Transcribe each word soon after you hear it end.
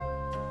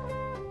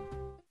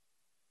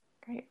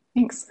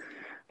Thanks.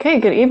 Okay,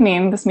 good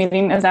evening. This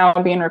meeting is now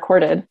being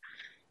recorded.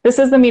 This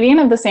is the meeting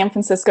of the San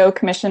Francisco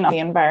Commission on the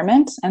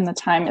Environment, and the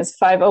time is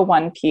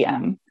 5:01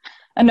 p.m.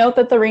 A note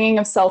that the ringing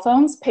of cell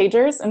phones,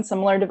 pagers, and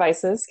similar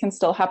devices can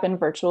still happen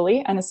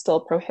virtually and is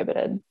still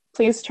prohibited.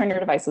 Please turn your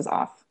devices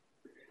off.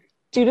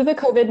 Due to the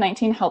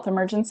COVID-19 health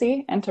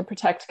emergency and to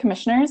protect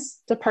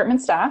commissioners,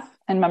 department staff,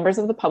 and members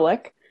of the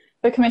public,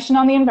 the Commission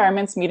on the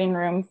Environment's meeting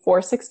room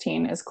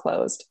 416 is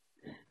closed.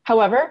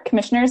 However,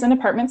 commissioners and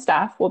department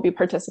staff will be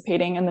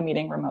participating in the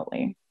meeting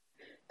remotely.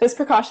 This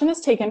precaution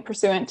is taken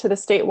pursuant to the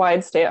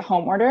statewide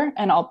stay-at-home order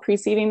and all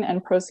preceding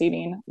and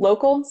proceeding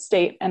local,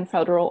 state, and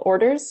federal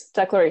orders,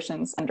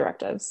 declarations, and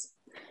directives.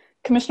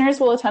 Commissioners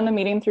will attend the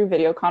meeting through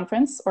video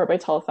conference or by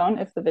telephone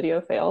if the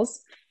video fails,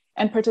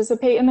 and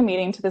participate in the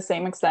meeting to the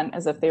same extent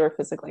as if they were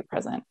physically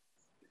present.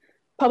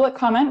 Public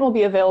comment will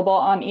be available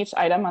on each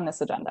item on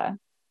this agenda.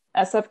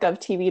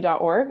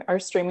 sfgovtv.org are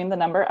streaming the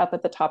number up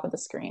at the top of the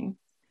screen.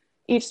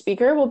 Each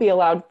speaker will be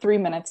allowed 3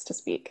 minutes to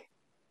speak.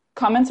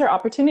 Comments or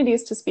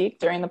opportunities to speak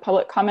during the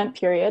public comment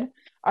period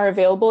are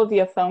available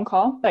via phone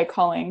call by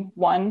calling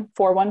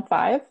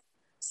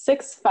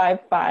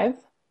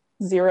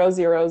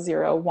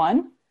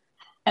 1-415-655-0001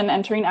 and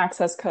entering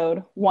access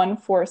code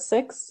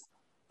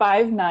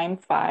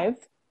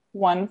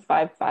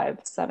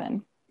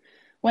 146-595-1557.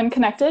 When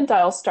connected,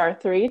 dial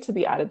 *3 to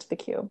be added to the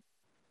queue.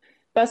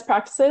 Best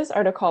practices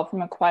are to call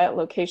from a quiet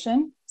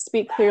location,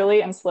 speak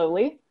clearly and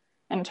slowly,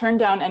 and turn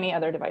down any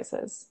other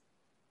devices.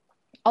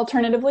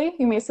 Alternatively,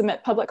 you may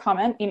submit public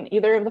comment in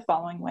either of the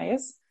following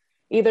ways,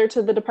 either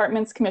to the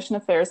department's Commission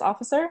Affairs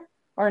Officer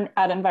or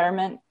at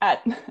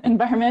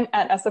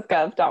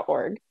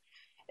environment@sfgov.org.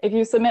 If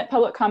you submit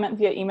public comment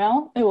via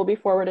email, it will be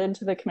forwarded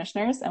to the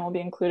commissioners and will be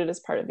included as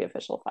part of the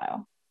official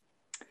file.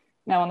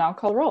 Now we'll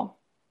call the roll.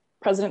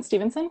 President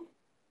Stevenson?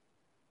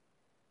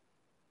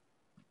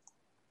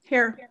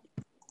 Here.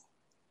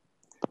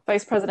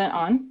 Vice President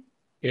On?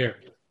 Here.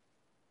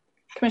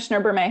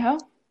 Commissioner Bermejo?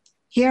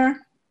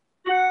 Here.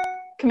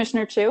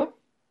 Commissioner Chu?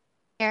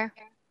 Here.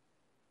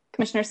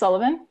 Commissioner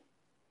Sullivan?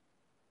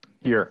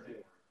 Here.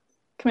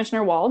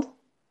 Commissioner Wald?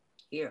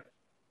 Here.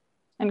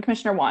 And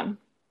Commissioner Wan?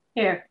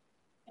 Here.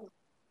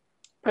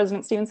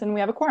 President Stevenson, we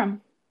have a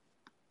quorum.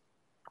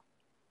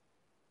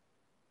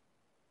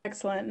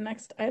 Excellent.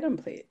 Next item,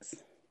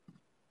 please.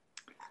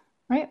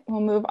 All right, we'll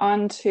move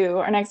on to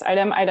our next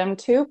item, item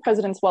 2,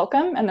 President's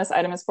Welcome, and this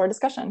item is for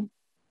discussion.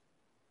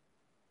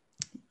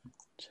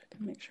 Check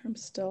and make sure I'm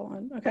still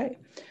on. Okay.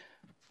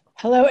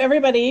 Hello,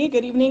 everybody.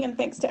 Good evening, and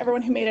thanks to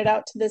everyone who made it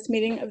out to this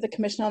meeting of the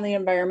Commission on the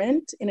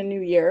Environment in a new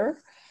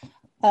year.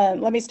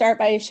 Let me start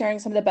by sharing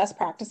some of the best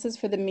practices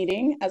for the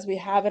meeting. As we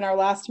have in our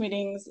last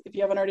meetings, if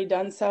you haven't already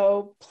done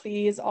so,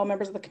 please, all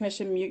members of the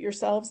Commission, mute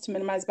yourselves to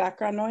minimize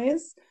background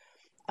noise.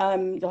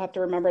 You'll have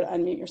to remember to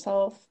unmute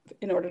yourself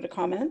in order to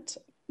comment.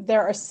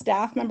 There are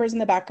staff members in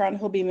the background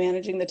who will be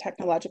managing the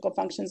technological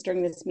functions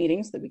during this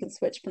meeting so that we can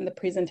switch from the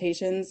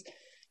presentations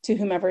to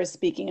whomever is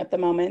speaking at the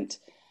moment.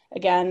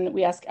 Again,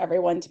 we ask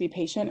everyone to be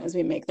patient as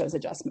we make those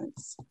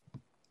adjustments.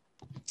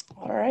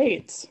 All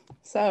right,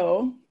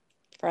 so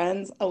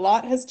friends, a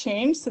lot has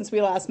changed since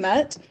we last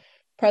met.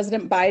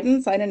 President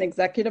Biden signed an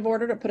executive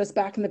order to put us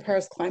back in the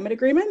Paris Climate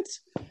Agreement.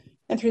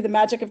 And through the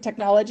magic of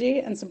technology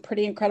and some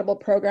pretty incredible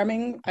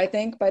programming, I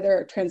think, by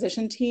their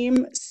transition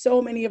team,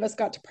 so many of us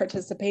got to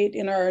participate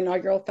in our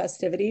inaugural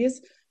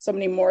festivities, so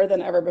many more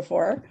than ever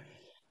before.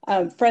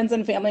 Friends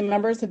and family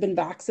members have been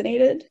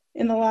vaccinated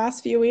in the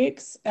last few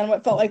weeks, and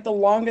what felt like the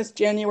longest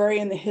January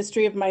in the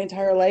history of my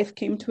entire life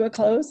came to a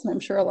close, and I'm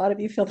sure a lot of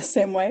you feel the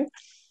same way.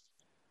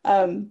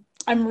 I'm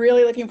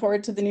really looking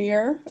forward to the new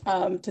year,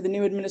 to the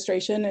new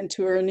administration, and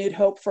to a renewed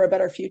hope for a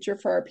better future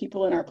for our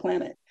people and our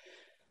planet.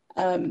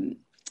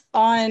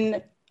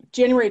 On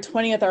January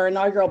 20th, our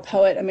inaugural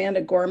poet,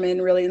 Amanda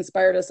Gorman, really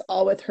inspired us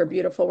all with her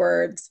beautiful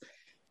words.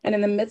 And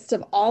in the midst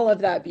of all of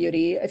that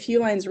beauty, a few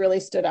lines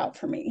really stood out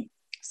for me.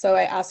 So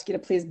I ask you to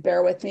please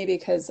bear with me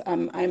because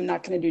I'm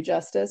not going to do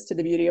justice to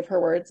the beauty of her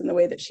words in the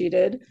way that she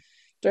did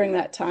during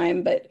that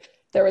time. But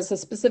there was a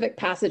specific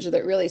passage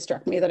that really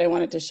struck me that I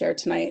wanted to share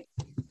tonight.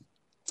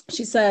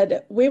 She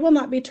said, "We will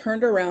not be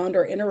turned around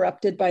or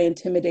interrupted by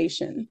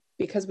intimidation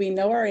because we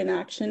know our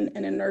inaction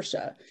and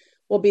inertia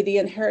will be the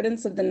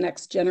inheritance of the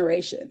next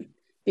generation,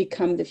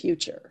 become the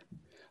future.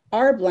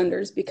 Our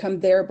blunders become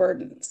their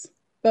burdens.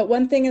 But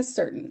one thing is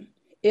certain,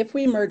 if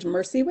we merge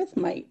mercy with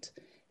might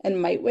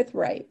and might with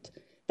right,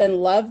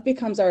 then love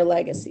becomes our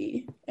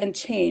legacy and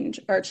change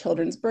our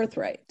children's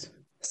birthright.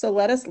 So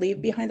let us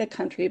leave behind a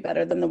country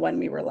better than the one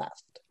we were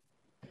left."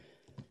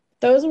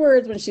 Those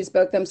words, when she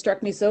spoke them,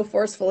 struck me so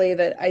forcefully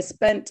that I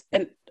spent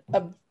a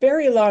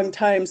very long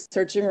time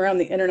searching around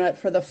the internet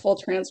for the full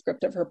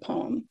transcript of her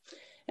poem.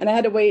 And I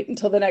had to wait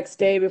until the next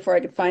day before I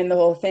could find the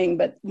whole thing.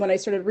 But when I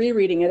started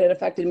rereading it, it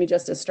affected me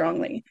just as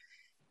strongly.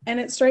 And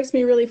it strikes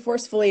me really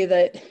forcefully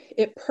that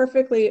it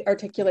perfectly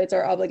articulates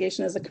our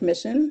obligation as a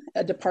commission,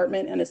 a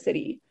department, and a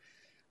city.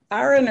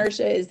 Our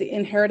inertia is the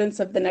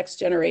inheritance of the next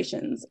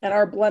generations, and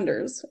our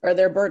blunders are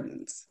their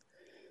burdens.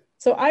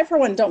 So I, for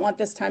one, don't want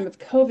this time of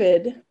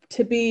COVID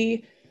to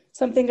be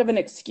something of an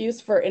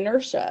excuse for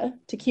inertia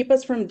to keep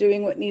us from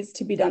doing what needs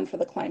to be done for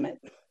the climate.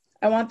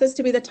 I want this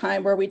to be the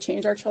time where we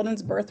change our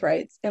children's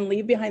birthrights and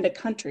leave behind a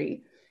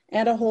country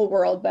and a whole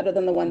world better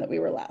than the one that we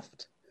were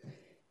left.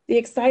 The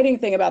exciting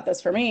thing about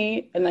this for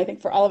me, and I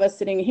think for all of us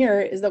sitting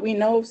here, is that we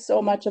know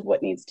so much of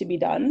what needs to be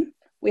done.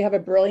 We have a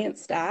brilliant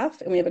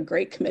staff and we have a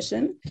great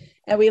commission,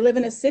 and we live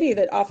in a city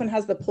that often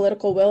has the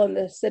political will and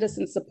the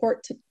citizen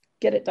support to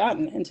get it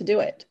done and to do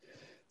it.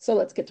 So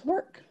let's get to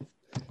work.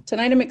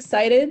 Tonight, I'm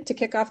excited to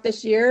kick off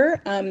this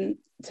year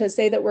to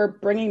say that we're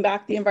bringing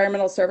back the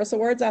Environmental Service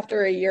Awards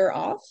after a year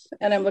off,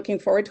 and I'm looking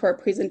forward to our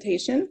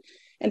presentation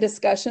and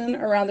discussion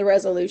around the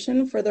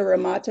resolution for the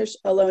Ramatish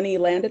Ohlone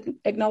land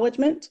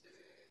acknowledgement.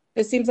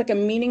 This seems like a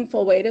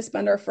meaningful way to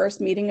spend our first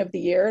meeting of the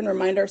year and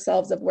remind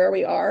ourselves of where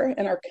we are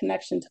and our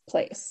connection to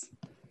place.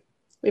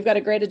 We've got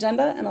a great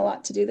agenda and a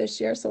lot to do this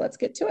year, so let's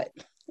get to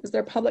it. Is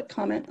there public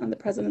comment on the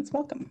President's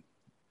welcome?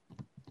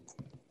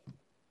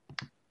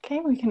 Okay,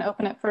 we can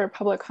open it for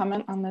public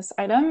comment on this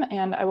item,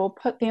 and I will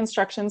put the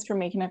instructions for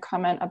making a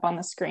comment up on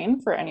the screen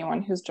for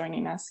anyone who's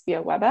joining us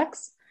via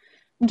WebEx.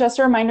 Just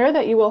a reminder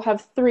that you will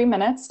have 3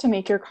 minutes to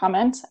make your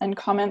comment, and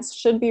comments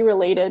should be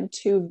related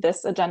to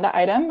this agenda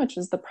item, which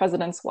is the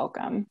President's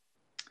welcome.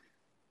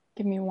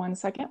 Give me 1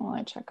 second while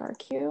I check our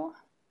queue.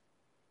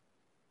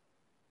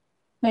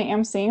 I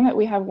am seeing that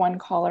we have one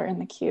caller in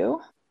the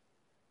queue.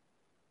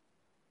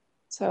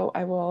 So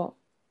I will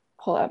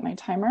pull out my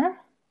timer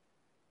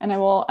and I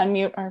will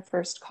unmute our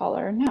first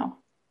caller now.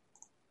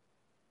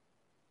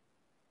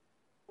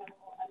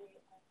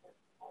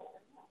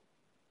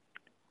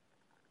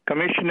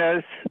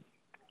 Commissioners,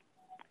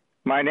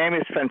 my name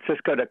is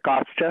Francisco da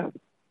Costa.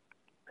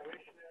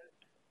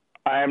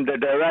 I am the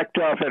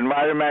Director of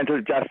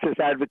Environmental Justice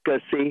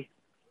Advocacy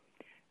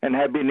and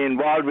have been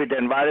involved with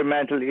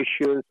environmental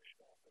issues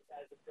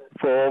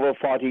for over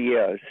 40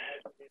 years.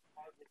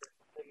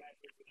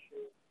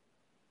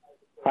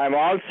 I'm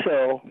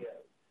also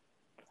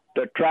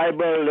the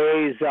tribal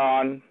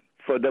liaison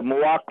for the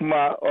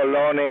Muwekma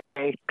Ohlone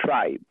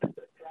tribe.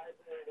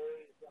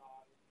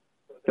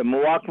 The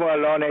Muwekma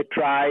Ohlone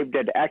tribe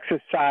that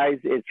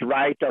exercised its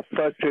right of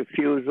first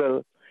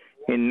refusal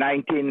in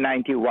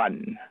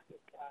 1991.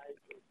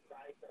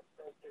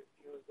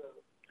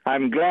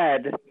 I'm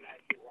glad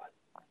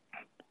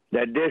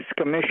that this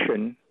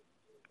commission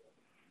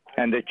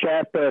and the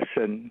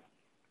chairperson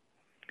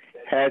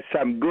has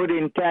some good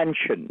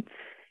intentions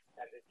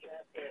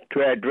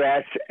to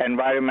address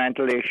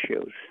environmental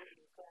issues.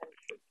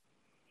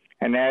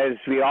 And as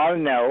we all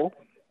know,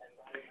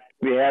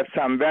 we have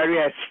some very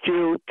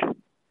astute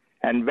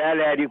and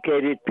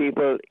well-educated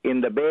people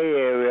in the Bay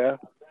Area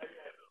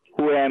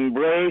who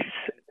embrace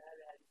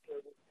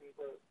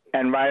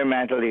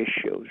environmental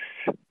issues.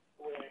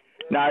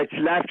 Now it's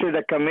left to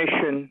the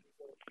Commission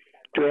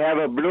to have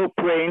a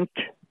blueprint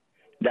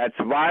that's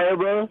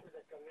viable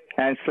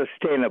and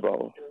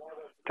sustainable.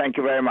 Thank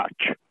you very much.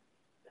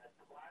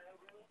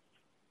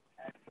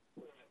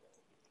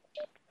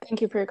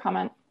 Thank you for your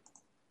comment.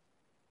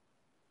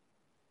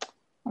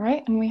 All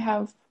right, and we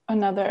have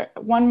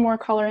one more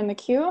caller in the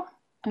queue,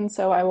 and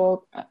so I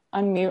will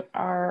unmute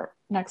our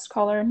next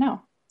caller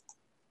now.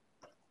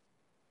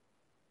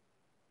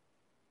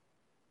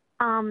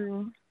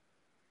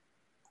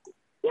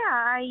 Yeah,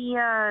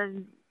 I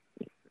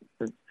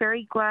was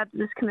very glad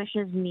this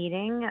commission is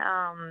meeting.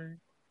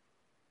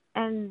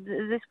 And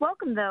this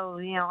welcome, though,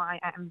 you know,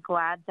 I'm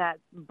glad that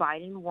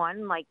Biden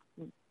won, like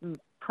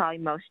probably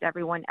most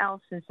everyone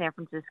else in San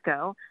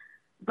Francisco.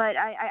 But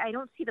I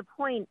don't see the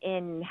point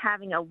in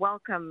having a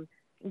welcome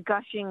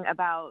gushing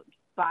about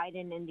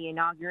Biden in the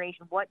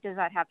inauguration. What does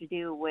that have to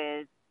do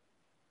with,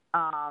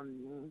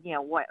 you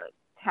know, what's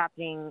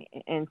happening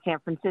in San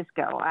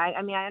Francisco?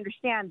 I mean, I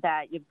understand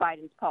that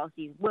Biden's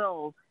policies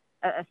will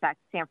affect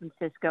San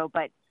Francisco,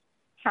 but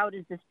how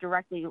does this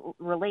directly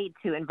relate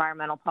to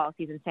environmental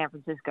policies in San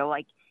Francisco?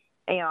 Like,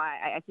 you know,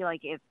 I feel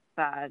like if,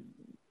 I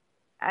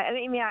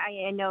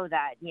know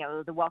that, you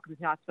know, the welcome is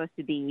not supposed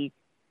to be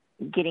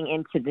getting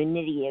into the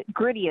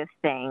nitty-gritty of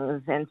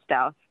things and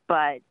stuff,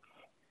 but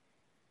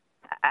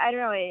I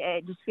don't know,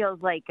 it just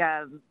feels like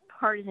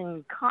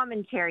partisan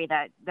commentary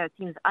that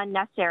seems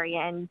unnecessary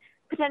and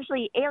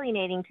potentially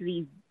alienating to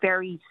the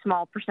very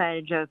small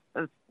percentage of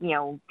you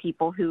know,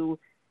 people who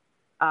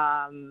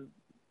are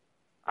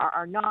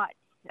not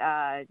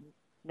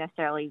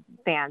necessarily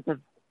fans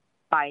of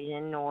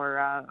Biden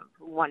or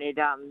wanted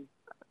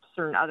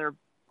certain other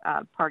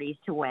parties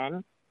to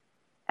win,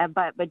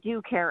 but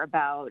do care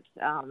about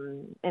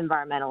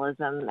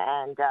environmentalism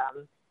and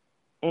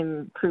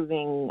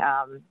improving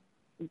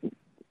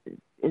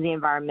the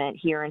environment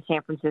here in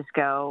San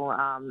Francisco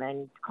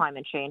and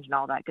climate change and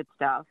all that good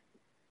stuff.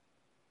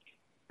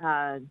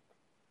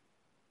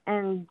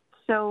 And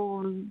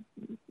so,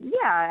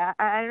 yeah,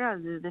 I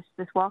don't know,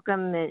 this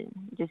welcome, it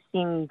just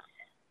seemed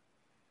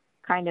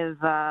kind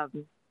of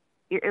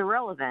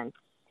irrelevant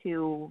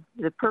to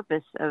the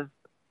purpose of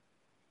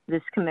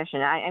this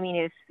commission. I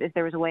mean, if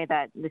there was a way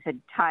that this had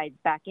tied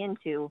back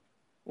into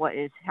what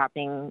is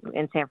happening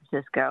in San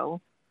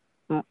Francisco,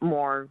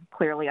 more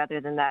clearly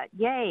other than that,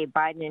 yay,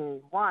 Biden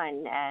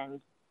won,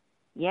 and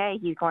yay,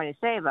 he's going to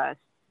save us.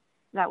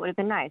 That would have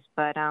been nice.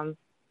 But,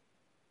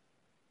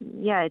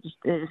 yeah, it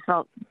just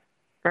felt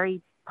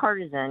very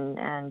partisan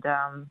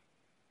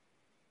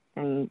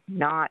and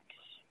not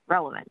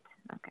relevant.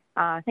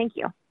 Okay. Thank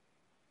you.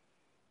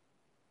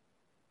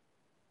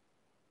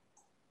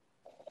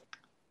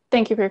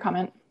 Thank you for your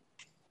comment.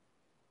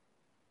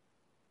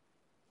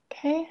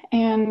 Okay,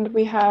 and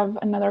we have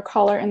another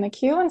caller in the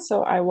queue, and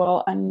so I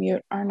will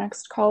unmute our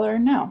next caller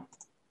now.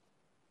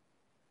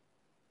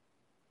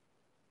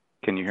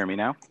 Can you hear me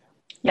now?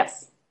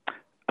 Yes.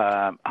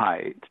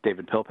 Hi, it's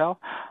David Pilpel.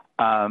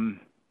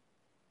 I'm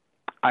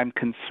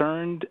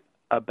concerned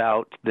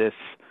about this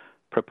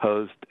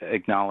proposed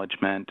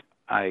acknowledgement.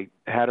 I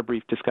had a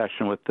brief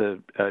discussion with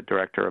the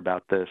director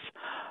about this.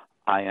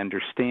 I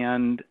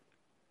understand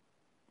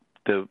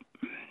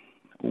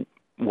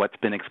what's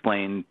been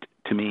explained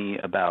to me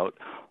about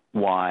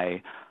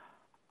why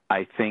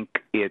I think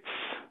it's,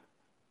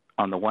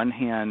 on the one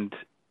hand,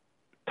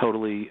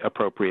 totally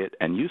appropriate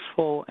and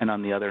useful, and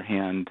on the other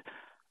hand,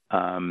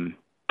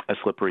 a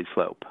slippery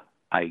slope.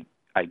 I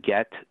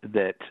get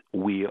that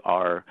we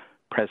are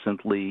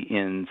presently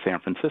in San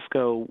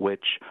Francisco,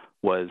 which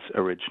was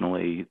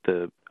originally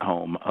the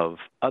home of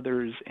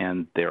others,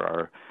 and there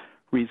are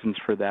reasons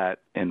for that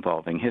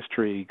involving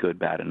history, good,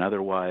 bad, and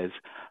otherwise.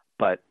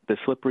 But the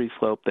slippery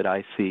slope that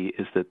I see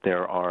is that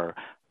there are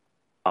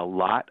a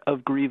lot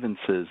of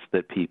grievances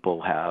that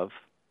people have,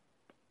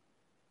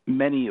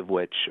 many of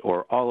which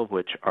or all of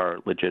which are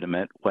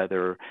legitimate,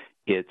 whether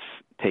it's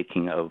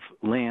taking of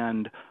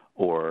land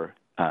or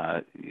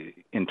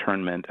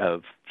internment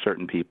of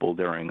certain people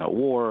during a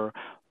war,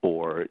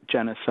 or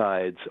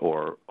genocides,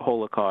 or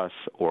holocausts,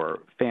 or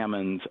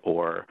famines,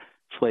 or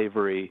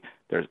slavery.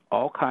 There's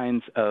all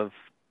kinds of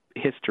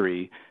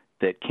history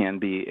that can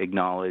be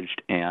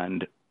acknowledged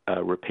and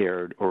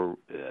repaired or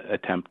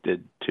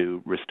attempted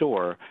to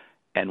restore.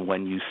 And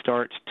when you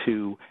start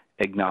to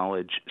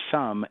acknowledge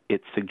some,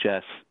 it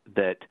suggests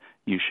that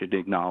you should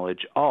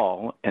acknowledge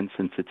all. And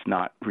since it's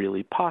not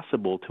really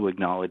possible to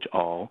acknowledge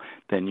all,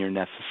 then you're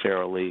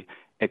necessarily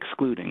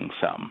excluding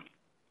some.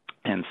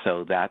 And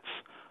so that's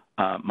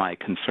my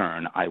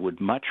concern. I would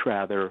much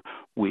rather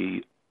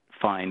we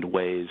find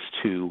ways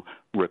to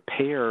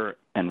repair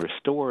and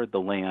restore the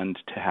land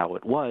to how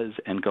it was,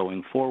 and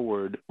going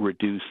forward,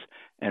 reduce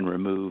and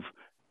remove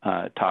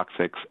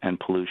toxics and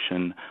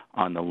pollution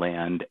on the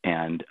land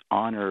and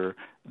honor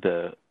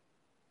the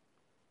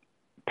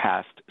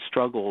past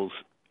struggles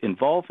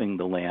involving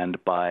the land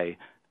by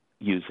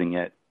using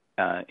it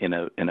in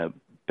a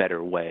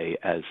better way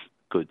as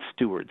good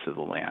stewards of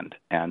the land.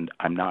 And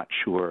I'm not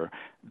sure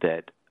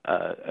that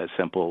a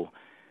simple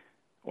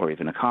or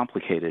even a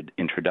complicated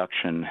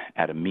introduction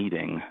at a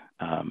meeting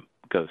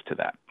goes to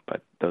that.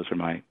 But those are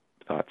my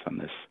thoughts on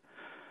this,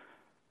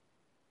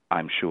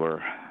 I'm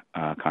sure,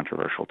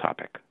 controversial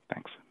topic.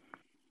 Thanks.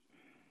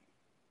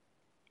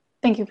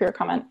 Thank you for your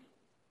comment.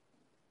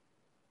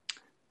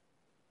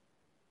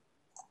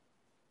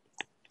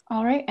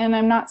 All right, and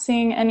I'm not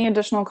seeing any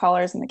additional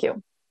callers in the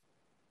queue.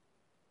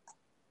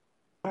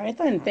 All right,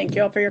 then. Thank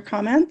you all for your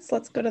comments.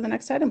 Let's go to the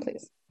next item,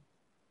 please.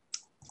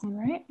 All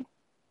right.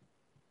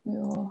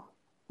 We'll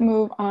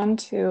move on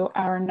to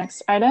our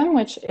next item,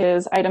 which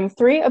is item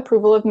 3,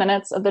 approval of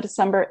minutes of the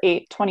December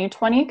 8,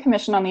 2020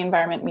 Commission on the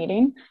Environment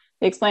meeting.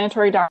 The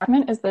explanatory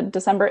document is the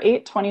December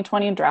 8,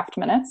 2020 draft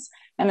minutes,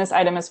 and this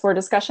item is for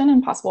discussion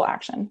and possible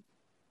action.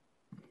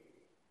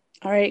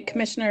 All right,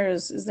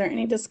 commissioners, is there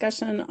any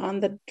discussion on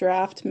the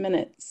draft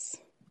minutes?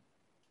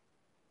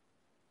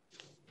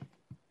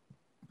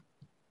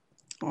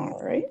 All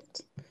right.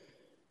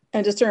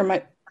 And just to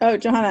remind, oh,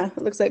 Johanna,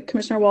 it looks like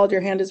Commissioner Wald, your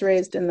hand is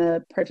raised in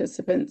the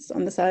participants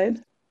on the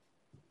side.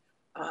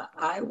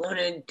 I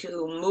wanted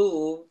to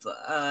move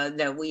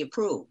that we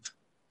approve.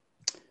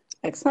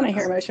 Excellent. I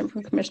hear a motion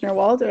from Commissioner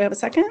Wald. Do we have a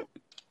second?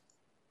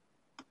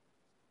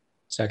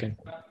 Second.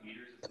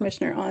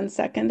 Commissioner On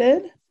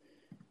seconded.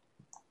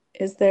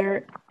 Is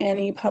there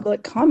any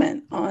public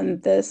comment on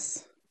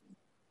this?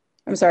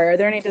 I'm sorry, are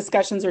there any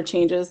discussions or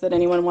changes that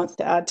anyone wants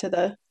to add to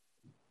the?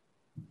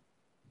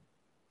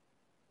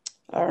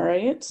 All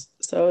right,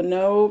 so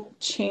no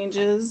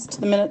changes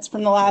to the minutes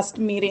from the last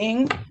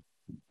meeting.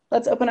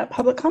 Let's open up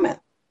public comment.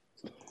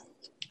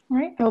 All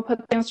right, I will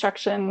put the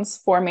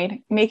instructions for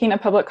making a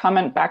public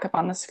comment back up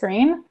on the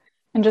screen.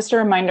 And just a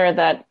reminder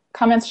that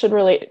comments should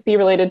be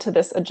related to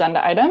this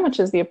agenda item, which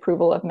is the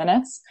approval of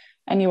minutes,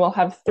 and you will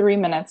have 3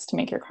 minutes to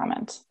make your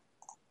comment.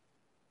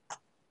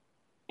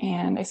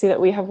 And I see that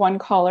we have one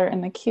caller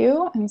in the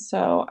queue, and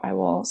so I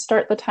will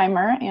start the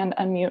timer and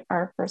unmute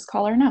our first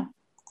caller now.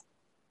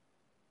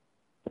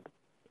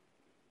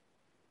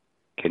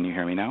 Can you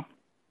hear me now?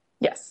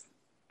 Yes.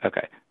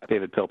 Okay.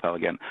 David Pilpel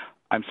again.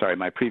 I'm sorry,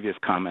 my previous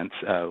comments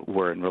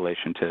were in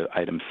relation to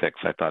item 6.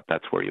 I thought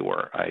that's where you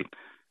were.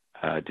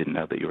 I didn't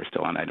know that you were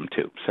still on item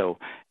 2. So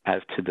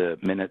as to the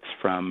minutes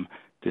from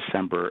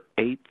December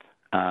 8th,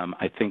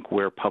 I think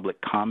where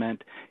public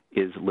comment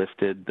is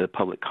listed, the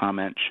public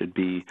comment should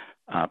be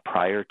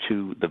prior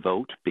to the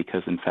vote,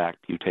 because in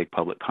fact you take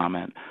public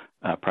comment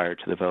prior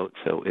to the vote,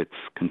 so it's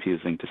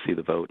confusing to see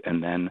the vote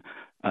and then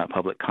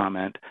public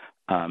comment.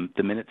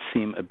 The minutes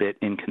seem a bit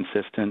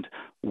inconsistent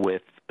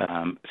with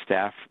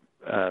staff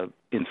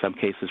in some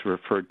cases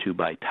referred to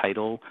by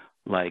title,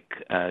 like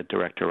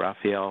Director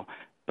Raphael,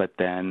 but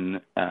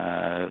then,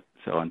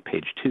 so on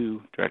page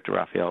 2, Director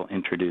Raphael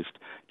introduced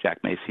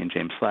Jack Macy and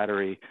James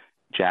Slattery.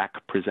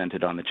 Jack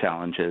presented on the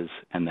challenges,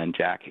 and then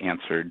Jack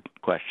answered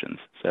questions.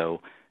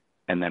 So,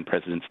 and then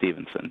President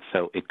Stevenson.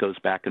 So it goes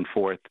back and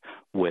forth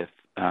with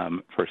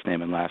first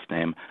name and last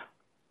name.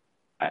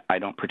 I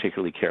don't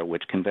particularly care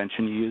which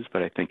convention you use,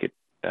 but I think it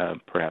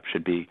perhaps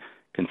should be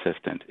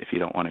consistent. If you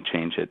don't want to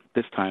change it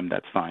this time,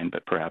 that's fine,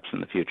 but perhaps in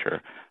the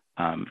future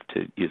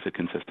to use a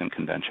consistent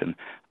convention.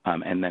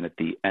 And then at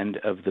the end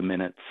of the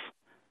minutes,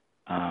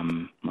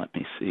 let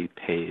me see,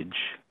 page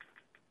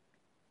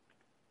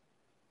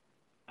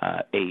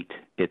 8,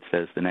 it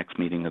says the next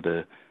meeting of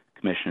the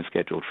commission is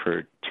scheduled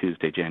for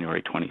Tuesday,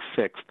 January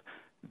 26th.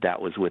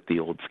 That was with the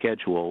old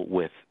schedule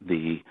with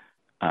the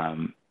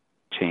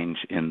change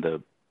in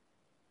the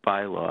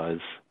bylaws.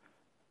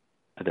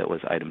 That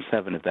was item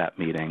 7 of that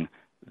meeting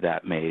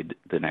that made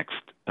the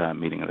next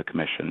meeting of the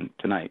commission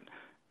tonight,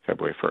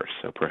 February 1st.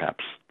 So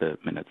perhaps the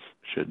minutes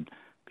should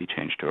be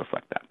changed to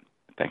reflect that.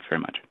 Thanks very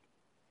much.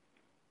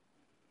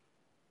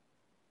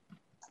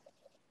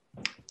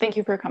 Thank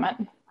you for your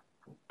comment.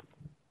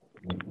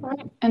 All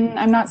right. And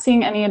I'm not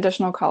seeing any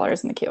additional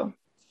callers in the queue.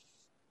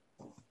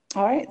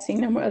 All right, seeing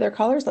no more other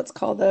callers, let's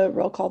call the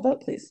roll call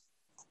vote, please.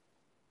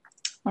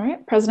 All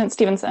right, President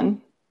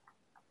Stevenson.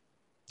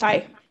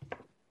 Aye.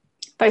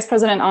 Vice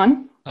President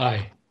On.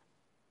 Aye.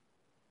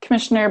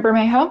 Commissioner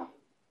Bermejo.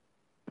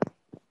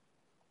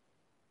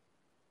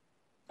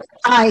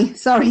 Aye,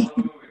 sorry.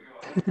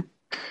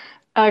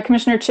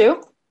 Commissioner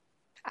Chu.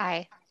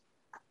 Aye.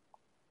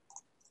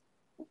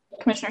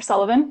 Commissioner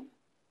Sullivan.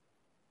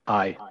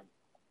 Aye.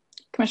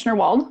 Commissioner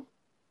Wald.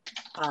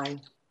 Aye.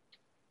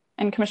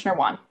 And Commissioner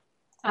Wan.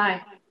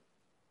 Aye.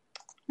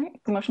 All right,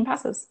 the motion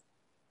passes.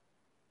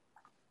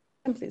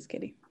 And please,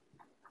 Katie.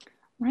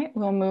 All right,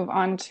 we'll move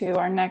on to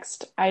our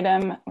next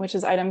item, which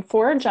is item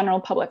 4, general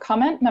public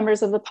comment.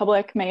 Members of the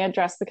public may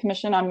address the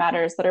commission on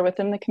matters that are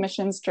within the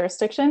commission's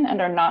jurisdiction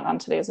and are not on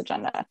today's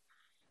agenda.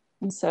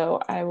 And so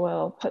I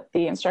will put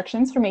the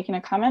instructions for making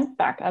a comment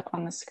back up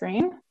on the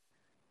screen.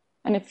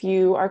 And if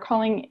you are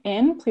calling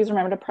in, please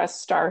remember to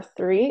press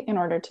 *3 in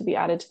order to be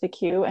added to the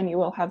queue, and you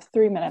will have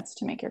 3 minutes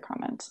to make your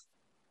comment.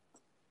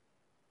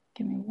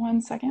 Give me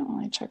 1 second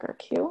while I check our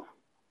queue.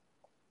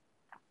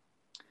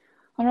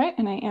 All right,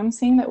 and I am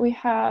seeing that we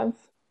have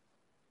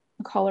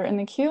a caller in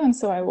the queue, and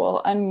so I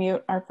will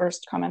unmute our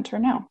first commenter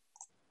now.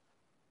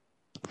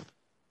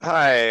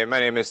 Hi,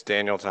 my name is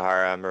Daniel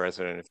Tahara. I'm a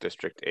resident of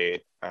District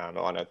 8. I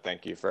want to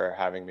thank you for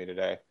having me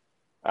today.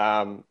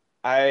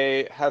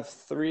 I have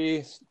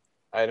 3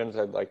 items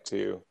I'd like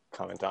to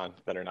comment on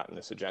that are not in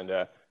this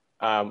agenda.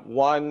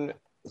 One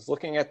is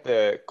looking at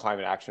the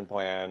Climate Action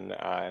Plan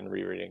and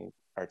rereading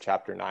our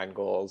Chapter 9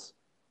 goals.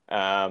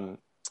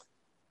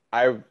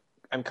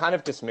 I'm kind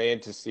of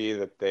dismayed to see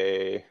that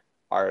they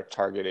are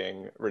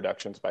targeting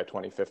reductions by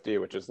 2050,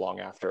 which is long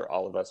after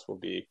all of us will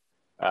be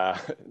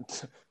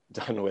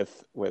done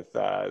with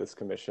this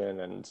commission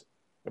and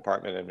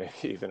department and maybe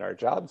even our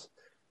jobs.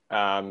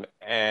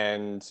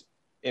 And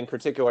in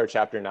particular,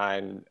 Chapter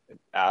 9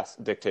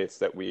 dictates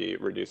that we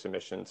reduce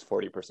emissions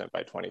 40%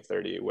 by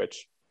 2030,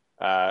 which,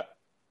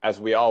 as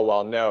we all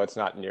well know, it's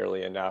not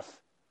nearly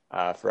enough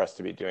for us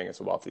to be doing as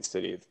a wealthy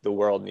city. The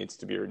world needs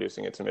to be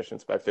reducing its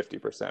emissions by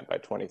 50% by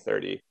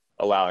 2030,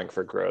 allowing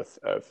for growth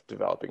of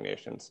developing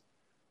nations.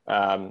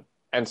 And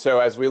so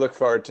as we look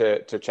forward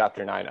to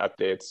Chapter 9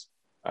 updates,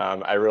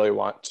 I really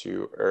want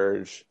to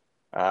urge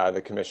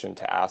the Commission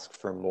to ask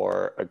for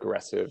more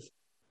aggressive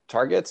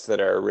targets that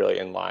are really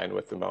in line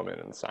with the moment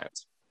and the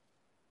science.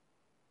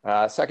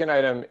 Second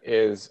item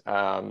is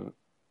the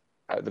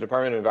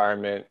Department of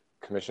Environment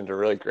commissioned a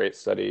really great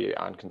study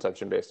on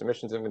consumption-based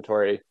emissions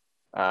inventory.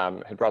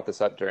 Had brought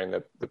this up during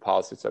the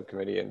policy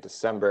subcommittee in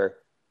December.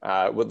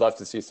 Would love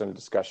to see some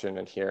discussion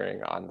and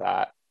hearing on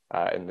that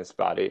in this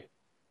body.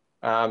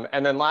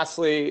 And then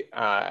lastly,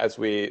 as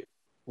we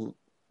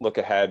look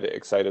ahead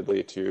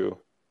excitedly to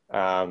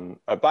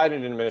a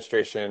Biden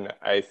administration,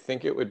 I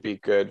think it would be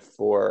good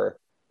for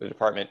the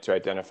department to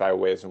identify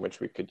ways in which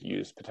we could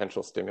use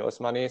potential stimulus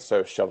money,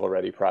 so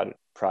shovel-ready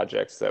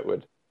projects that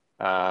would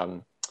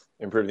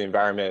improve the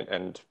environment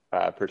and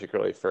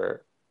particularly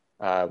for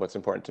what's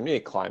important to me,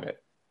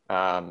 climate.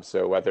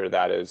 So whether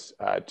that is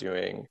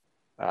doing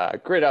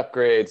grid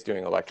upgrades,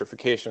 doing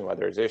electrification,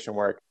 weatherization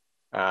work,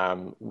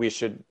 we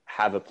should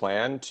have a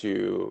plan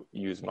to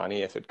use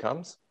money if it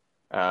comes.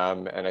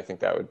 And I think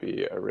that would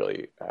be a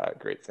really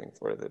great thing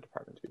for the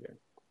department to be doing.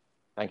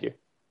 Thank you.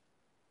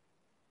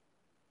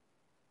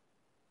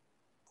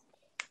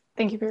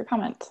 Thank you for your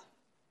comment.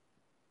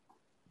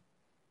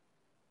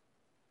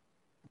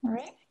 All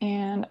right,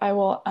 and I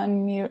will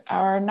unmute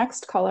our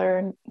next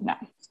caller now.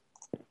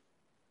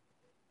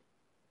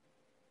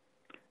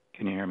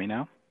 Can you hear me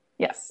now?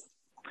 Yes.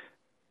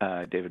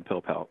 David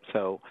Pilpel.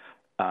 So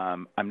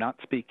I'm not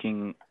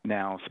speaking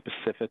now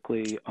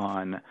specifically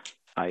on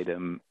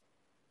item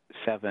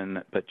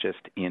 7, but just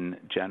in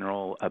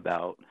general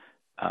about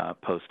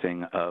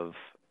posting of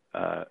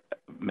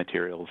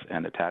materials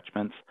and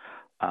attachments.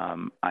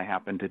 I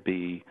happened to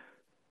be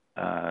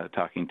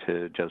talking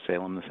to Joe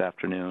Salem this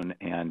afternoon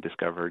and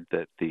discovered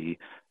that the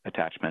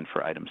attachment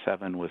for item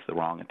 7 was the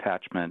wrong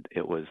attachment.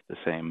 It was the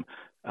same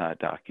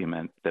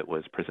document that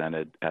was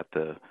presented at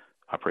the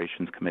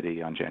Operations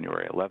Committee on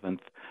January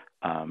 11th.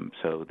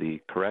 So the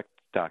correct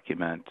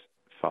document,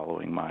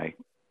 following my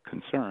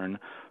concern,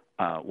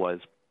 was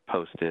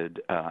posted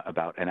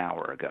about an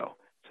hour ago.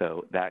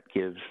 So that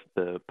gives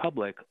the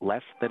public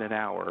less than an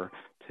hour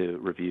to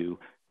review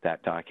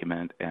that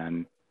document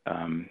and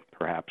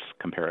perhaps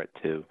compare it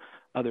to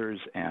others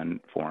and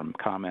form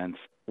comments.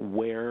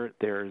 Where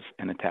there's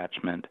an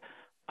attachment,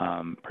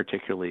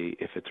 particularly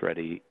if it's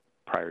ready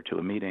prior to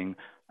a meeting,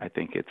 I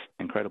think it's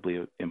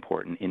incredibly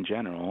important in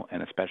general,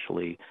 and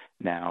especially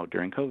now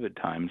during COVID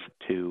times,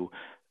 to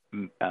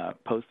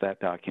post that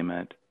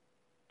document,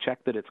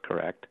 check that it's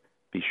correct,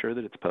 be sure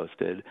that it's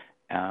posted,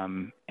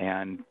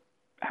 and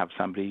have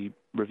somebody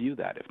review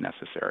that if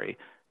necessary.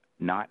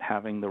 Not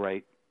having the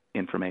right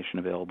information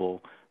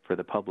available for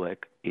the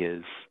public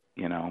is,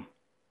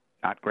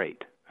 not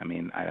great. I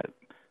mean,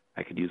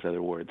 I could use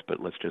other words, but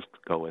let's just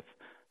go with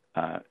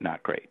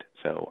not great.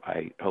 So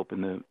I hope in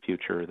the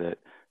future that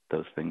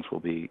those things will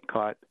be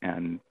caught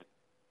and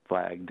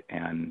flagged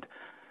and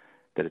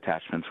that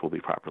attachments will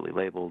be properly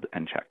labeled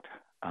and checked.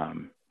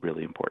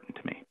 Really important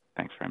to me.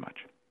 Thanks very much.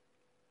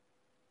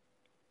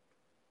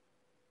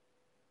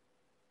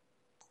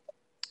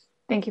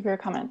 Thank you for your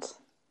comment.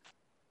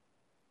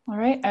 All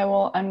right, I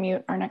will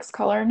unmute our next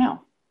caller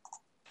now.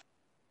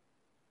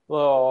 Hello,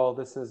 all.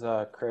 This is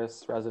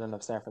Chris, resident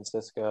of San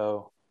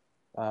Francisco.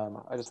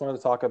 I just wanted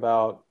to talk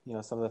about,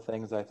 some of the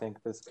things I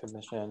think this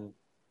commission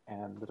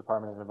and the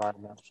Department of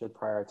Environment should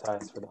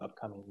prioritize for the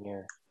upcoming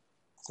year.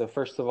 So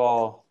first of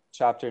all,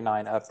 Chapter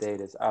 9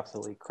 update is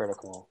absolutely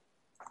critical.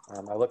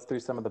 I looked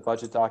through some of the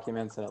budget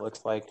documents and it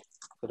looks like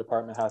the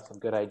department has some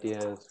good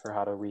ideas for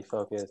how to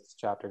refocus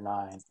Chapter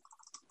 9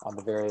 on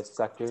the various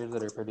sectors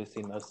that are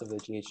producing most of the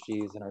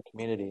GHGs in our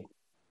community.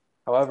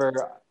 However,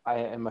 I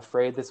am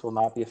afraid this will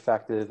not be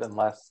effective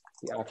unless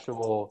the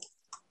actual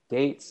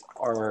dates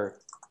are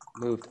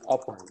moved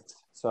upwards.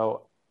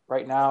 So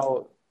right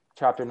now,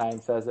 Chapter 9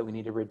 says that we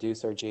need to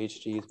reduce our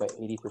GHGs by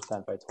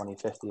 80% by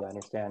 2050. I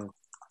understand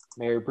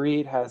Mayor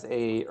Breed has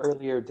a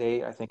earlier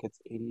date. I think it's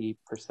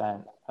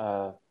 80%,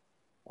 a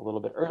little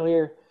bit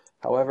earlier.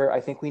 However,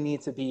 I think we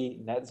need to be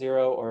net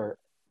zero or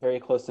very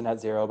close to net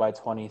zero by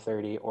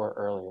 2030 or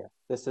earlier.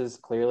 This is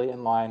clearly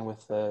in line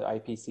with the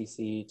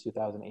IPCC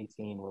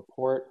 2018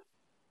 report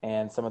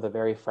and some of the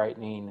very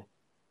frightening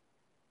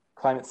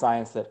climate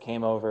science that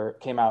came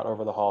out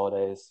over the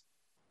holidays.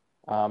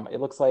 It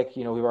looks like,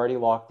 we've already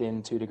locked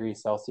in 2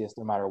 degrees Celsius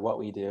no matter what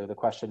we do. The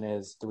question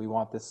is, do we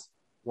want this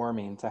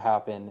warming to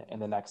happen in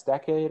the next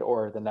decade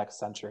or the next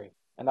century?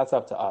 And that's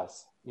up to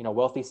us.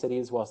 Wealthy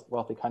cities,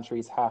 wealthy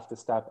countries have to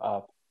step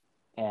up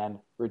and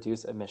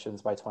reduce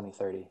emissions by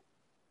 2030.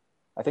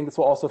 I think this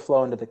will also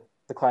flow into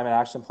the Climate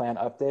Action Plan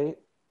update.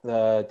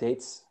 The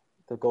dates,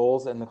 the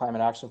goals in the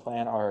Climate Action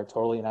Plan are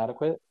totally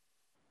inadequate.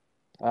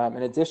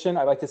 In addition,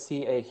 I'd like to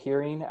see a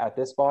hearing at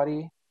this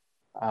body,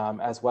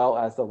 as well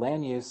as the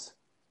Land Use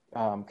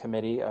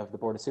Committee of the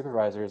Board of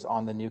Supervisors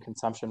on the new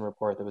consumption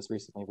report that was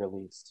recently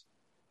released.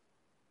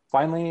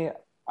 Finally,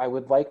 I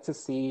would like to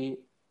see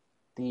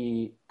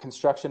the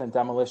construction and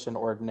demolition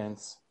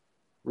ordinance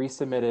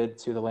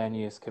resubmitted to the Land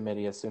Use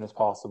Committee as soon as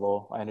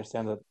possible. I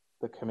understand that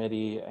the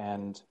committee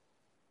and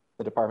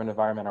the Department of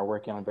Environment are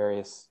working on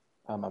various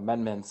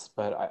amendments,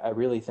 but I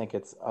really think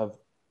it's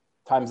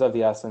time's of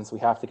the essence. We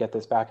have to get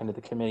this back into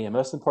the committee. And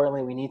most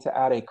importantly, we need to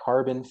add a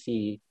carbon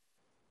fee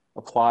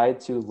applied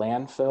to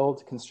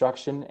landfilled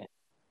construction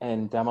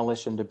and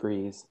demolition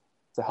debris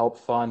to help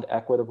fund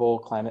equitable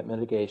climate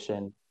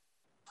mitigation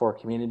for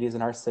communities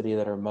in our city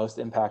that are most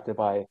impacted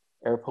by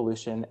air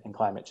pollution and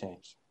climate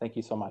change. Thank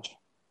you so much.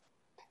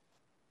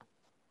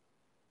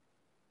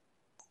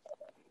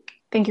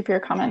 Thank you for your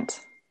comment.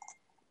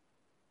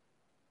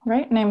 All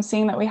right, and I'm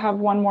seeing that we have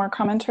one more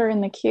commenter in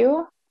the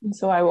queue, and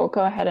so I will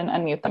go ahead and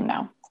unmute them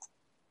now.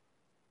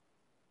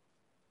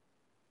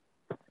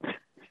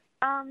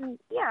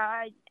 Yeah,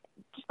 I'd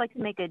just like to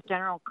make a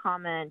general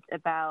comment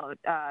about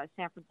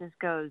San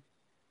Francisco's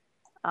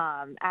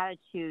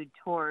attitude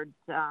towards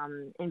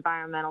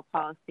environmental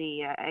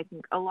policy. I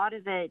think a lot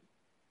of it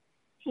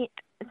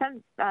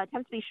tends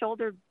to be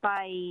shouldered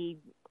by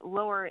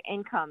lower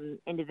income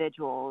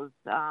individuals,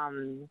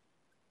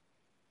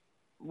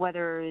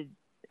 whether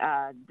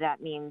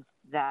that means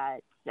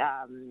that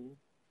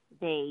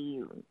they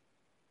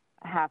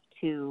have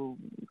to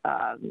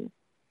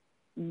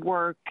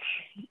work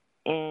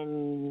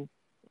in,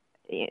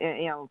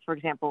 for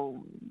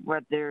example,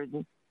 whether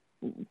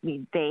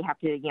they have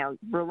to,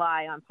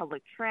 rely on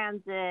public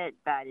transit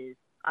that is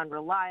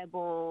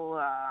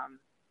unreliable,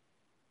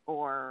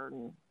 or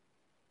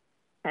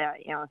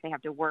if they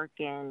have to work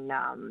in,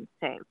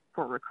 say,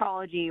 for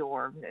ecology,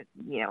 or,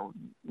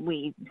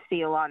 we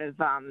see a lot of,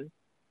 the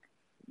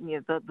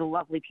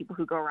lovely people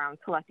who go around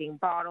collecting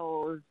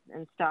bottles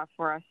and stuff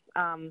for us.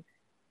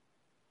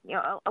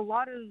 A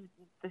lot of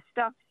the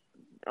stuff,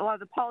 a lot of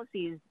the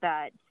policies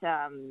that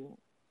have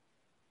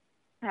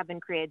been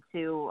created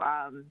to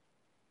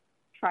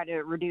try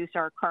to reduce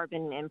our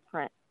carbon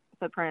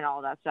footprint and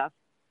all that stuff,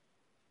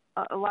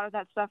 a lot of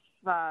that stuff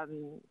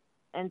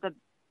ends up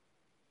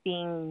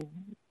being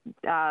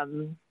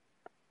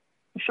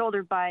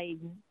shouldered by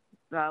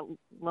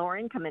lower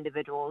income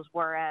individuals,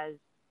 whereas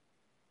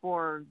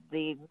for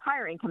the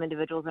higher income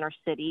individuals in our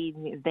city,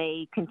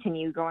 they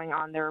continue going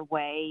on their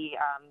way,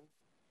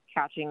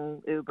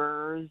 catching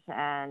Ubers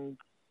and,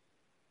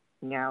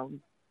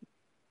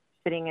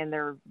 sitting in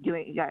their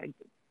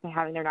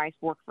having their nice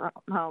work from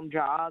home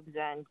jobs.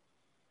 And,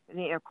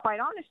 quite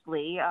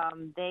honestly,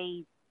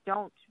 they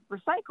don't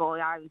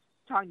recycle. I was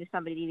talking to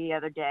somebody the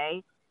other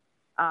day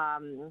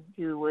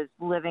who was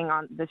living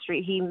on the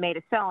street. He made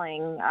a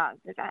selling.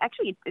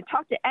 Actually,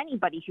 talk to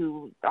anybody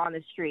who on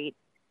the street,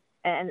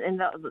 and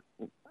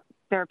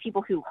there are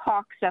people who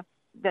hawk stuff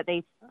that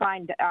they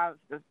find out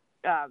of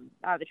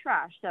the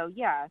trash. So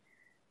yeah,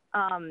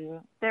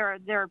 there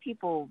are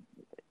people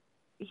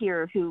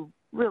here who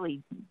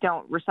really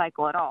don't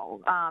recycle at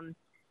all.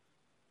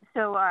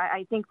 So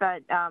I think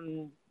that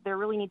there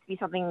really needs to be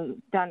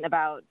something done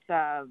about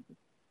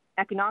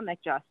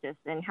economic justice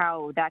and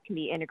how that can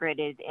be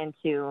integrated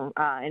into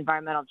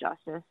environmental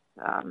justice.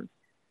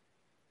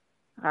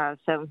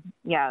 So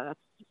yeah, that's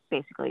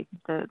basically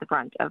the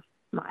brunt of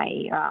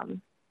my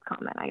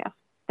comment, I guess.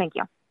 Thank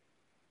you.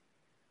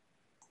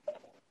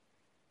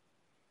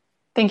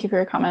 Thank you for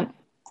your comment.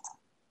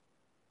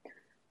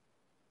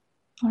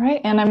 All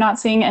right, and I'm not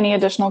seeing any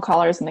additional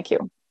callers in the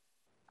queue.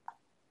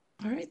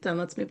 All right, then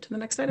let's move to the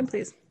next item,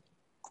 please.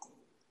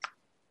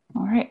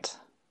 All right.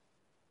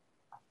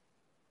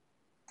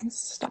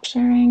 Stop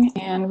sharing,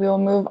 and we will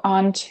move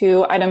on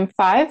to item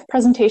 5,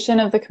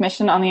 presentation of the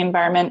Commission on the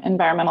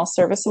Environmental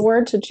Service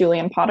Award to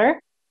Julian Potter.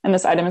 And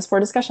this item is for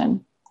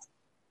discussion.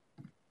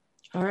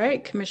 All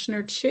right,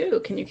 Commissioner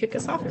Chu, can you kick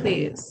us off,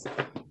 please?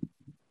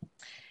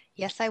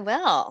 Yes, I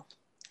will.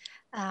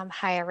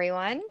 Hi,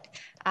 everyone.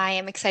 I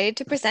am excited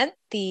to present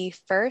the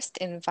first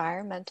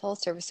Environmental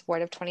Service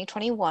Award of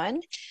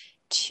 2021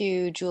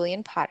 to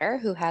Julian Potter,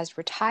 who has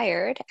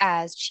retired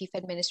as Chief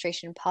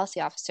Administration and Policy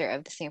Officer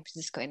of the San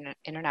Francisco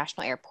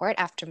International Airport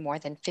after more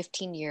than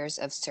 15 years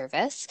of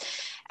service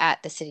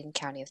at the City and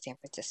County of San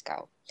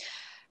Francisco.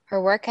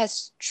 Her work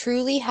has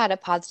truly had a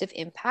positive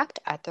impact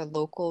at the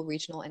local,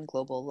 regional, and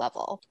global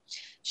level.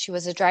 She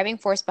was a driving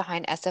force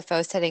behind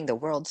SFO setting the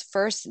world's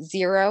first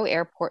zero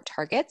airport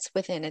targets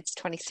within its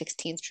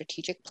 2016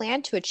 strategic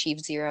plan to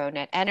achieve zero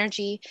net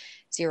energy,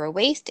 zero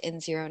waste,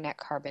 and zero net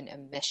carbon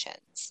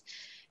emissions.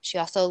 She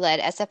also led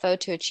SFO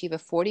to achieve a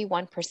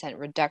 41%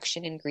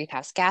 reduction in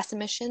greenhouse gas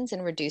emissions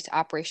and reduce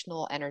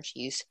operational energy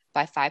use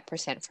by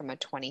 5% from a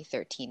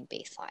 2013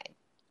 baseline.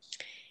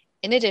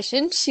 In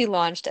addition, she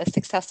launched a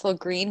successful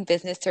green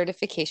business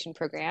certification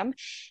program,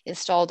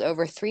 installed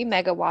over 3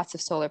 megawatts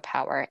of solar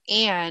power,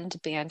 and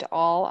banned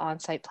all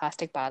on-site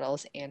plastic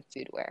bottles and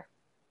foodware.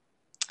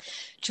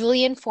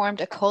 Julian formed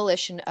a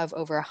coalition of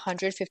over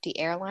 150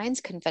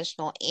 airlines,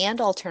 conventional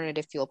and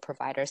alternative fuel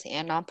providers,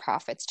 and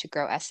nonprofits to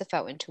grow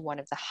SFO into one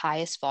of the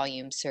highest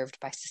volumes served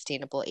by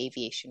sustainable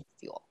aviation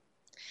fuel.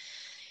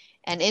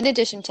 And in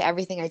addition to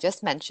everything I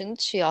just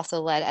mentioned, she also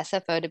led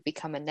SFO to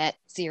become a net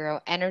zero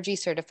energy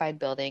certified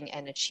building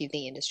and achieve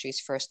the industry's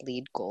first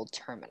LEED Gold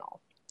terminal.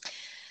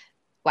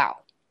 Wow.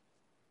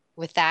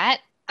 With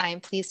that, I am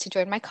pleased to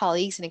join my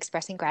colleagues in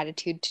expressing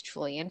gratitude to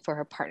Julian for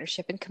her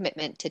partnership and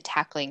commitment to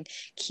tackling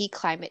key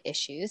climate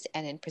issues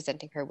and in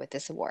presenting her with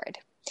this award.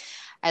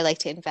 I'd like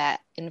to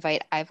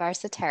invite Ivar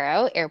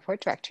Sotero,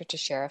 Airport Director, to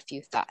share a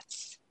few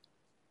thoughts.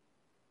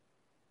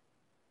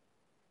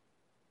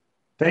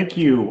 Thank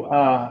you,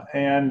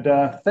 and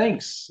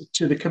thanks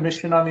to the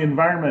Commission on the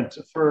Environment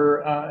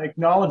for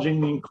acknowledging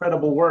the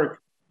incredible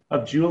work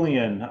of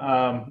Julian,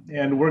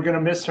 and we're going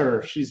to miss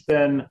her. She's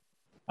been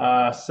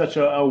such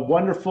a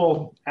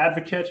wonderful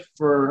advocate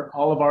for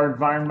all of our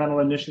environmental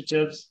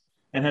initiatives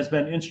and has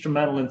been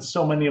instrumental in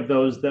so many of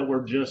those that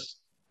were just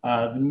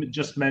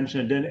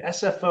mentioned. And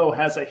SFO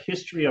has a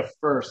history of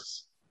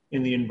firsts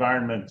in the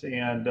environment,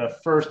 and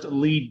first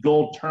LEED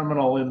Gold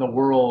terminal in the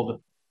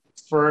world,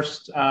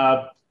 first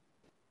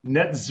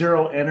net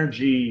zero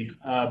energy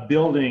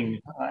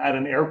building at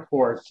an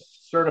airport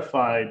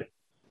certified,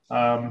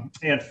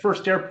 and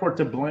first airport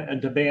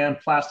to ban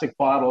plastic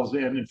bottles.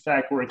 And in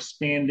fact, we're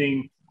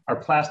expanding our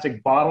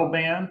plastic bottle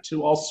ban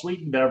to all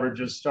sweetened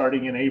beverages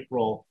starting in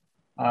April.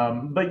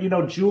 But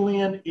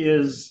Julian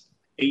is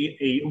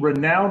a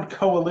renowned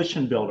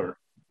coalition builder,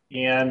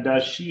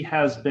 and she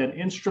has been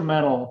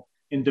instrumental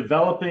in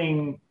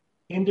developing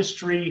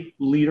industry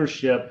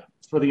leadership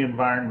for the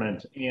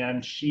environment.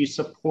 And she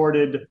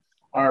supported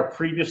our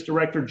previous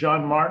director,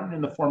 John Martin,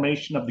 in the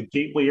formation of the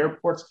Gateway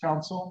Airports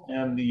Council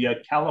and the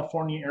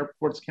California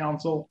Airports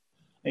Council,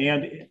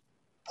 and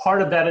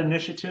part of that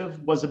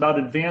initiative was about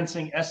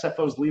advancing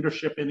SFO's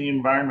leadership in the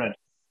environment.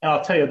 And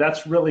I'll tell you,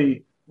 that's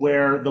really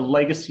where the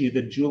legacy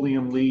that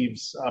Julian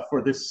leaves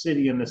for this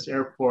city and this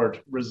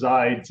airport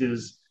resides,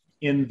 is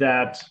in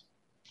that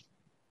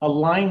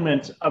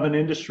alignment of an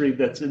industry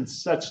that's in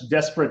such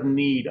desperate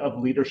need of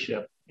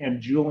leadership. And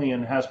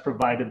Julian has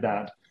provided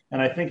that.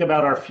 And I think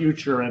about our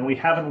future, and we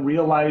haven't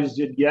realized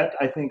it yet.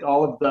 I think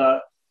all of the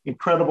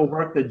incredible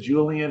work that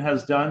Julian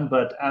has done,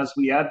 but as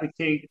we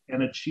advocate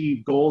and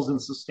achieve goals in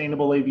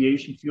sustainable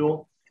aviation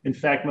fuel, in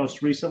fact,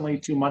 most recently,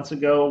 2 months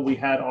ago, we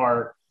had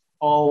our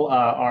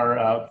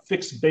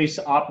fixed base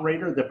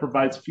operator that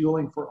provides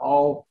fueling for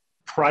all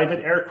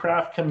private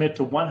aircraft commit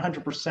to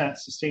 100%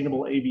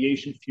 sustainable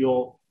aviation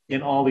fuel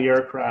in all the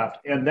aircraft.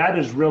 And that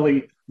is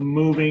really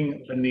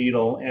moving the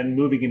needle and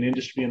moving an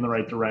industry in the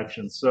right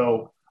direction.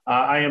 So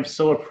I am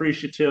so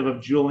appreciative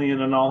of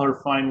Julian and all her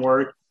fine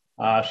work.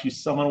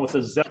 She's someone with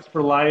a zest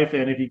for life.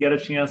 And if you get a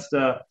chance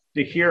to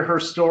hear her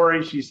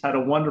story, she's had a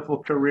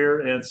wonderful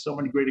career and so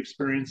many great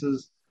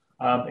experiences.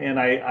 And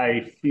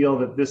I feel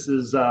that this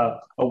is a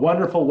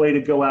wonderful way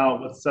to go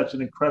out with such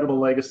an incredible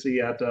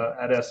legacy at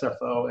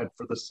SFO and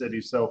for the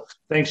city. So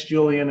thanks,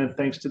 Julian, and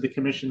thanks to the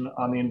Commission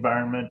on the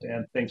Environment,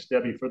 and thanks,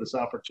 Debbie, for this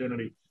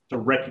opportunity to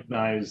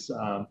recognize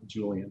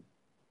Julian.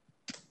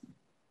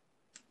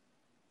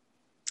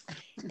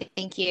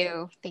 Thank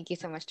you. Thank you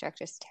so much,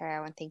 Director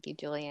Sotero, and thank you,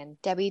 Julian.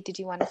 Debbie, did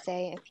you want to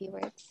say a few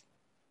words?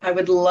 I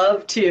would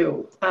love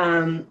to.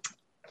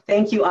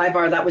 Thank you,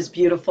 Ivar. That was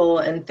beautiful.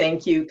 And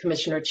thank you,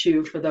 Commissioner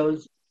Chu, for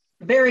those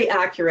very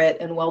accurate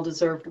and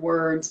well-deserved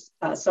words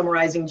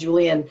summarizing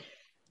Julian.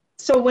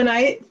 So when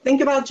I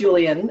think about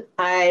Julian,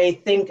 I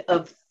think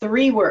of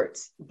 3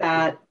 words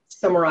that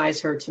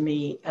summarize her to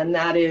me, and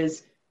that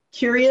is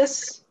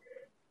curious,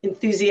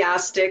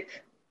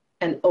 enthusiastic,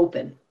 and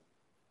open.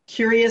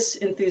 Curious,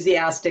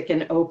 enthusiastic,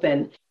 and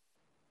open.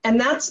 And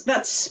that's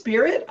that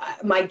spirit.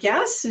 My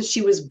guess is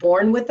she was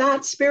born with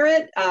that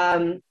spirit.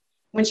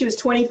 When she was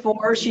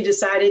 24, she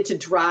decided to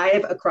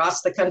drive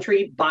across the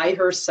country by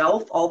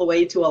herself all the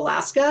way to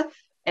Alaska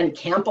and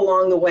camp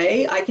along the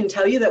way. I can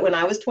tell you that when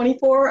I was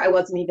 24, I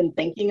wasn't even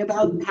thinking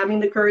about having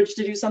the courage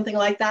to do something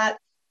like that.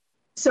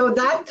 So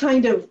that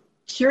kind of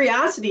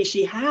curiosity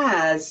she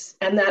has,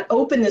 and that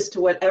openness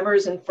to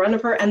whatever's in front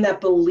of her, and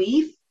that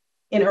belief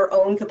in her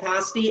own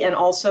capacity, and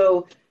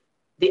also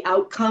the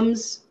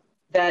outcomes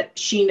that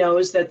she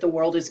knows that the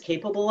world is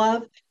capable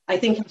of, I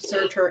think have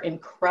served her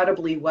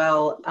incredibly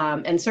well,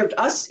 and served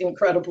us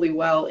incredibly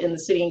well in the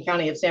city and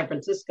county of San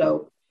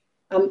Francisco.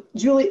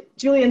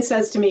 Julian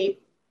says to me,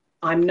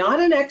 I'm not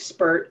an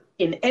expert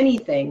in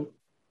anything,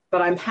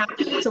 but I'm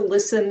happy to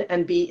listen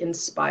and be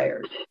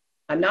inspired.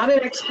 I'm not an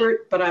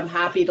expert, but I'm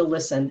happy to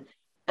listen.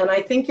 And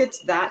I think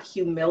it's that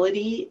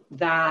humility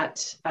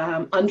that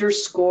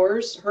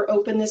underscores her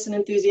openness and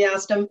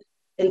enthusiasm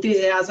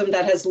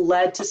that has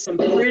led to some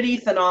pretty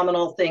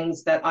phenomenal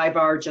things that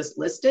Ivar just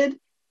listed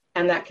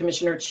and that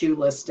Commissioner Chu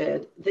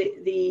listed.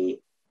 The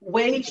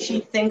way she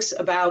thinks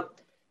about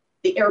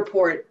the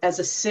airport as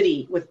a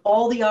city with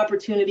all the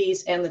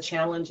opportunities and the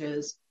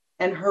challenges,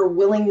 and her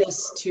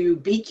willingness to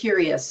be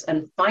curious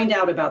and find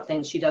out about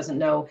things she doesn't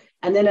know.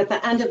 And then at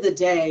the end of the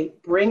day,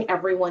 bring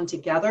everyone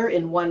together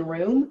in one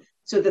room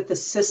so that the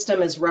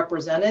system is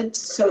represented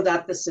so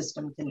that the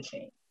system can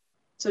change.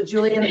 So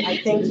Julian,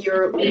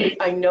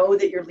 I know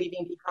that you're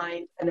leaving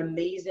behind an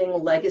amazing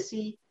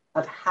legacy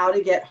of how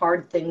to get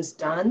hard things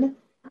done.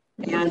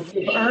 And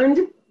you've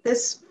earned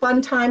this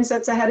fun times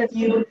that's ahead of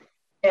you,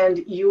 and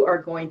you are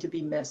going to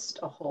be missed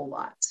a whole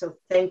lot. So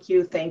thank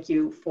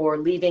you for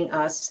leaving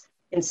us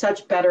in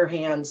such better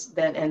hands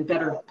and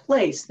better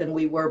place than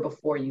we were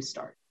before you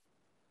started.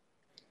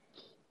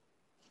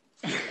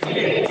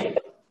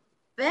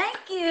 Thank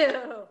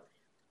you.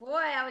 Boy,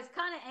 I was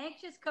kind of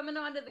anxious coming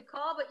onto the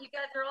call, but you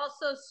guys are all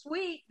so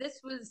sweet.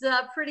 This was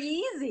pretty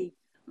easy.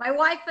 My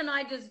wife and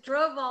I just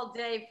drove all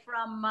day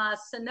from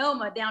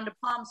Sonoma down to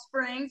Palm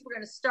Springs. We're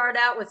going to start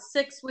out with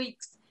 6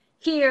 weeks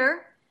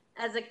here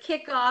as a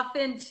kickoff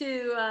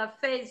into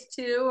phase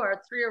 2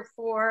 or 3 or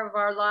 4 of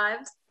our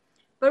lives.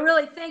 But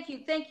really, thank you.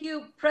 Thank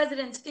you,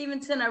 President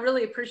Stevenson. I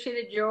really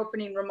appreciated your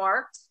opening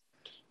remarks.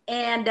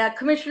 And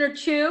Commissioner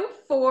Chu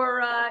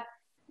for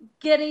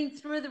getting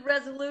through the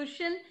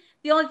resolution.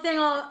 The only thing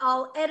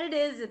I'll edit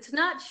is it's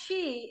not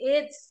she,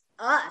 it's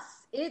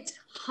us. It's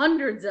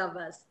hundreds of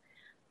us.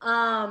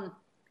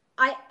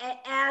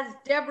 As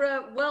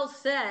Deborah well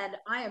said,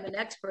 I am an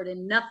expert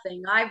in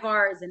nothing.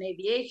 Ivar is an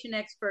aviation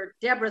expert.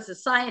 Deborah's a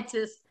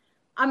scientist.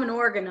 I'm an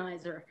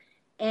organizer.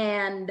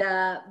 And,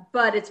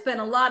 but it's been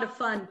a lot of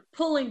fun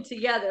pulling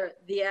together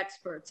the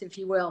experts, if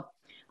you will.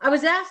 I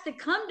was asked to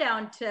come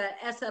down to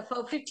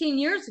SFO 15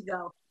 years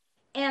ago.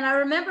 And I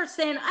remember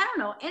saying, I don't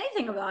know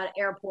anything about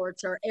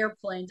airports or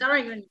airplanes. I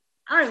don't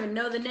even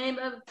know the name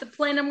of the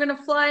plane I'm going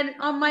to fly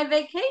on my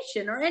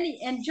vacation or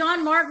and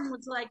John Martin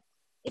was like,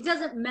 it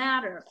doesn't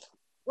matter.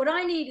 What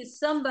I need is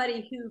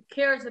somebody who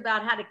cares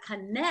about how to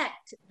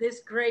connect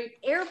this great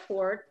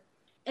airport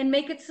and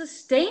make it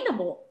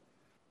sustainable.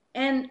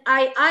 And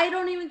I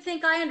don't even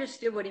think I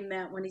understood what he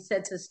meant when he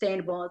said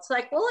sustainable. It's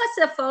like, well,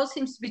 SFO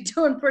seems to be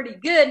doing pretty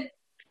good.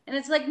 And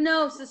it's like,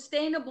 no,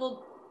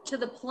 sustainable to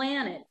the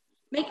planet,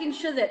 making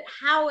sure that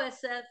how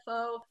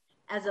SFO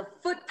as a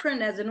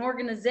footprint, as an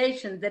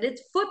organization, that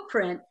its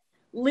footprint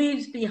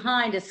leaves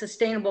behind a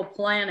sustainable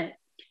planet,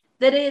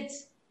 that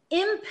its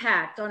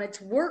impact on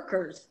its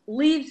workers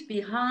leaves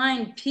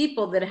behind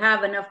people that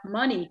have enough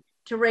money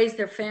to raise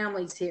their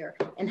families here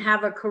and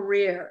have a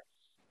career,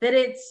 that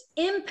its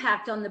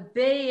impact on the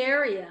Bay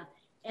Area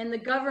and the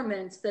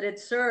governments that it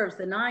serves,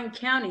 the 9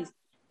 counties,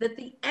 that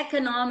the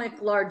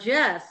economic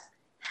largesse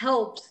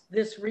helps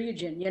this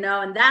region,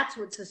 and that's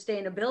what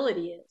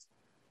sustainability is.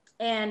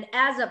 And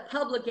as a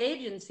public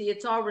agency,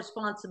 it's our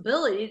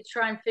responsibility to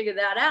try and figure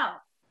that out.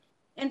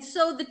 And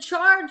so the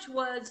charge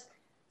was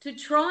to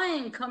try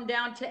and come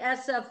down to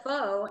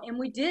SFO, and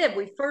we did.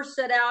 We first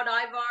set out,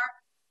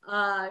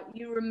 Ivar,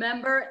 you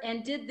remember,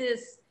 and did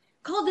this,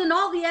 called in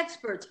all the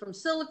experts from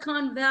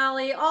Silicon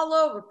Valley, all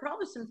over,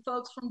 probably some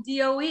folks from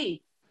DOE,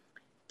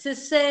 to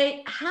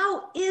say,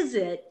 how is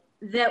it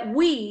that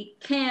we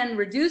can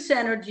reduce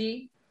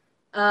energy,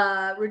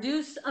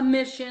 reduce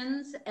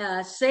emissions,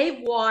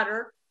 save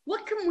water?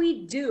 What can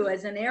we do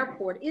as an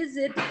airport? Is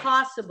it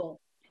possible?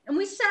 And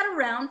we sat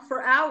around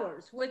for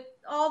hours with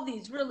all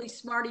these really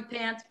smarty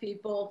pants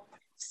people,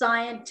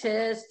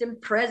 scientists and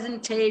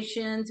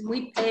presentations.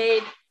 We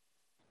paid.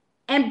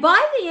 And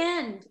by the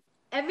end,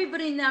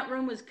 everybody in that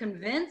room was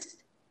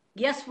convinced,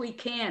 yes, we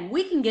can.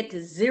 We can get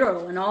to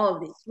zero in all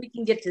of these. We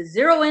can get to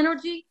zero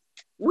energy.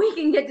 We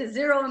can get to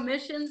zero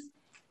emissions.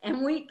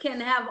 And we can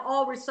have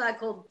all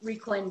recycled,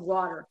 reclaimed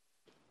water.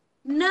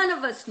 None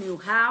of us knew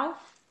how.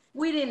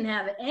 We didn't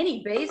have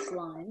any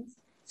baselines.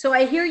 So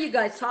I hear you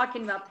guys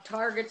talking about the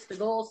targets, the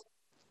goals.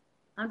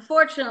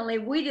 Unfortunately,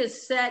 we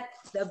just set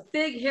the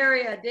big,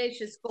 hairy,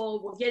 audacious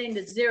goal. We're getting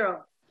to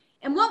zero.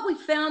 And what we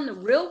found the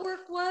real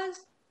work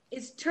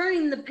is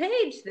turning the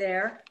page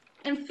there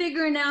and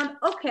figuring out,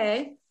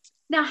 okay,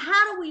 now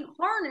how do we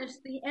harness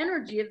the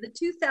energy of the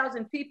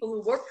 2,000 people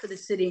who work for the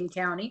city and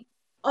county,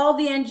 all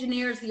the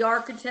engineers, the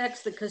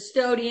architects, the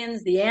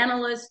custodians, the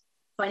analysts,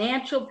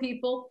 financial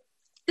people?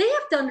 They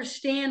have to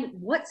understand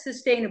what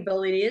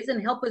sustainability is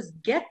and help us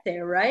get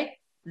there, right?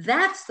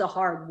 That's the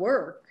hard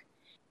work.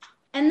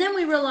 And then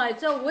we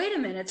realized, oh, wait a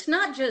minute, it's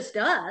not just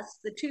us,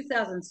 the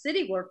 2,000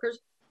 city workers.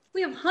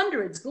 We have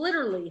hundreds,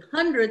 literally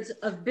hundreds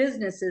of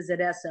businesses at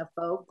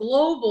SFO,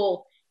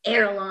 global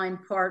airline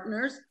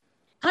partners,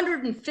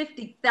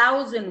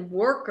 150,000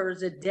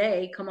 workers a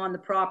day come on the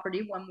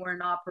property when we're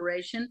in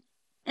operation,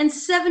 and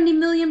 70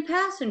 million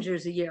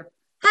passengers a year.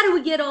 How do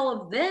we get all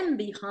of them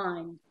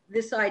behind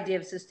this idea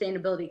of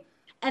sustainability?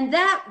 And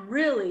that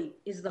really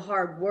is the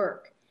hard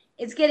work.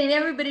 It's getting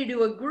everybody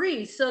to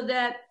agree so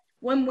that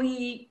when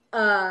we,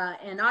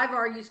 and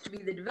Ivar used to be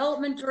the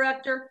development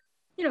director,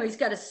 he's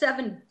got a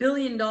 $7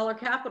 billion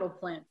capital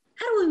plan.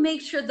 How do we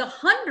make sure the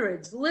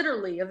hundreds,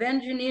 literally, of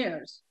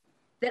engineers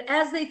that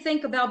as they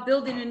think about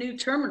building a new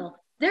terminal,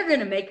 they're going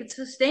to make it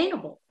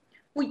sustainable?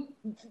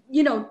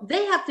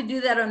 They have to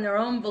do that on their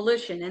own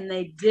volition, and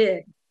they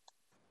did.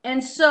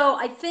 And so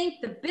I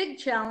think the big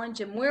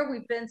challenge and where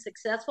we've been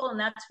successful, and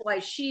that's why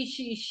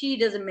she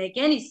doesn't make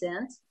any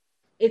sense,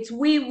 it's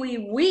we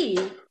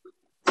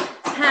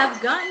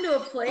have gotten to a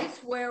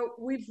place where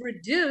we've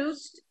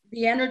reduced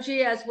the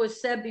energy, as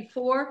was said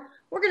before.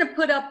 We're going to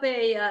put up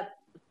a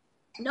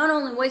not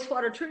only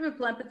wastewater treatment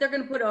plant, but they're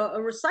going to put a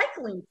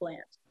recycling plant,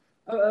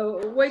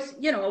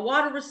 a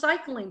water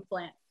recycling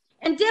plant.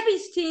 And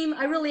Debbie's team,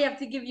 I really have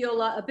to give you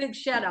a big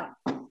shout out.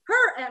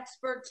 Her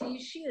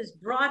expertise, she has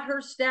brought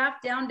her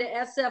staff down to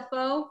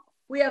SFO.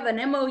 We have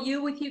an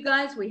MOU with you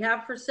guys. We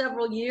have for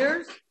several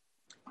years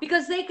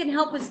because they can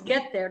help us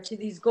get there to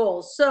these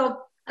goals.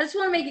 So I just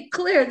want to make it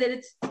clear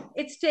that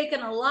it's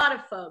taken a lot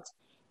of folks.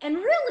 And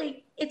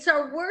really, it's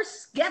our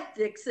worst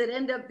skeptics that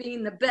end up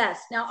being the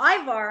best. Now,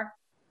 Ivar,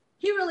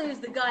 he really was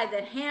the guy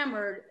that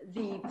hammered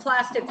the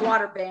plastic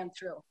water ban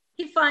through.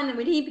 He finally,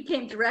 when he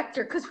became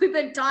director, because we've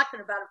been talking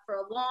about it for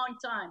a long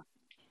time.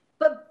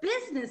 But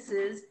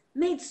businesses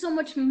made so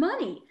much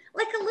money.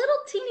 Like a little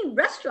teeny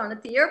restaurant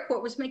at the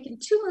airport was making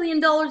 $2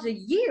 million a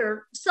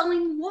year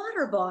selling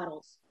water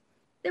bottles.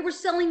 They were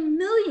selling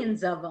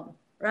millions of them,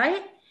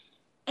 right?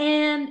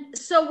 And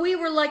so we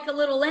were like a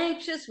little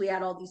anxious. We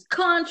had all these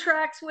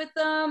contracts with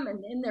them,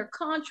 and in their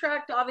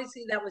contract,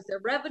 obviously that was their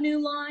revenue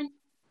line.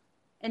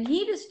 And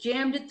he just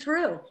jammed it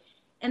through.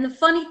 And the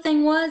funny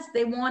thing was,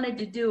 they wanted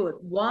to do it.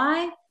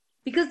 Why?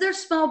 Because they're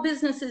small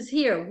businesses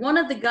here. One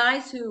of the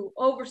guys who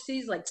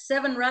oversees like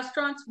 7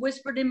 restaurants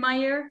whispered in my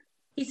ear.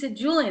 He said,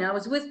 Julian, I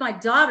was with my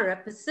daughter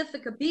at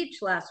Pacifica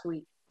Beach last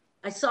week.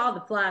 I saw the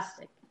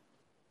plastic.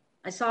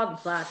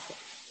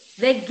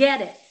 They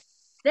get it.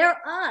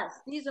 They're us.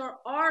 These are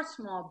our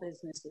small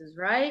businesses,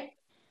 right?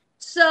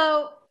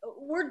 So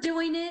we're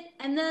doing it.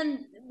 And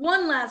then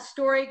one last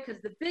story,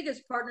 because the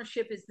biggest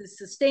partnership is the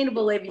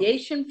sustainable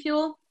aviation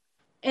fuel.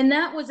 And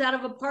that was out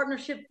of a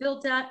partnership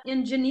built out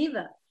in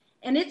Geneva.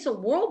 And it's a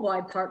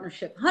worldwide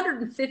partnership,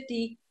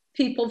 150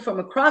 people from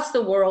across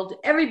the world,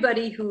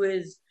 everybody who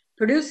is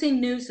producing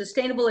new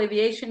sustainable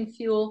aviation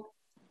fuel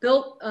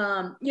built,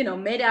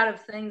 made out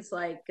of things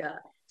like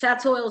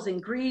fats, oils,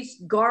 and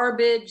grease,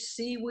 garbage,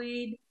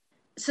 seaweed,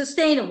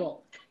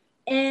 sustainable.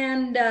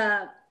 And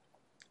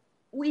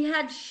we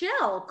had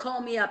Shell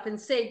call me up and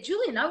say,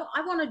 Julian,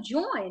 I want to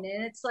join.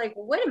 And it's like,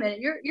 well, wait a minute,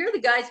 you're the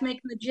guys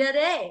making the Jet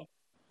A.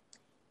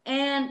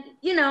 And,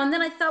 and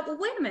then I thought, well,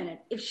 wait a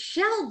minute, if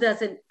Shell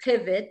doesn't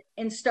pivot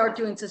and start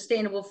doing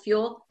sustainable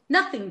fuel,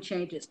 nothing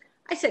changes.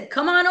 I said,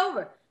 come on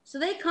over. So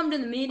they come to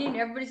the meeting,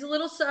 everybody's a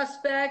little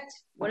suspect.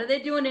 What are they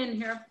doing in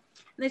here?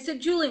 And they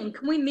said, Julian,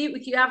 can we meet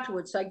with you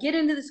afterwards? So I get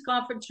into this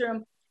conference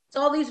room. It's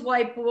all these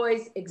white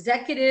boys,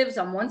 executives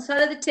on one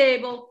side of the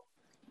table.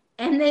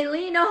 And they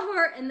lean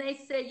over and they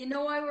say, you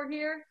know why we're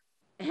here?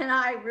 And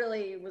I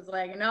really was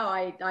like, no,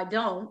 I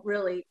don't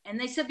really. And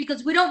they said,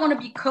 because we don't want to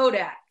be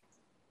Kodak.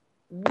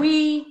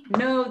 We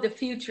know the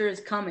future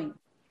is coming.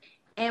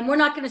 And we're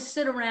not going to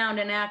sit around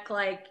and act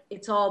like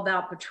it's all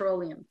about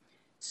petroleum.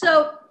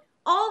 So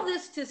all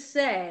this to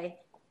say,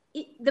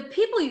 the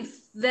people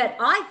that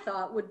I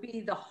thought would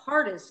be the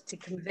hardest to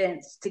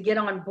convince to get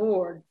on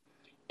board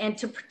and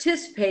to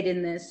participate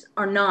in this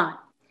are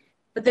not.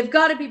 But they've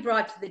got to be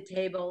brought to the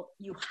table.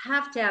 You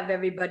have to have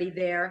everybody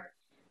there.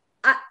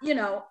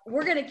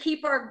 We're going to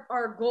keep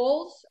our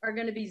goals are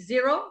going to be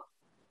zero.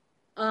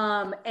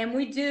 And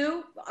we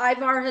do.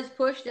 Ivar has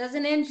pushed as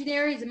an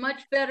engineer. He's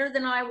much better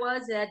than I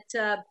was at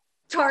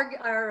target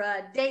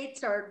our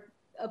dates, our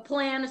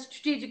plan, a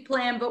strategic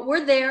plan. But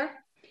we're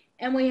there,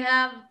 and we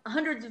have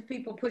hundreds of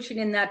people pushing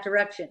in that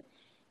direction.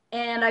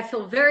 And I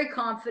feel very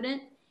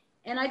confident.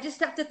 And I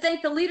just have to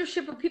thank the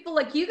leadership of people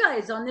like you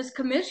guys on this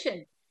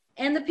commission.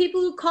 And the people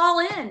who call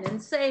in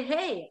and say,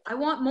 hey, I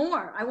want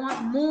more. I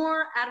want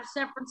more out of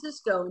San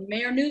Francisco. And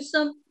Mayor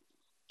Newsom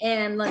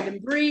and London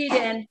Breed.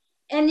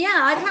 And yeah,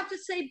 I'd have to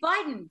say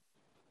Biden.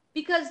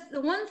 Because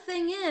the one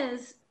thing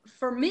is,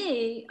 for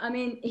me,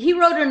 he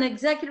wrote an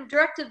executive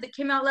directive that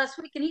came out last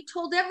week. And he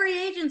told every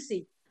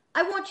agency,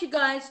 I want you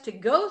guys to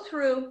go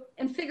through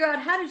and figure out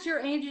how does your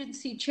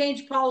agency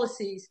change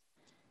policies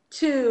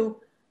to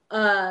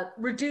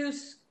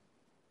reduce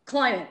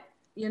climate.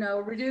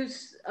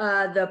 Reduce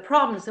the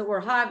problems that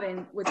we're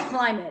having with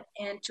climate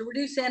and to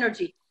reduce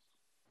energy.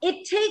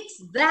 It takes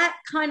that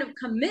kind of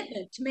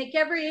commitment to make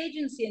every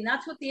agency, and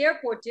that's what the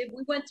airport did.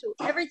 We went through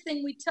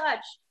everything we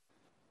touched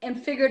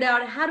and figured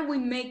out how do we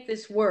make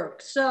this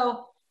work.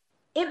 So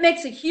it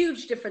makes a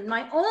huge difference.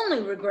 My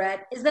only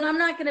regret is that I'm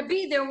not going to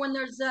be there when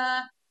there's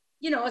a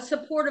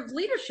supportive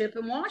leadership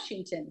in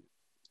Washington.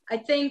 I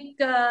think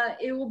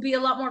it will be a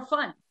lot more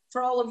fun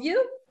for all of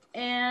you,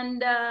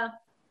 and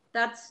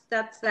that's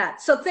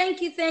that. So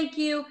thank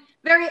you.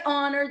 Very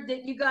honored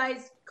that you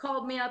guys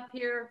called me up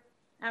here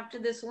after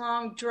this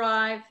long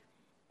drive,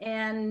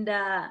 and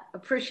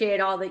appreciate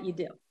all that you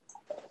do.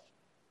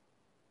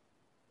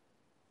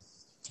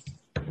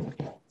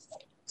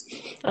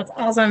 That's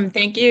awesome.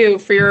 Thank you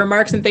for your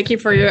remarks, and thank you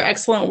for your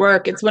excellent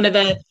work. It's one of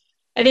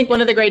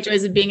the great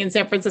joys of being in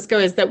San Francisco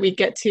is that we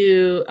get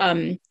to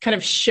kind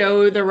of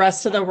show the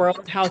rest of the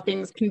world how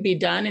things can be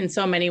done in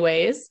so many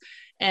ways.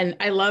 And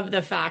I love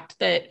the fact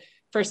that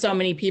for so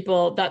many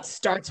people, that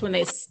starts when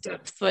they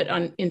step foot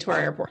into our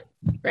airport,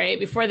 right?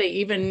 Before they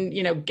even,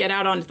 get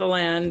out onto the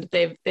land,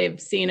 they've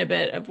seen a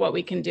bit of what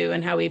we can do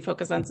and how we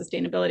focus on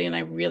sustainability. And I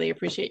really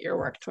appreciate your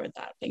work toward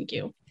that. Thank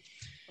you.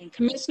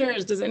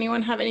 Commissioners, does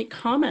anyone have any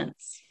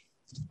comments?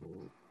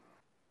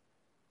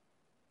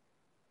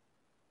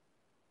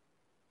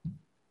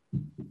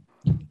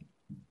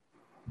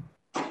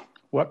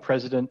 What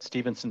President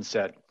Stevenson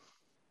said.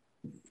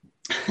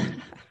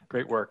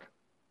 Great work.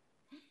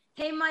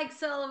 Hey, Mike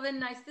Sullivan,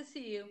 nice to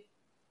see you.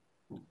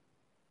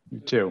 You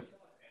too.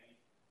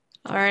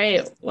 All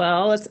right,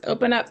 well, let's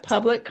open up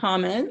public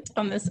comment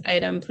on this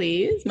item,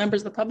 please.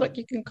 Members of the public,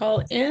 you can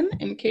call in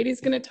and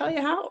Katie's going to tell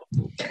you how.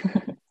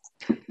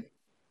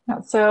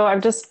 So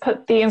I've just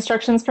put the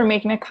instructions for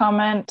making a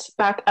comment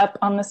back up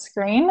on the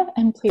screen.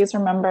 And please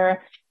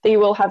remember that you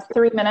will have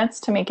 3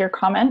 minutes to make your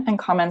comment, and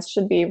comments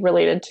should be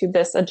related to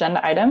this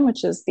agenda item,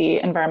 which is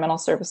the Environmental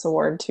Service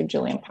Award to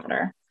Julian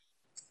Potter.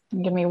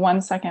 Give me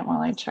 1 second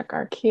while I check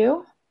our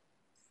queue.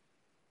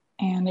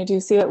 And I do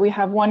see that we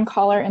have one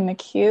caller in the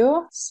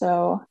queue.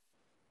 So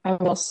I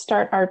will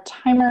start our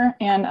timer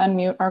and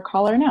unmute our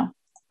caller now.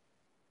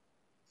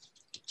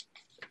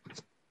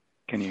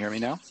 Can you hear me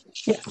now?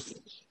 Yes.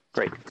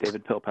 Great.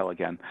 David Pilpel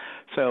again.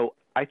 So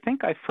I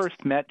think I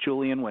first met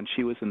Julian when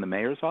she was in the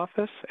mayor's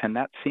office, and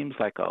that seems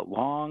like a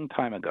long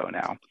time ago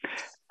now.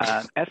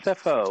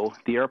 SFO,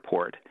 the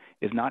airport,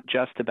 is not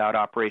just about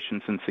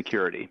operations and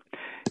security.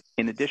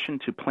 In addition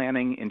to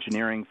planning,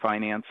 engineering,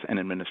 finance, and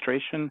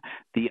administration,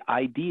 the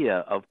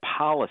idea of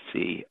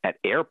policy at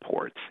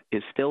airports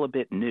is still a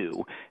bit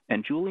new,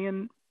 and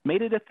Julian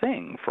made it a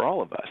thing for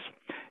all of us.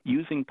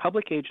 Using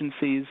public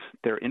agencies,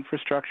 their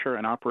infrastructure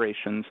and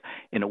operations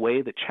in a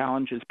way that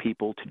challenges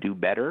people to do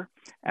better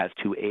as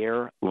to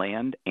air,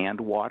 land, and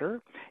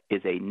water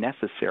is a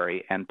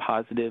necessary and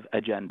positive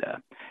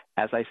agenda.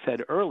 As I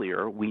said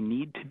earlier, we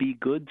need to be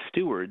good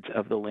stewards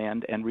of the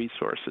land and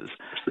resources.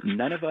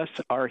 None of us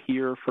are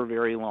here for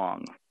very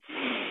long,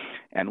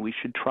 and we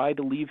should try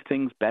to leave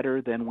things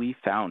better than we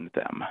found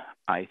them.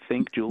 I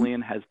think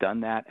Julian has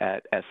done that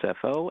at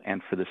SFO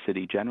and for the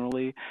city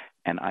generally,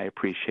 and I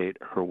appreciate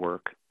her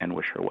work and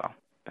wish her well.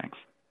 Thanks.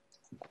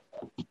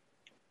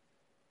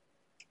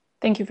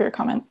 Thank you for your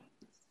comment.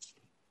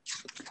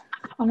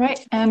 All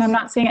right, and I'm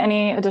not seeing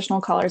any additional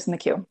callers in the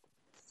queue.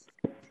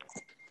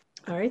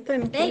 All right,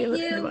 then. Thank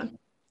Let's you. move on.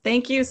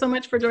 Thank you so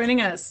much for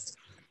joining us.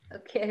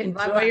 Okay. Enjoy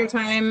bye-bye. your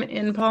time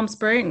in Palm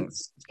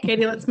Springs.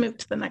 Katie, let's move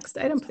to the next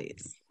item,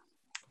 please.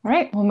 All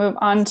right, we'll move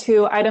on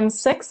to item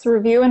 6,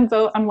 review and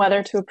vote on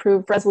whether to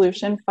approve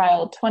resolution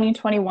file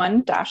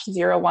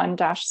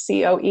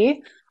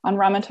 2021-01-COE on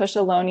Ramaytush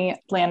Ohlone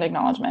land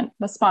acknowledgement.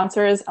 The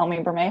sponsor is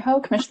Elmi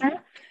Bermejo, Commissioner,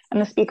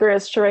 and the speaker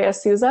is Sharia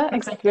Souza,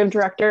 Executive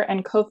Director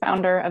and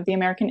co-founder of the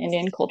American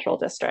Indian Cultural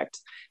District.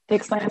 The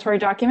explanatory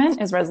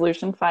document is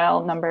resolution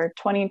file number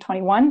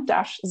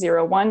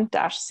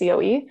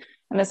 2021-01-COE,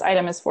 and this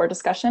item is for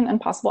discussion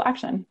and possible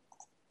action.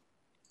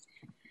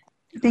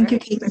 Thank you,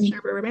 Katie.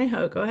 Commissioner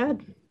Bermejo, go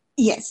ahead.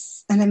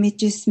 Yes, and let me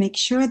just make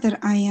sure that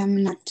I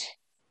am not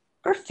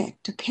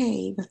perfect.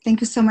 Okay, well,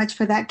 thank you so much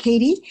for that,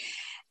 Katie.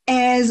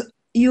 As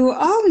you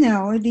all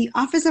know, the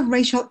Office of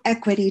Racial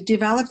Equity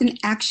developed an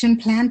action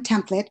plan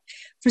template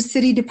for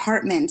city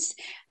departments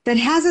that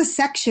has a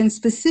section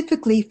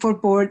specifically for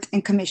boards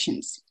and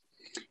commissions.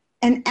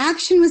 An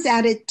action was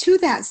added to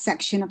that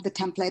section of the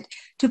template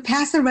to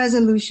pass a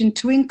resolution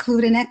to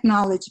include an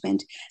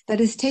acknowledgement that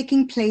is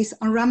taking place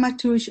on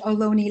Ramaytush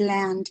Ohlone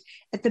land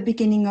at the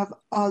beginning of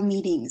all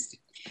meetings.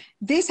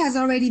 This has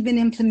already been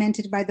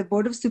implemented by the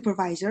Board of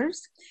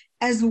Supervisors,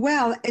 as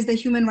well as the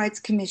Human Rights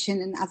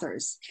Commission and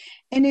others.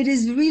 And it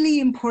is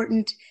really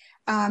important,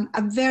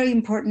 a very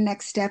important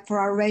next step for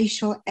our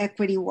racial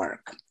equity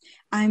work.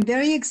 I'm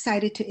very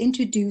excited to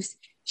introduce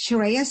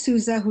Sharia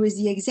Souza, who is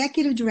the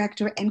Executive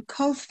Director and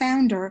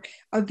co-founder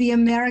of the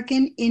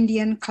American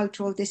Indian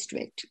Cultural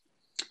District.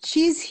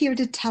 She is here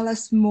to tell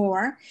us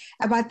more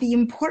about the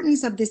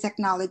importance of this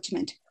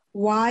acknowledgement,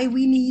 why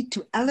we need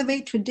to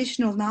elevate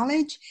traditional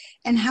knowledge,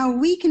 and how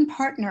we can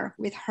partner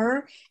with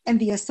her and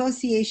the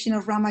Association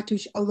of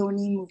Ramaytush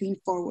Ohlone moving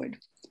forward.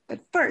 But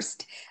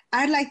first,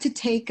 I'd like to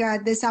take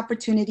this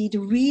opportunity to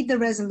read the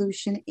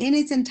resolution in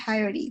its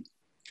entirety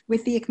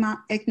with the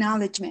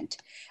acknowledgement.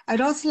 I'd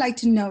also like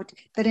to note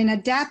that an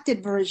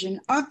adapted version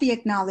of the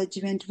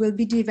acknowledgement will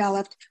be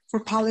developed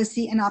for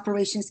Policy and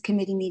Operations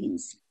Committee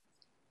meetings.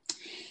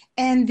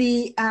 And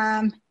it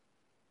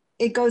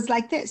goes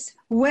like this.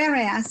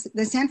 Whereas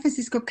the San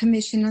Francisco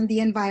Commission on the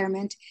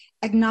Environment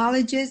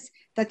acknowledges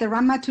that the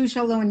Ramaytush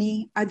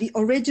Ohlone are the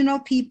original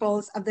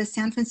peoples of the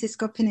San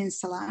Francisco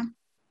Peninsula,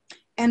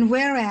 and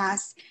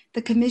whereas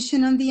the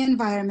Commission on the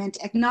Environment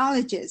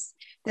acknowledges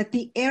that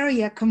the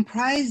area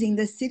comprising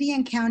the city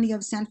and county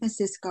of San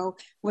Francisco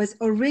was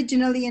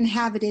originally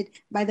inhabited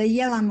by the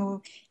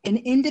Yelamu, an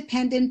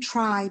independent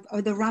tribe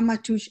of the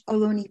Ramaytush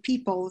Ohlone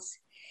peoples.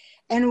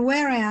 And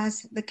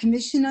whereas the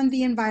Commission on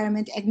the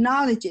Environment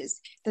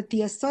acknowledges that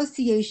the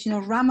Association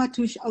of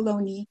Ramaytush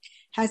Ohlone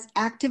has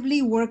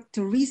actively worked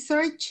to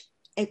research,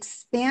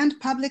 expand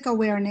public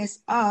awareness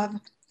of,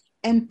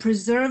 and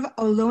preserve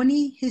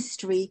Ohlone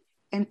history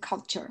and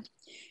culture.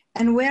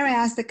 And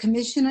whereas the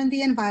Commission on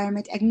the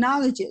Environment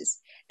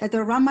acknowledges that the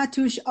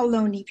Ramaytush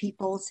Ohlone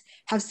peoples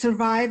have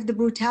survived the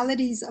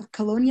brutalities of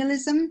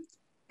colonialism,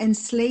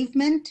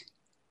 enslavement,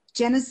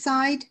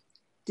 genocide,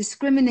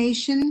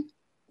 discrimination,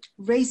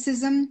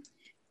 racism,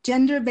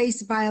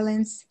 gender-based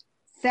violence,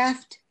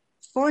 theft,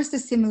 forced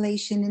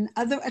assimilation, and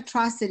other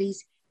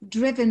atrocities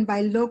driven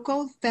by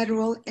local,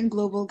 federal, and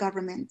global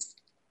governments.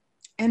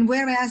 And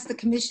whereas the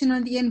Commission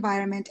on the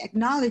Environment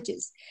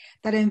acknowledges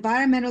that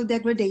environmental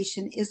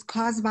degradation is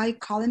caused by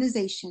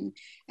colonization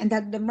and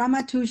that the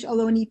Ramaytush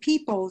Ohlone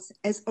peoples,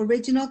 as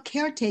original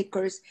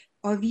caretakers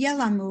of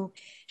Yelamu,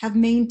 have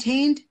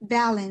maintained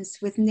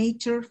balance with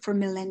nature for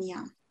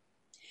millennia.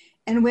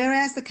 And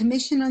whereas the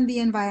Commission on the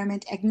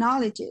Environment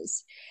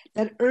acknowledges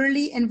that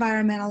early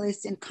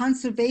environmentalists and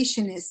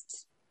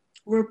conservationists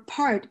were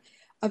part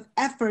of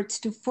efforts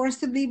to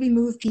forcibly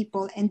remove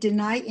people and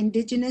deny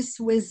indigenous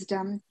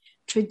wisdom,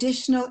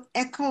 traditional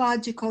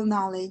ecological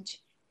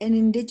knowledge, and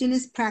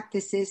indigenous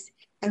practices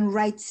and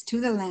rights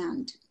to the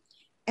land.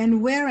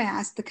 And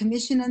whereas the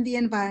Commission on the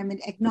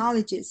Environment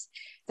acknowledges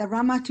that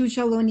Ramaytush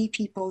Ohlone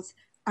peoples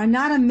are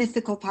not a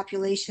mythical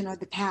population of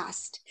the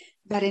past,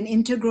 but an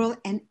integral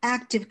and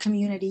active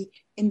community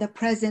in the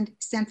present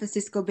San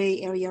Francisco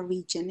Bay Area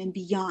region and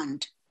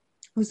beyond,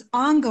 whose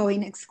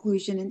ongoing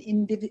exclusion and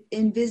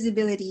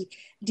invisibility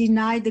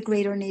denied the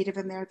greater Native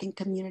American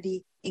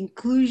community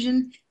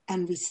inclusion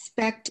and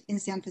respect in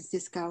San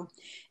Francisco.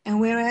 And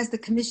whereas the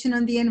Commission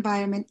on the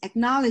Environment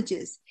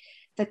acknowledges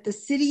that the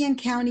city and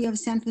county of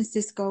San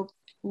Francisco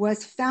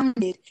was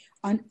founded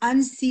on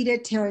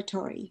unceded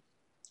territory,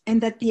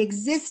 and that the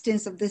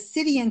existence of the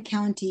city and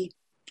county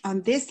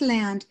on this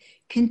land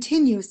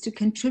continues to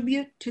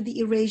contribute to the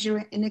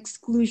erasure and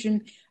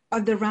exclusion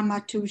of the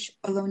Ramaytush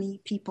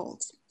Ohlone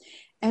peoples.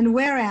 And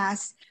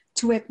whereas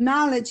to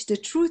acknowledge the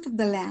truth of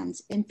the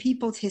lands and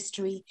people's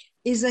history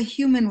is a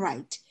human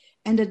right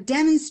and a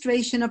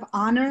demonstration of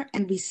honor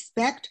and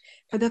respect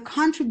for the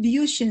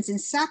contributions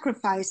and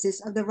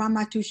sacrifices of the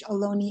Ramaytush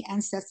Ohlone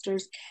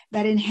ancestors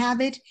that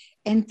inhabit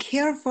and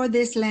care for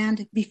this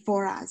land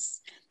before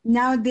us.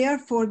 Now,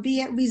 therefore,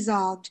 be it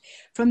resolved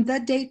from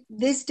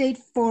this date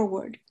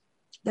forward,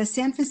 the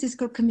San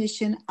Francisco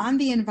Commission on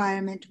the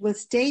Environment will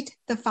state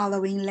the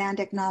following land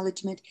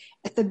acknowledgement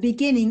at the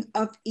beginning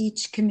of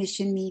each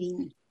commission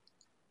meeting.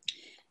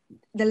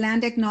 The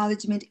land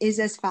acknowledgement is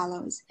as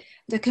follows.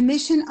 The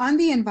Commission on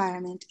the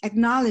Environment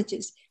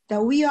acknowledges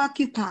that we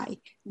occupy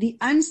the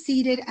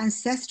unceded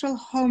ancestral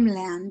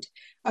homeland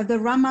of the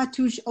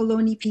Ramaytush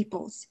Ohlone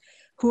peoples,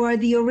 who are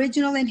the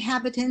original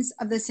inhabitants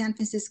of the San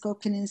Francisco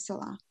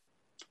Peninsula.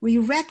 We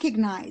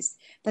recognize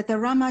that the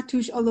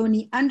Ramaytush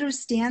Ohlone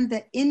understand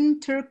the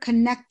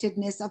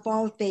interconnectedness of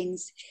all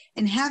things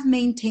and have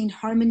maintained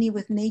harmony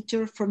with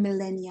nature for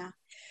millennia.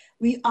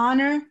 We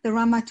honor the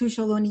Ramaytush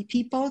Ohlone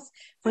peoples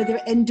for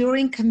their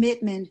enduring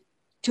commitment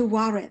to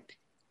Warep,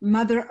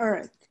 Mother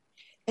Earth,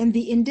 and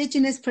the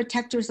indigenous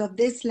protectors of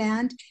this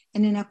land,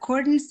 and in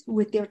accordance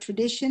with their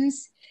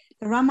traditions,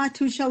 the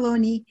Ramaytush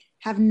Ohlone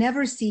have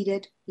never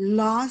ceded,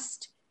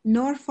 lost,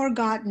 nor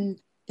forgotten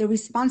the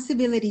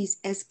responsibilities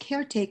as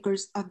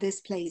caretakers of this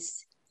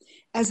place,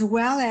 as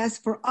well as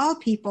for all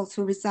peoples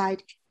who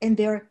reside in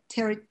their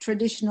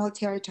traditional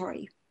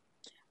territory.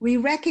 We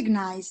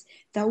recognize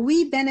that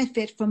we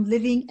benefit from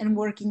living and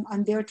working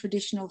on their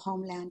traditional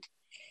homeland.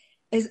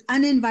 As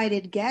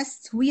uninvited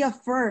guests, we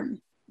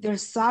affirm their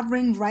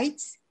sovereign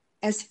rights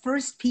as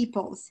First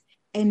Peoples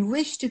and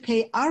wish to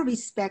pay our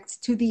respects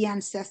to the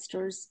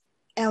ancestors,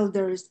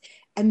 elders,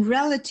 and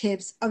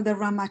relatives of the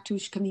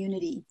Ramaytush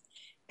community.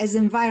 As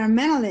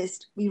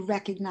environmentalists, we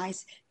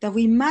recognize that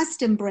we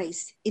must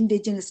embrace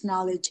indigenous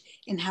knowledge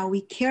in how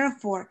we care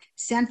for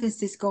San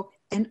Francisco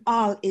and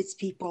all its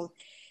people.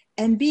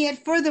 And be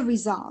it further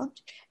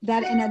resolved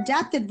that an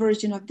adapted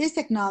version of this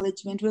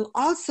acknowledgement will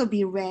also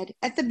be read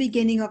at the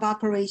beginning of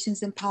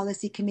Operations and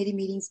Policy Committee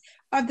meetings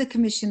of the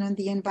Commission on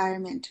the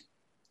Environment.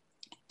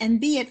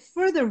 And be it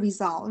further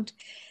resolved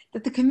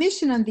that the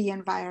Commission on the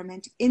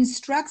Environment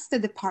instructs the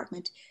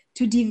department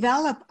to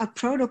develop a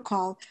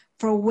protocol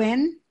for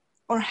when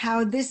or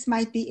how this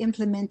might be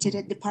implemented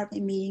at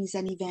department meetings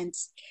and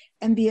events.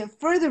 And be it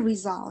further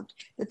resolved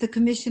that the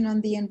Commission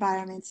on the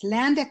Environment's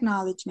land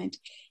acknowledgement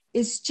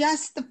is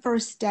just the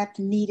first step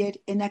needed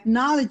in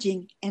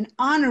acknowledging and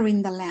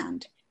honoring the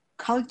land,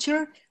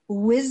 culture,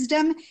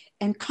 wisdom,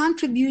 and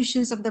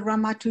contributions of the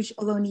Ramaytush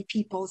Ohlone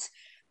peoples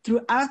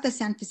throughout the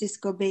San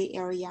Francisco Bay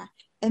Area.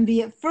 And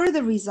be it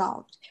further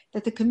resolved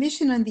that the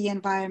Commission on the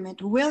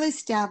Environment will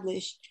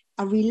establish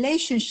a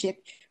relationship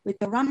with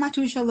the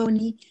Ramaytush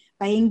Ohlone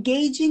by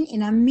engaging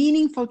in a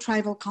meaningful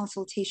tribal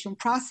consultation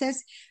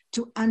process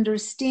to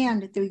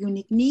understand their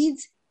unique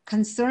needs,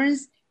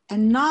 concerns,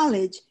 and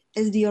knowledge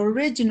as the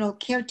original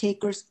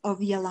caretakers of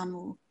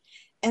Yelamu.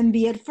 And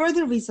be it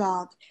further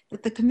resolved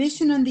that the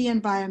Commission on the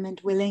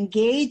Environment will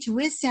engage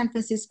with San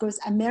Francisco's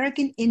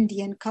American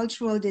Indian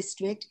Cultural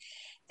District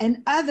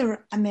and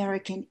other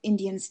American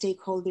Indian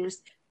stakeholders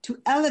to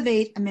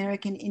elevate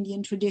American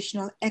Indian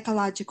traditional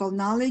ecological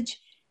knowledge,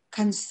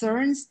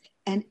 concerns,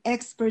 and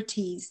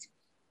expertise.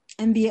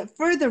 And be it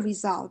further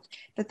resolved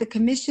that the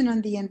Commission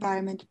on the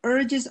Environment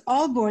urges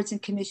all boards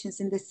and commissions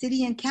in the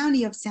city and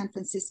county of San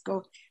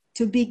Francisco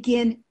to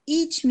begin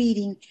each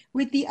meeting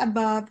with the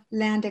above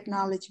land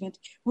acknowledgement,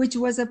 which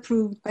was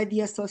approved by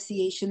the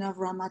Association of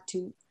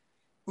Ramaytush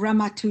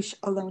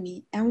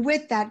Ohlone. And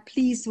with that,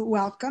 please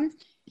welcome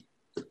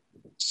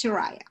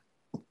Shariah.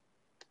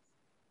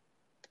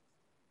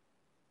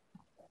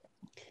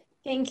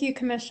 Thank you,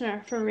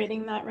 Commissioner, for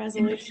reading that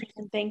resolution,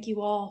 and thank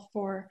you all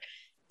for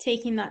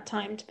taking that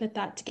time to put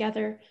that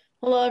together.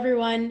 Hello,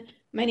 everyone.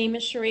 My name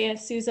is Sharia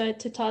Souza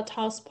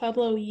Tatatas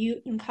Pueblo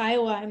Ute and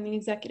Kiowa. I'm the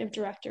Executive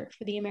Director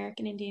for the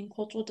American Indian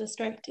Cultural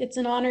District. It's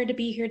an honor to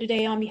be here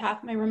today on behalf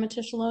of my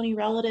Ramaytush Ohlone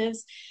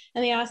relatives,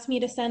 and they asked me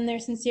to send their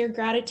sincere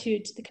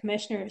gratitude to the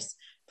commissioners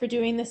for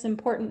doing this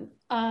important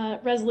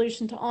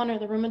resolution to honor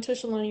the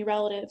Ramaytush Ohlone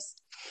relatives.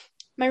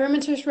 My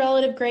Ramaytush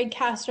relative, Greg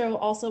Castro,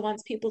 also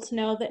wants people to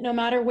know that no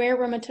matter where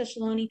Ramaytush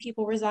Ohlone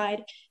people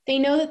reside, they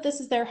know that this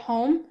is their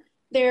home.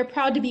 They are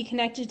proud to be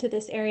connected to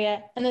this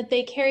area and that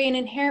they carry an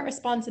inherent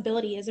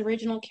responsibility as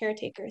original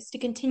caretakers to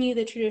continue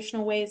the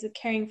traditional ways of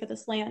caring for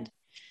this land.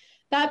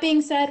 That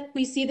being said,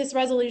 we see this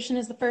resolution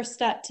as the first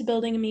step to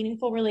building a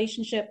meaningful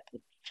relationship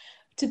with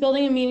the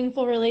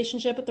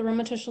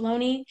Ramaytush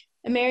Ohlone,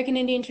 American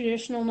Indian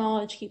traditional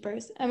knowledge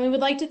keepers. And we would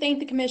like to thank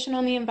the Commission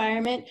on the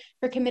Environment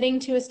for committing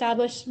to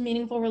establish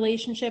meaningful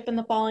relationship in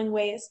the following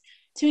ways: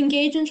 to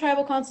engage in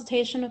tribal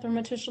consultation with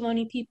Ramaytush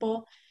Ohlone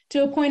people,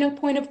 to appoint a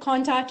point of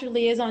contact or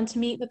liaison to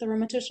meet with the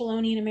Ramaytush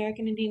Ohlone and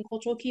American Indian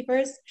cultural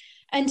keepers,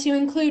 and to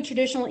include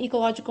traditional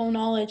ecological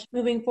knowledge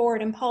moving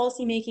forward in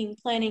policymaking,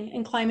 planning,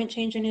 and climate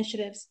change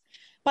initiatives.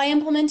 By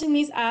implementing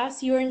these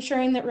asks, you are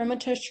ensuring that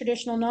Ramaytush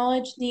traditional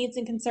knowledge, needs,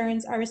 and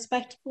concerns are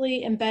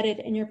respectfully embedded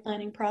in your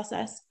planning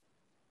process.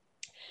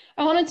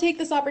 I want to take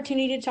this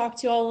opportunity to talk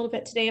to you all a little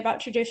bit today about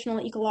traditional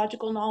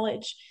ecological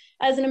knowledge.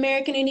 As an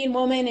American Indian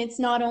woman, it's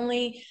not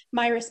only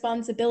my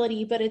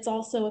responsibility, but it's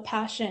also a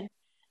passion.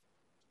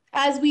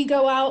 As we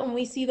go out and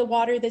we see the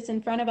water that's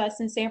in front of us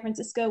in San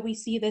Francisco, we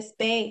see this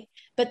bay.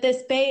 But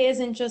this bay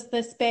isn't just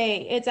this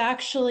bay. It's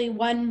actually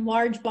one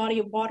large body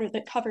of water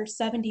that covers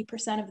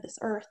 70% of this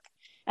earth.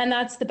 And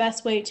that's the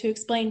best way to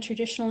explain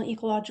traditional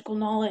ecological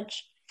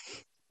knowledge.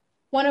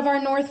 One of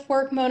our North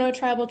Fork Mono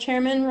Tribal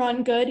Chairman,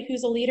 Ron Good,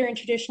 who's a leader in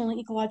traditional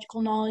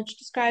ecological knowledge,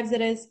 describes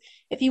it as,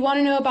 if you want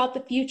to know about the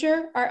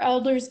future, our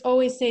elders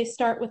always say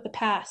start with the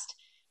past.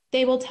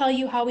 They will tell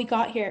you how we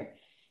got here.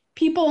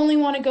 People only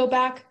want to go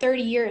back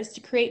 30 years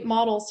to create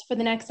models for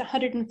the next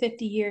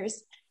 150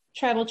 years,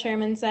 Tribal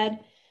Chairman said.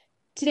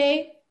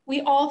 Today,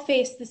 we all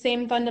face the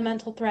same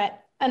fundamental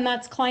threat, and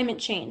that's climate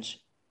change.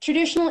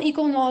 Traditional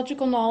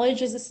ecological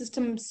knowledge is a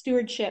system of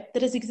stewardship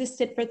that has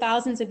existed for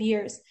thousands of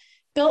years,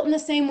 built in the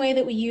same way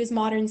that we use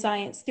modern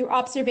science, through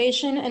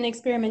observation and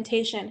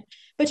experimentation.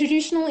 But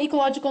traditional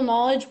ecological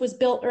knowledge was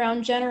built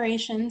around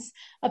generations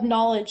of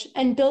knowledge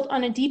and built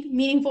on a deep,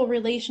 meaningful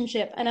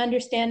relationship and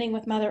understanding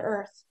with Mother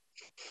Earth.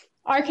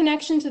 Our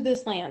connection to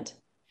this land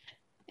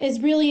is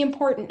really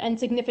important and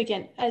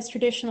significant as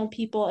traditional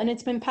people, and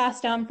it's been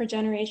passed down for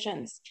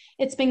generations.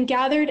 It's been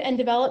gathered and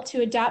developed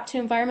to adapt to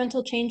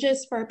environmental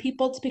changes for our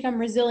people to become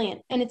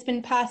resilient, and it's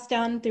been passed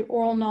down through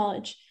oral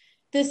knowledge.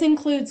 This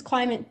includes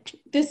climate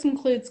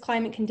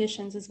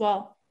conditions as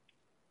well.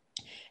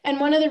 And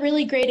one of the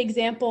really great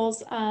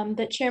examples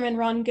that Chairman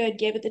Ron Good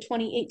gave at the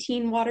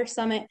 2018 Water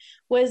Summit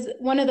was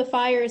one of the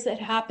fires that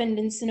happened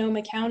in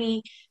Sonoma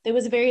County. There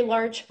was a very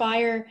large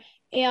fire,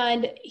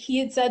 and he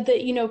had said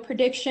that, you know,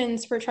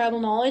 predictions for tribal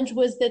knowledge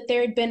was that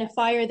there had been a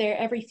fire there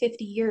every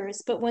 50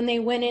 years. But when they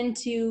went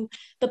into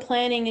the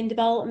planning and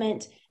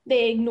development,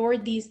 they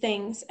ignored these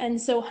things.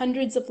 And so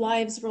hundreds of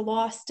lives were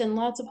lost and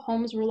lots of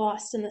homes were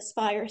lost in this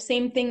fire.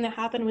 Same thing that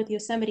happened with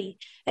Yosemite.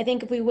 I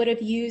think if we would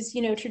have used,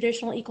 you know,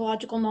 traditional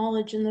ecological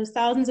knowledge in those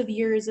thousands of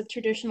years of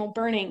traditional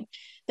burning,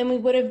 then we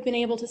would have been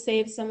able to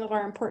save some of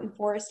our important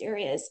forest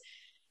areas.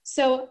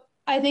 So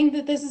I think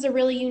that this is a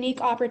really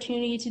unique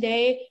opportunity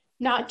today,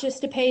 not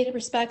just to pay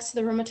respects to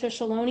the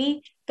Ramaytush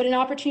Ohlone, but an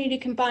opportunity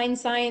to combine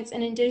science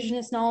and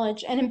indigenous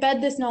knowledge and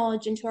embed this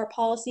knowledge into our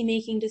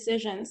policy-making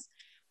decisions.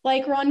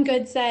 Like Ron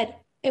Good said,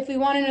 if we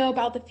want to know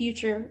about the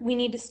future, we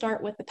need to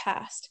start with the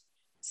past.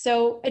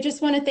 So I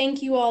just want to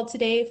thank you all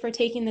today for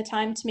taking the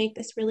time to make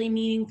this really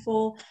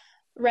meaningful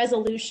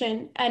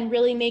resolution and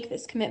really make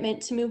this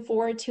commitment to move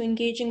forward to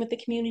engaging with the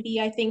community.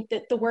 I think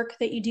that the work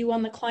that you do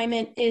on the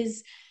climate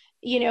is,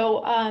 you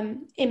know,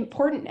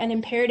 important and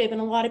imperative. And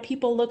a lot of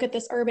people look at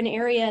this urban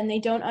area and they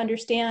don't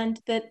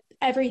understand that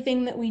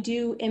everything that we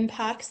do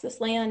impacts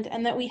this land,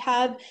 and that we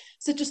have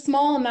such a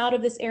small amount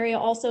of this area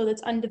also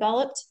that's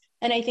undeveloped.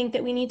 And I think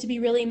that we need to be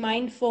really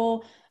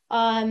mindful,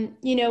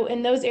 you know,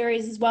 in those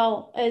areas as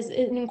well, as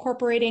in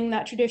incorporating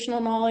that traditional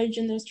knowledge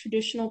and those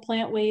traditional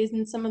plant ways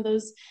and some of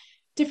those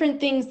different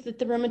things that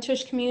the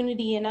Ramaytush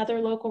community and other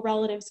local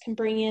relatives can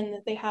bring in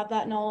that they have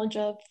that knowledge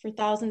of for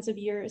thousands of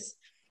years.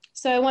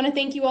 So I want to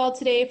thank you all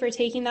today for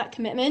taking that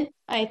commitment.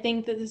 I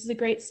think that this is a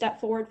great step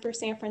forward for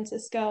San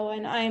Francisco,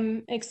 and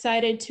I'm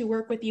excited to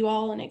work with you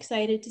all and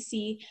excited to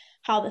see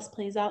how this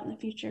plays out in the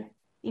future.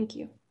 Thank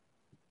you.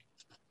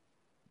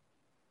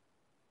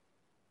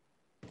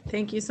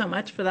 Thank you so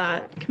much for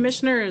that.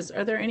 Commissioners,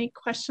 are there any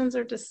questions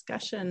or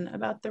discussion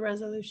about the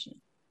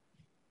resolution?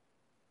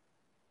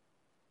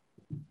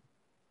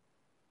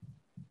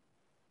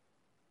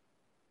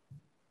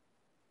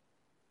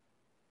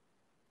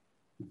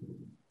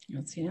 I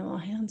don't see any little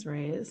hands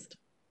raised.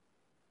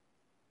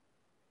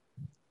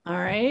 All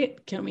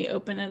right, can we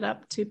open it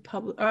up to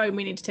public? Oh,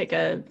 we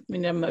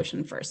need a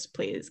motion first,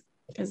 please.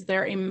 Is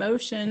there a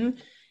motion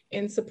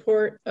in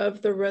support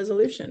of the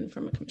resolution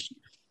from a commissioner?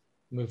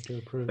 Move to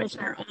approve.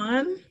 Commissioner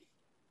On.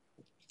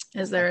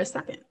 Is there a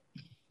second?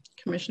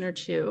 Commissioner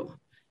Chu.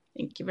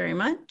 Thank you very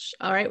much.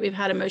 All right, we've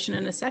had a motion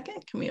and a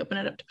second. Can we open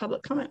it up to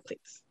public comment,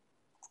 please?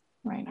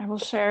 Right, I will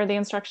share the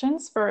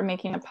instructions for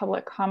making a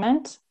public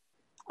comment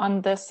on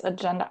this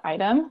agenda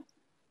item.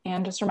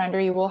 And just a reminder,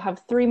 you will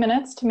have 3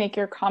 minutes to make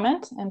your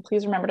comment, and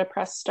please remember to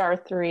press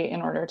 *3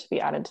 in order to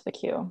be added to the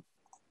queue.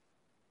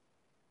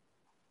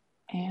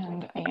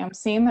 And I am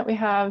seeing that we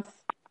have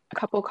a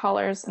couple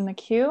callers in the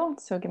queue,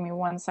 so give me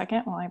 1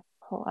 second while I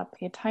pull up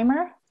a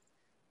timer,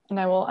 and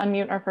I will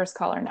unmute our first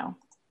caller now.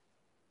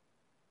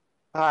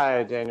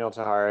 Hi, Daniel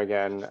Tahara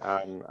again.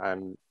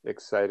 I'm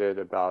excited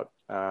about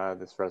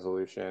this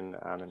resolution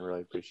and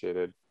really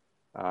appreciated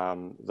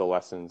the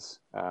lessons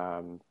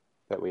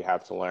that we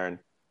have to learn.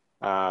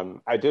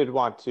 I did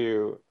want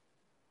to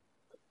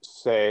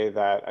say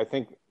that I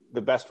think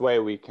the best way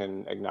we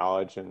can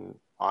acknowledge and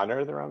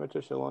honor the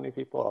Ramaytush Ohlone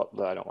people,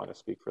 although I don't want to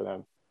speak for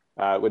them,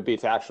 would be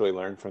to actually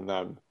learn from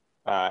them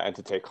and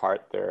to take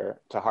to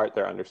heart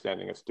their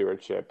understanding of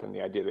stewardship and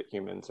the idea that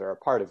humans are a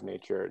part of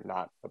nature,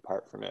 not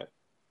apart from it.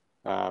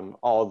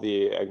 All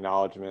the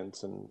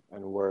acknowledgments and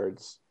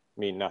words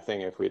mean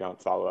nothing if we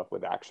don't follow up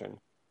with action.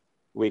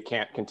 We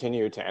can't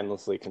continue to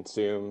endlessly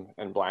consume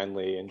and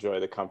blindly enjoy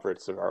the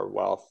comforts of our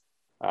wealth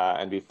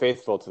and be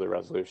faithful to the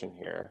resolution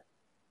here.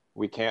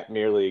 We can't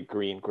merely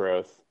green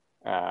growth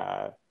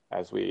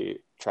as we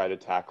try to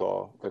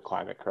tackle the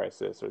climate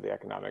crisis or the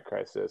economic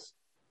crisis.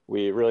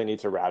 We really need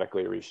to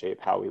radically reshape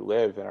how we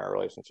live in our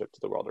relationship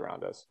to the world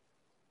around us.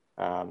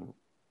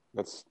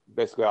 That's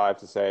basically all I have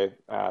to say.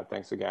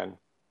 Thanks again.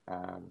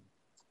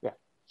 Yeah.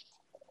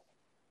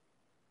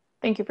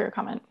 Thank you for your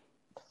comment.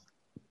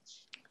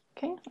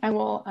 Okay, I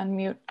will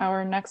unmute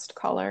our next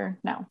caller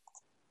now.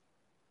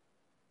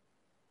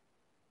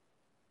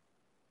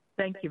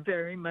 Thank you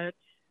very much.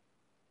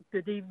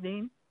 Good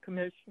evening,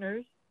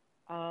 commissioners,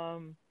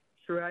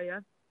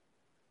 Shreya,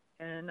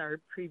 and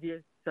our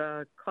previous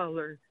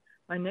caller.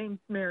 My name's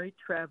Mary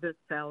Travis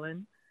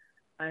Allen.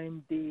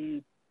 I'm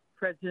the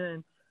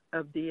president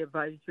of the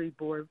advisory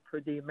board for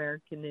the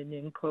American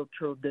Indian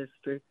Cultural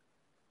District.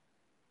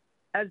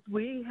 As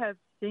we have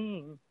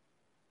seen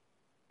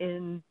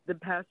in the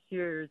past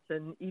years,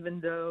 and even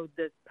though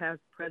this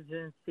past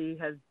presidency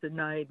has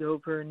denied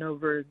over and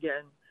over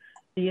again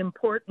the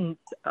importance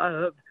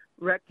of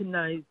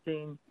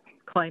recognizing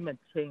climate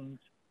change.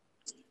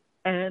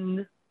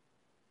 And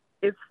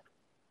if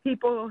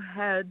people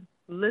had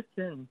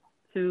listened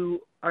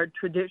to our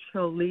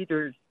traditional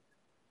leaders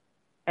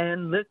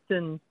and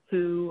listened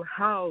to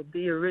how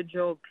the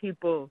original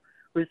people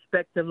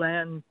respect the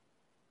land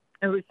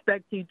and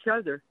respect each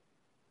other,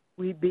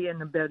 we'd be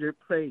in a better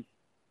place.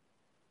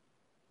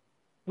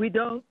 We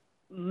don't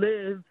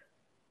live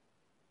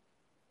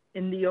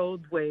in the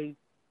old ways.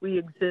 We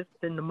exist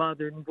in the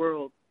modern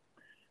world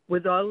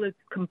with all its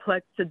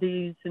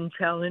complexities and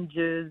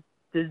challenges,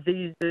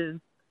 diseases,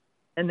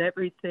 and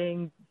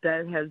everything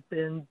that has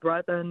been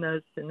brought on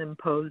us and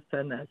imposed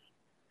on us.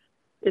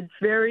 It's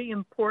very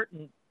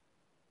important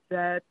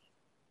that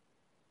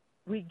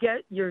we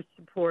get your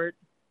support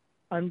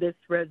on this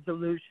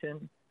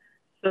resolution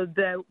so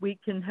that we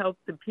can help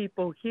the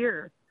people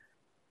here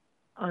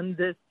on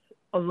this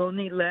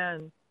Ohlone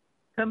land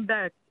come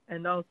back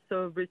and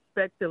also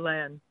respect the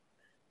land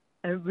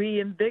and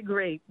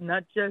reinvigorate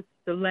not just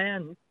the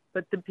land,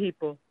 but the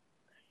people.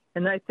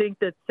 And I think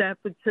that San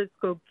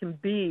Francisco can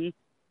be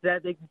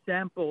that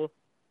example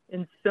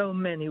in so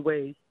many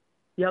ways.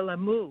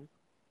 Yelamu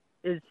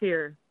is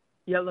here.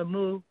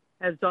 Yelamu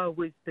has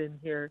always been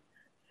here,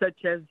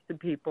 such as the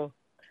people.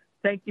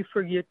 Thank you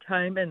for your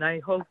time, and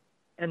I hope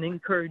and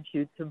encourage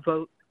you to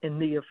vote in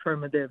the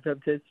affirmative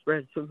of this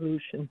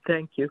resolution.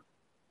 Thank you.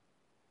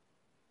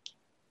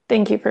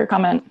 Thank you for your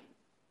comment.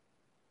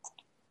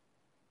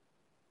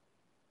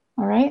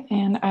 All right,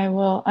 and I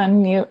will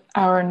unmute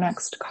our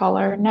next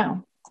caller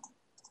now.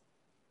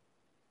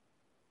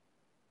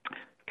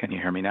 Can you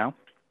hear me now?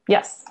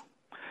 Yes.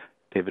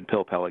 David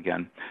Pilpel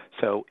again.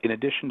 So in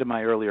addition to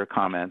my earlier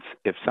comments,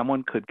 if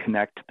someone could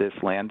connect this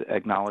land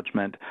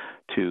acknowledgement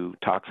to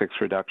toxics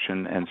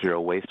reduction and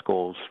zero waste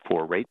goals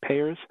for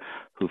ratepayers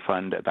who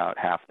fund about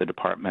half the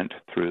department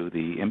through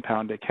the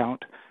impound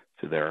account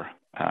to their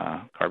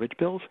garbage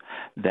bills,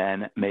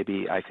 then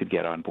maybe I could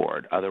get on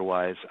board.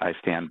 Otherwise, I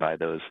stand by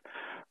those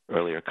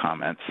earlier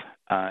comments.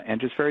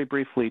 And just very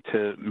briefly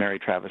to Mary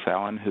Travis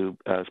Allen, who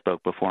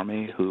spoke before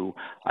me, who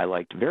I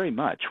liked very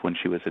much when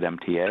she was at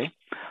MTA.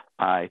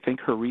 I think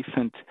her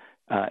recent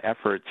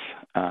efforts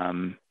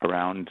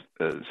around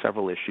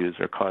several issues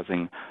are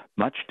causing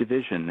much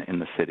division in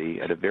the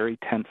city at a very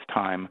tense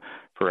time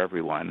for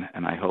everyone,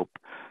 and I hope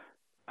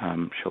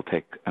she'll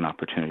take an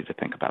opportunity to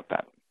think about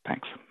that.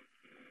 Thanks.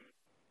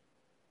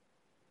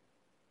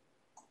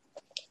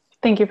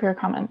 Thank you for your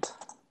comment.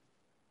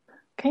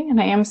 Okay, and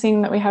I am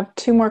seeing that we have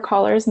 2 more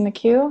callers in the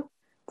queue,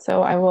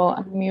 so I will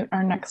unmute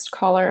our next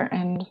caller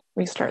and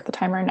restart the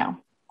timer now.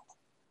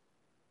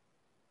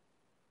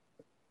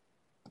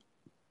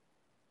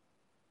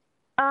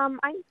 I'm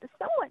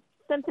somewhat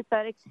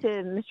sympathetic to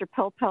Mr.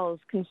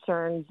 Pilpel's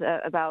concerns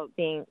about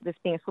this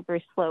being a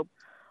slippery slope.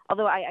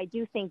 Although I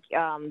do think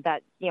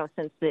that,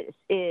 since this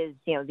is,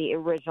 the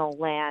original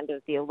land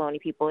of the Ohlone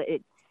people,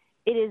 it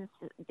is,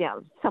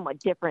 somewhat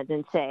different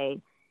than,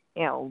 say,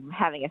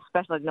 having a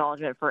special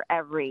acknowledgement for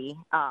every,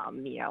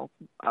 marginalized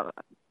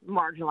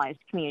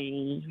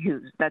community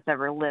that's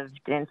ever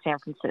lived in San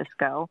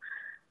Francisco.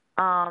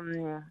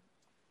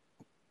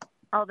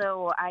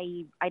 Although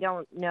I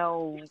don't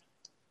know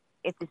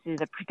if this is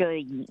a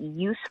particularly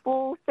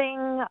useful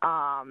thing.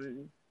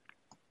 San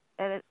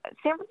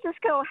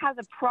Francisco has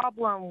a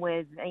problem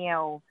with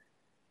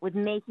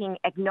making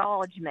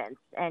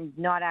acknowledgments and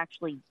not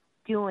actually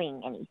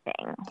doing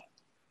anything.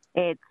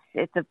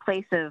 It's a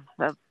place of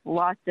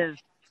lots of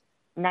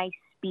nice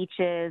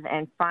speeches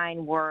and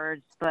fine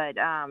words, but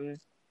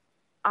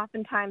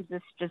oftentimes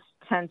this just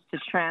tends to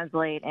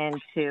translate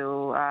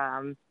into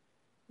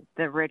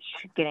the rich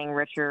getting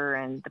richer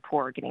and the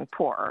poor getting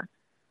poorer.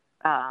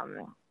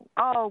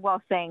 All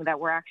while saying that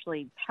we're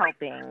actually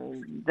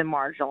helping the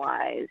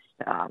marginalized,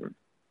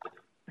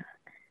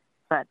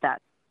 but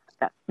that's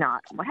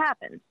not what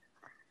happens.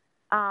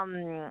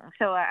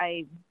 So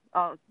I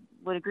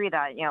would agree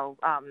that,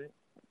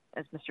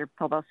 as Mr.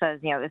 Pilbo says,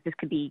 if this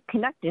could be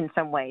connected in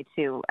some way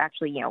to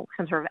actually,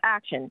 some sort of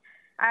action.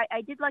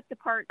 I did like the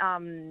part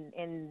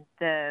in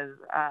the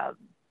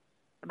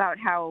about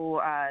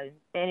how,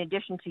 in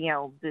addition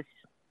to, this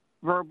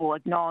verbal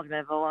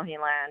acknowledgement of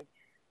Alohian land,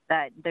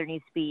 that there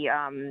needs to be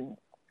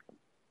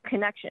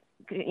connection,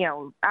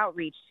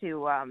 outreach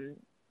to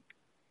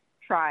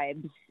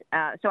tribes.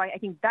 So I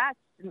think that's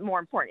more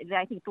important.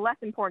 I think it's less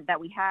important that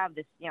we have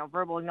this,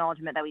 verbal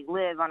acknowledgement that we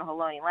live on a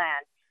Alohian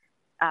land,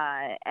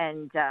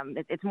 and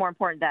it's more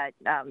important that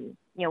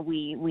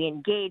we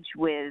engage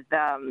with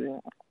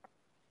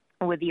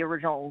the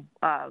original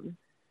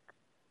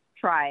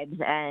tribes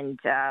and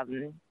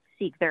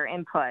seek their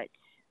input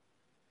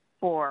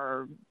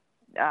for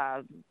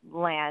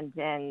land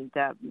and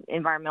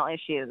environmental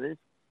issues.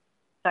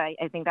 So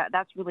I think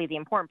that's really the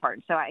important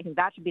part. So I think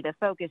that should be the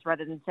focus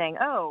rather than saying,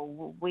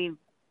 oh, we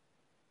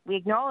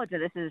acknowledge that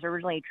this is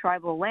originally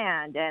tribal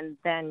land and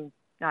then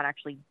not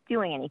actually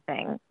doing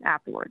anything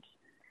afterwards.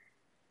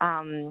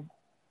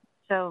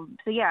 So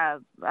yeah,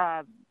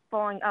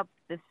 following up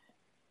this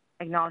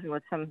acknowledgement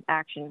with some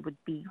action would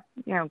be,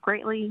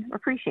 greatly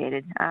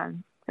appreciated. So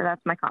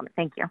that's my comment.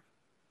 Thank you.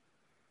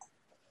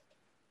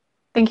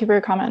 Thank you for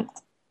your comment.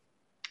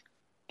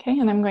 Okay,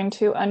 and I'm going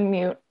to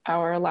unmute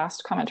our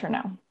last commenter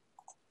now.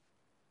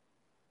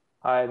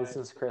 Hi, this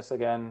is Chris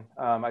again.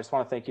 I just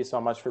want to thank you so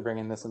much for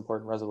bringing this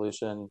important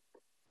resolution.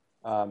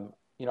 I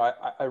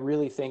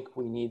really think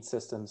we need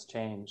systems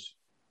change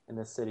in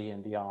this city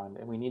and beyond,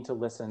 and we need to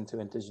listen to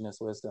Indigenous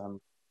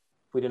wisdom.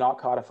 If we do not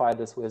codify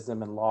this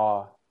wisdom in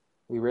law,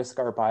 we risk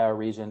our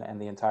bioregion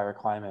and the entire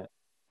climate.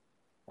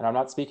 And I'm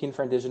not speaking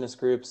for Indigenous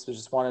groups, but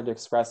just wanted to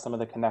express some of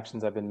the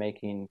connections I've been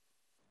making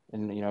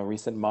in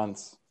recent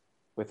months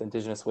with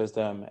Indigenous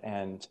wisdom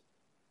and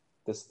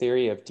this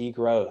theory of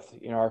degrowth.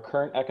 Our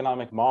current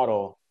economic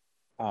model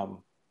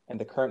and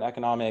the current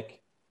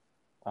economic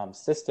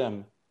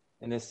system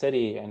in this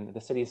city and the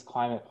city's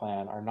climate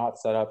plan are not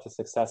set up to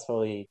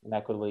successfully and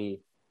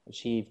equitably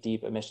achieve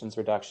deep emissions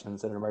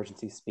reductions at an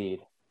emergency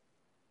speed.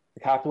 The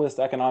capitalist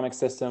economic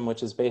system,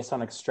 which is based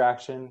on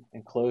extraction,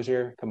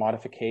 enclosure,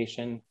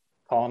 commodification,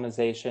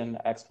 colonization,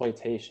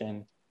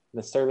 exploitation,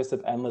 the service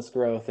of endless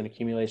growth and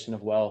accumulation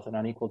of wealth and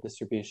unequal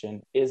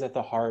distribution, is at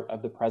the heart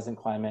of the present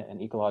climate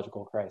and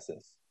ecological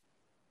crisis.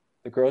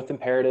 The growth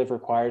imperative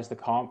requires that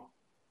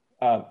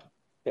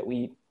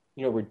we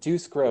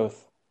reduce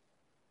growth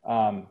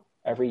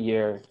every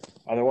year.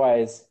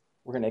 Otherwise,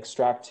 we're going to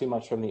extract too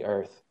much from the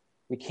earth.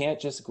 We can't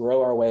just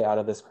grow our way out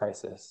of this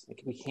crisis.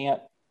 We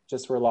can't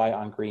just rely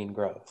on green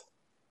growth.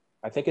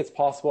 I think it's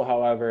possible,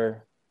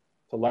 however,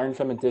 to learn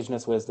from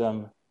Indigenous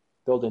wisdom,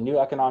 build a new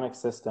economic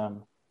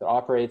system that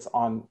operates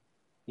on,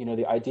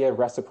 the idea of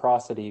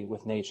reciprocity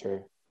with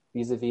nature,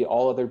 vis-a-vis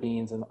all other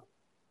beings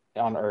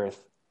on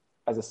Earth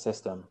as a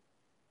system.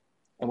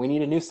 And we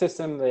need a new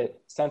system that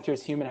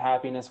centers human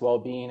happiness,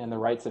 well-being, and the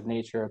rights of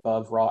nature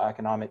above raw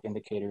economic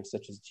indicators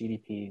such as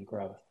GDP and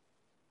growth.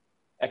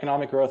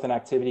 Economic growth and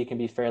activity can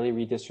be fairly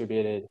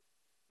redistributed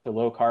to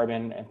low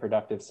carbon and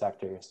productive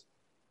sectors.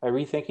 By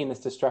rethinking this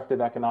destructive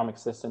economic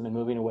system and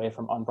moving away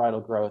from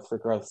unbridled growth for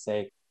growth's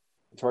sake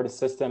toward a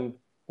system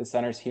that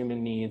centers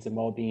human needs and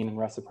well-being and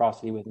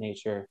reciprocity with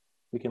nature,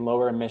 we can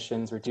lower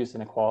emissions, reduce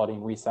inequality,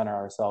 and recenter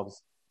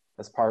ourselves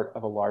as part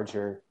of a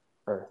larger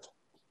Earth.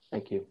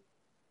 Thank you.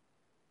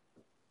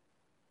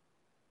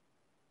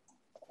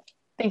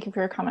 Thank you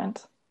for your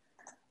comment.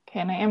 Okay,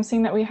 and I am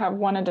seeing that we have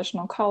one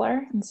additional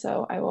caller, and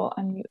so I will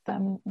unmute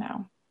them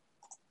now.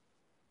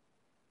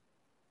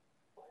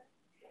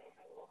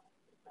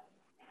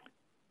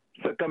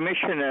 So,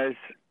 commissioners,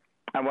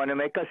 I want to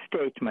make a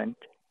statement.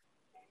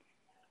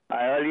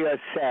 I earlier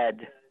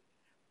said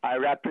I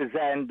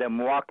represent the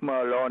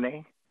Muwakma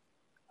Ohlone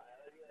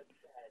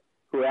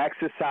who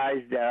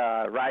exercise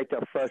the right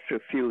of first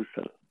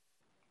refusal.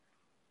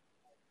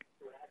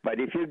 But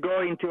if you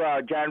go into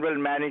our general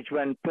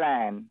management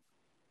plan,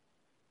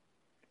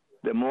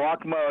 the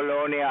Muwakma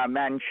Ohlone are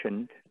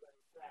mentioned,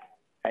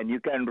 and you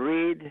can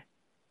read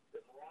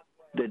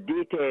the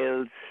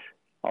details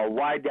of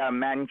why they are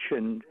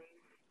mentioned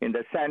in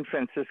the San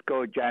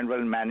Francisco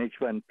General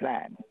Management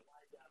Plan.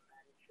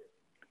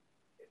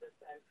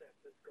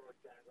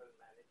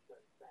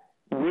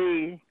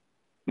 We,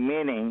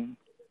 meaning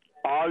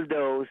all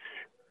those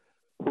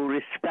who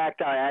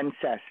respect our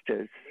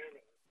ancestors,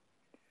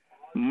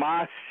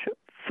 must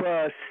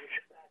first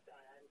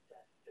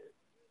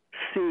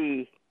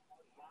see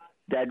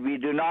that we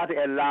do not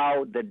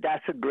allow the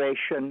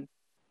desecration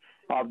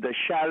of the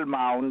shell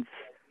mounds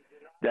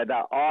that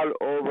are all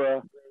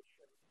over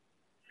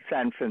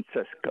San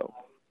Francisco.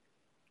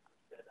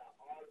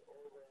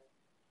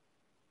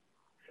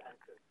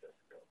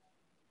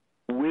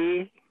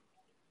 We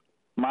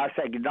must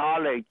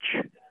acknowledge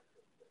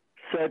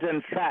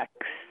certain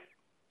facts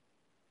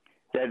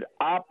that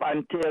up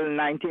until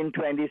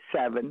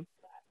 1927,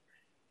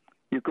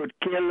 you could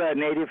kill a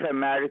Native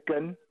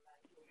American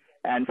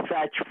and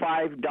fetch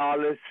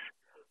 $5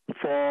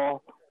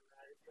 for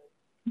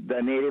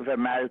the Native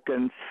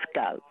American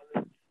scalp.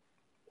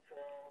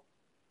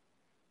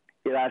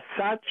 There are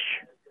such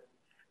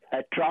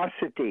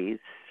atrocities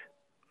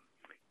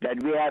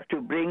that we have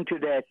to bring to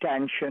the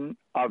attention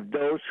of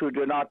those who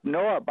do not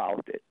know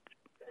about it.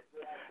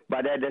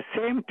 But at the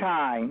same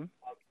time,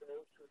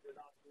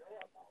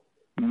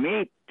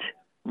 meet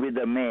with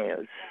the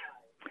mayors,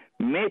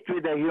 meet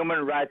with the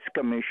Human Rights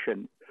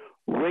Commission,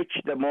 which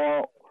the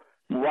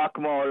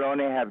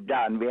Waccamaw-Ohlone have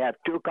done. We have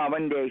 2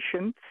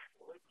 commendations.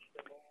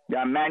 They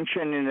are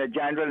mentioned in the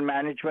General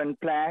Management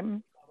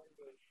Plan,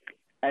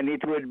 and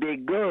it would be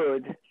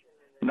good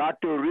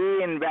not to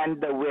reinvent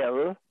the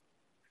wheel,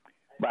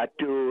 but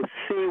to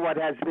see what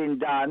has been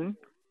done,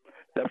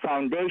 the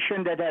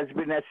foundation that has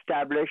been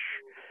established,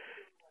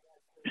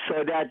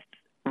 so that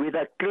with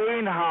a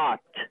clean heart,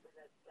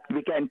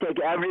 we can take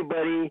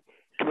everybody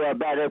to a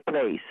better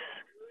place.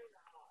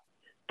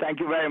 Thank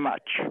you very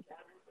much.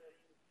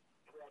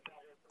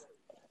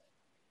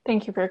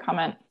 Thank you for your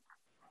comment.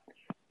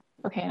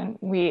 Okay,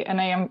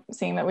 and I am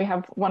seeing that we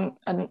have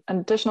an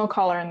additional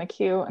caller in the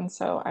queue, and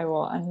so I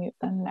will unmute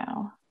them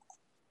now.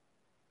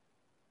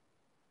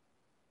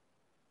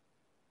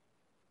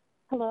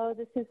 Hello,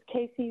 this is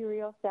Casey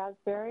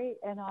Rio-Salisbury,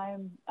 and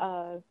I'm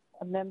a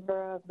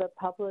member of the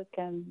public,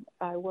 and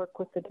I work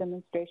with the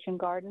demonstration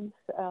gardens.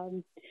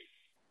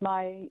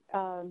 My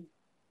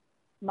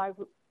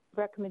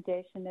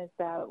recommendation is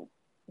that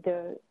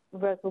the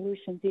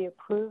resolution be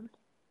approved,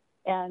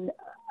 and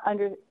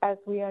as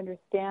we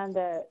understand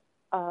that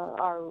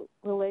our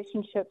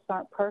relationships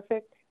aren't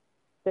perfect,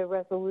 the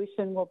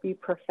resolution will be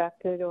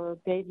perfected or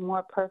made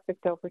more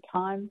perfect over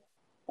time,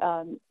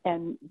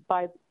 and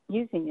by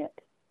using it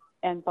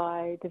and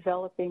by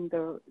developing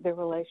the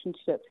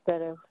relationships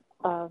that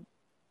have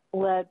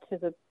led to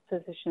the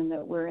position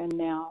that we're in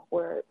now,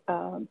 where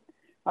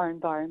our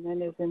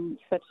environment is in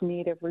such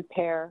need of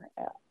repair.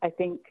 I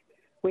think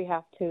we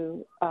have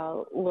to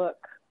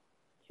look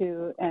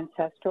to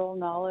ancestral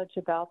knowledge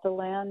about the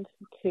land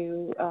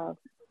to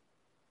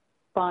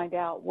find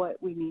out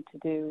what we need to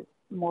do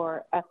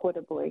more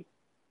equitably.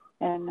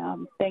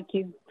 And thank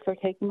you for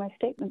taking my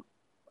statement.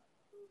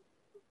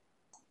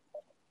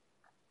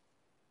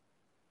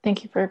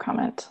 Thank you for your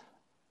comment.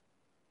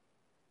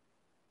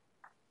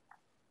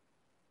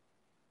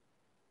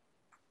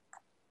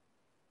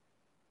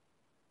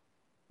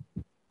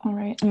 All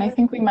right, and I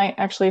think we might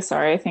actually,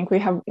 sorry, I think we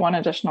have one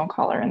additional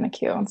caller in the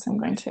queue, and so I'm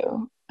going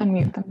to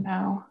unmute them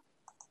now.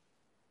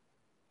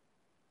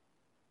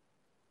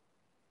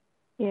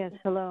 Yes,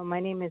 hello, my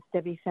name is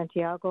Debbie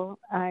Santiago.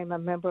 I'm a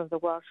member of the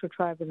Washoe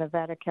Tribe of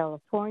Nevada,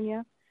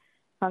 California,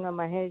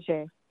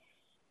 Hangamaheje.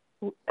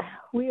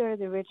 We are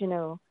the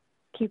original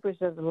keepers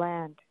of the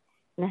land,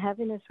 and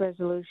having this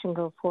resolution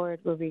go forward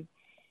will be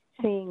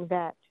seeing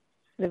that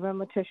the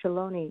Ramaytush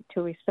Ohlone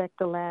to respect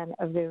the land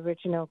of the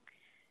original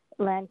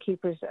land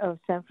keepers of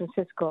San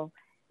Francisco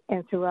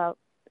and throughout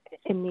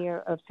and near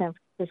of San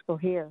Francisco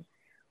here.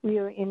 We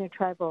are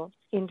intertribal,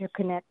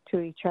 interconnect to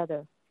each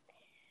other.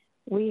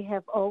 We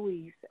have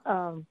always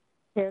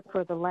cared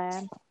for the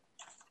land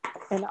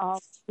and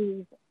all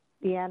the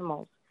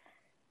animals.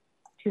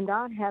 To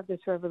not have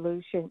this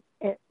resolution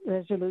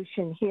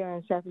here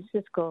in San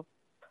Francisco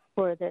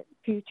for the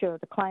future of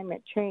the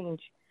climate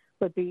change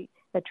would be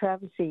a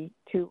travesty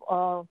to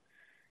all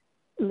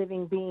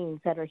living beings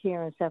that are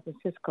here in San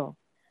Francisco.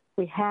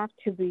 We have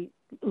to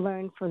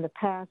learn from the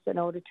past in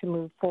order to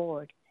move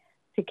forward,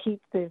 to keep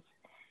this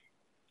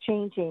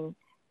changing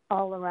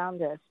all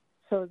around us,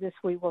 so this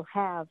we will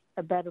have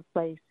a better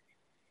place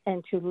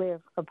and to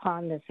live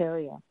upon this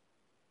area.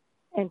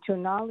 And to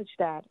acknowledge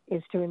that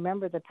is to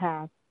remember the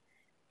past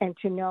and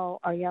to know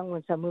our young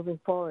ones are moving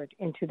forward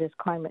into this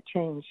climate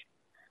change.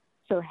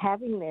 So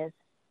having this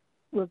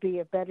will be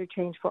a better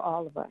change for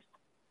all of us.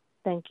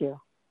 Thank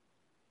you.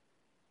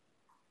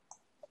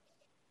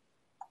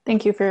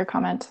 Thank you for your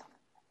comment.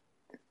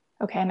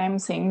 Okay, and I'm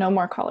seeing no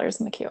more callers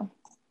in the queue.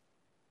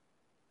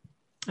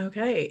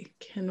 Okay,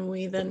 can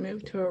we then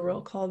move to a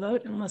roll call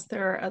vote unless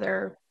there are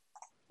other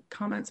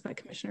comments by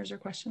commissioners or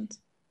questions?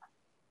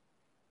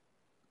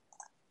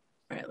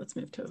 All right, let's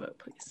move to a vote,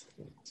 please.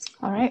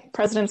 All right,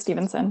 President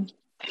Stevenson.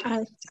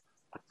 Aye.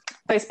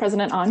 Vice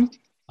President On.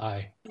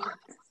 Aye.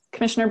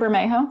 Commissioner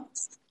Bermejo.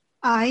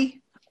 Aye.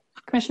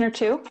 Commissioner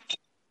Chu.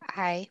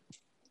 Aye.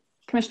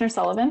 Commissioner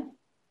Sullivan.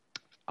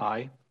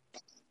 Aye.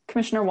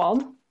 Commissioner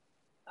Wald.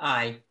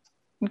 Aye.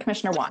 And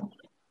Commissioner Wan.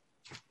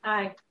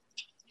 Aye.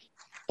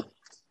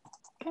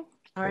 Okay.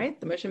 All right,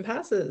 the motion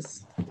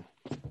passes.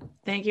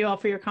 Thank you all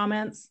for your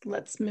comments.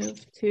 Let's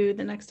move to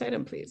the next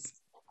item, please.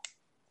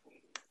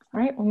 All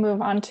right, we'll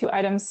move on to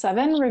item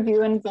 7,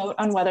 review and vote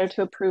on whether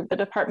to approve the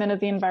Department of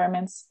the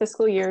Environment's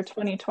fiscal year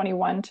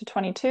 2021 to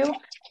 22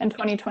 and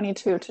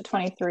 2022 to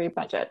 23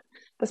 budget.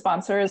 The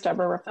sponsor is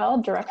Deborah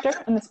Raffel, Director,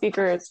 and the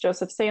speaker is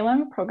Joseph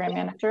Salem, Program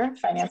Manager,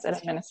 Finance and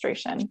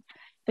Administration.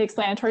 The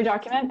explanatory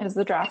document is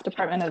the draft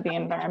Department of the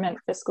Environment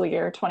fiscal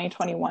year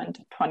 2021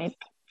 to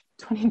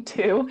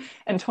 2022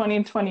 and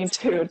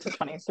 2022 to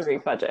 23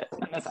 budget.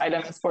 And this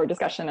item is for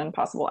discussion and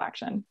possible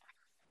action.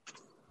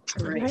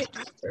 Great.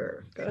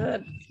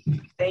 Good.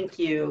 Thank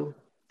you.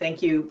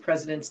 Thank you,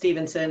 President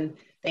Stevenson.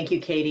 Thank you,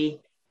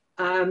 Katie.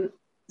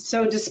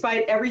 So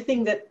despite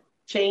everything that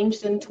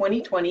changed in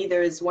 2020,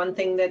 there is one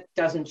thing that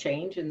doesn't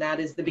change, and that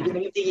is the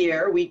beginning of the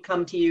year, we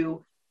come to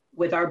you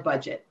with our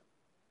budget.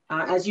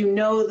 As you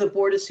know, the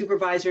Board of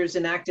Supervisors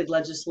enacted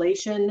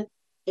legislation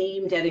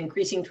aimed at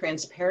increasing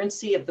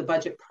transparency of the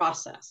budget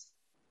process.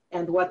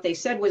 And what they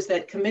said was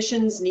that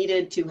commissions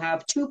needed to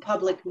have 2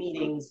 public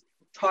meetings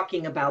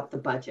talking about the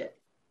budget.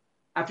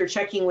 After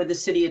checking with the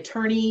city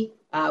attorney,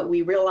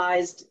 we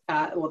realized,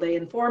 they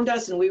informed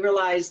us, and we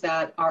realized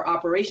that our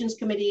operations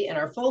committee and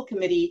our full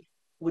committee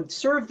would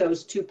serve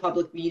those 2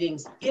 public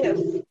meetings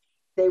if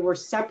they were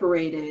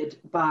separated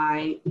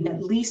by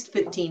at least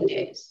 15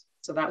 days.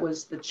 So that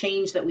was the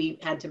change that we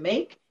had to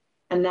make.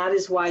 And that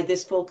is why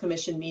this full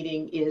commission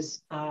meeting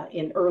is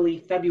in early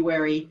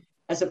February,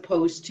 as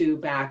opposed to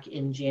back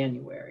in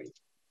January.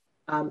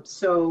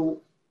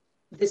 So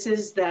this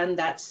is then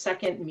that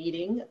second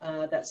meeting,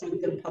 that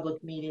second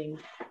public meeting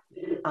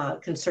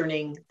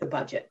concerning the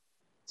budget.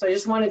 So I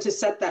just wanted to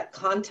set that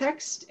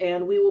context,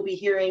 and we will be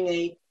hearing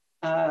a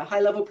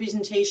high-level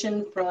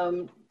presentation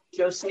from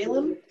Joe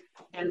Salem,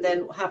 and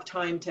then we'll have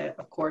time to,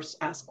 of course,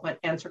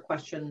 answer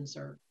questions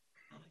or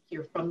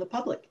hear from the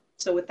public.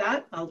 So with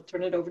that, I'll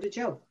turn it over to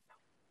Joe.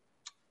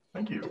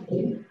 Thank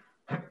you.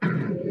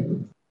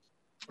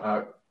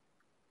 Actually,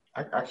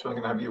 I'm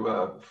going to have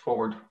you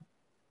forward.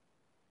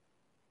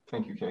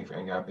 Thank you, Katie.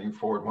 I'm going to have you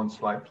forward 1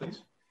 slide,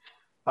 please.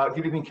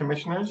 Good evening,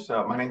 Commissioners.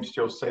 My name is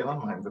Joe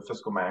Salem. I'm the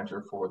Fiscal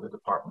Manager for the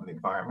Department of the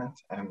Environment.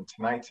 And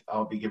tonight,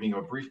 I'll be giving you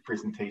a brief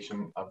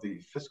presentation of the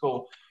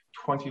fiscal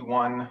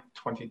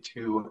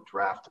 21-22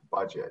 draft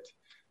budget.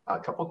 A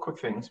couple quick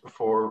things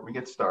before we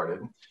get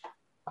started.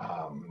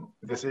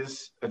 This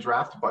is a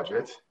draft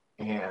budget,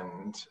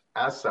 and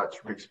as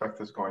such, we expect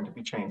there's going to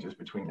be changes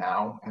between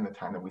now and the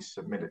time that we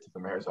submit it to the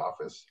Mayor's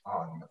office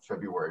on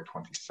February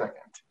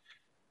 22nd.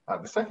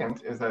 The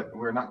second is that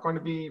we're not going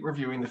to be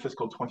reviewing the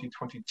fiscal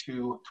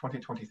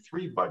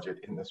 2022-2023 budget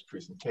in this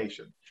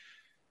presentation.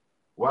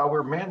 While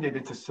we're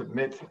mandated to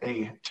submit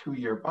a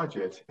 2-year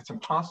budget, it's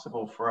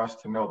impossible for us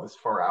to know this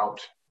far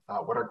out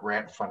what our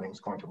grant funding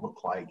is going to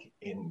look like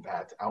in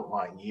that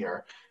outlying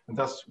year. And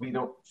thus, we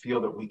don't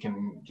feel that we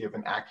can give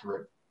an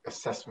accurate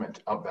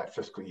assessment of that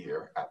fiscal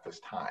year at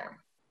this time.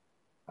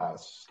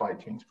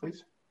 Slide change,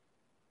 please.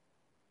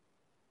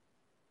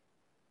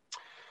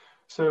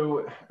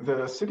 So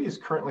the city is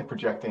currently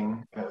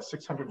projecting a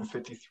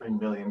 $653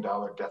 million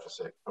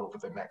deficit over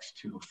the next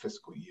 2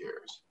 fiscal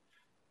years.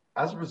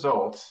 As a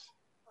result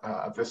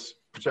of this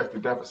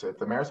projected deficit,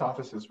 the Mayor's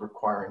office is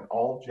requiring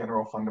all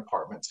general fund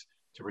departments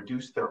to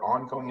reduce their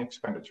ongoing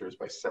expenditures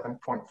by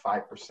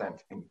 7.5%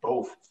 in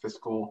both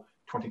fiscal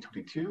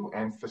 2022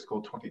 and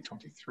fiscal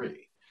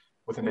 2023,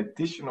 with an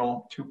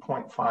additional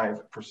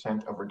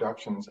 2.5% of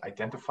reductions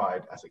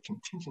identified as a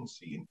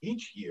contingency in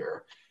each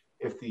year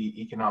if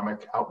the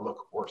economic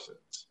outlook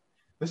worsens.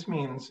 This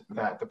means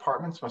that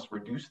departments must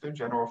reduce their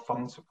general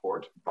fund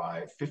support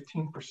by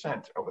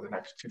 15% over the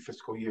next 2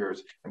 fiscal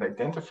years and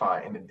identify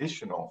an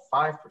additional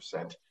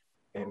 5%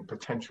 in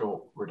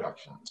potential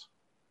reductions.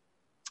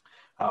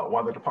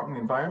 While the Department of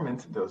the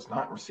Environment does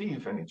not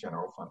receive any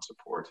general fund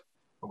support,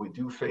 we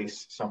do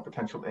face some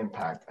potential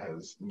impact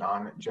as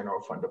non-general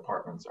fund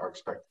departments are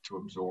expected to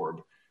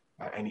absorb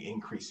any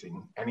increases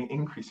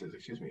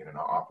in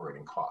our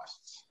operating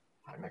costs.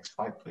 Next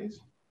slide,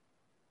 please.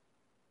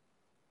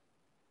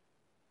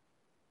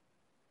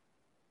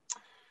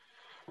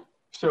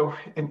 So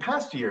in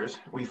past years,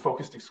 we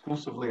focused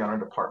exclusively on our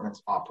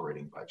department's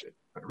operating budget,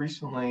 but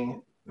recently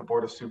the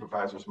Board of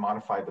Supervisors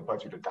modified the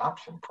budget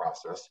adoption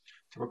process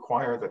to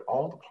require that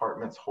all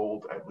departments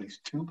hold at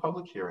least 2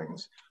 public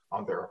hearings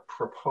on their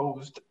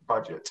proposed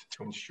budget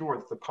to ensure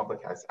that the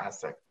public has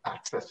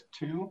access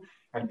to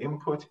and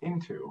input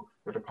into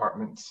the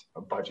department's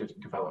budget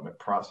development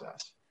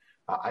process.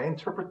 I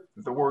interpret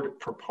the word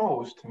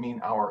proposed to mean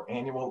our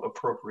annual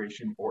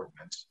appropriation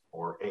ordinance,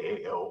 or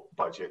AAO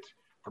budget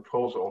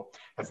proposal,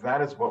 as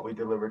that is what we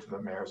delivered to the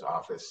Mayor's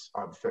office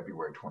on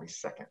February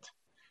 22nd.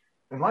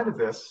 In light of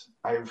this,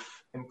 I've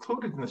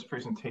included in this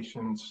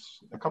presentation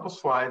a couple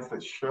slides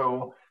that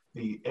show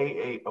the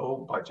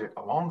AAO budget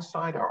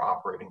alongside our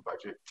operating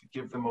budget to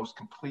give the most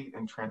complete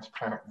and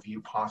transparent view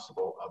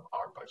possible of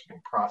our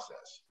budgeting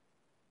process.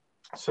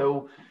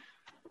 So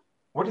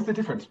what is the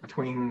difference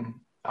between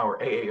our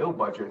AAO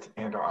budget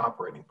and our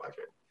operating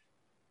budget?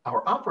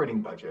 Our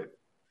operating budget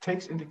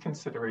takes into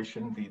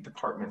consideration the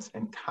department's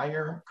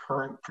entire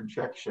current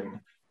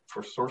projection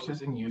for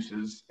sources and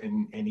uses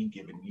in any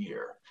given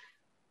year.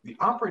 The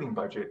operating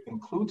budget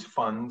includes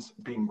funds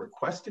being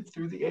requested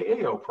through the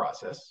AAO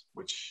process,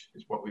 which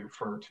is what we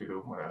refer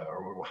to,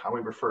 or how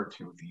we refer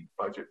to the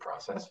budget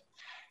process,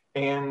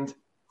 and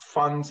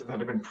funds that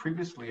have been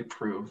previously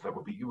approved that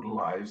will be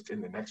utilized in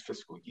the next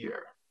fiscal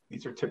year.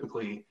 These are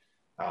typically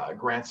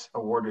grants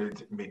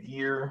awarded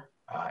mid-year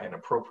and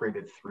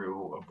appropriated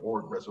through a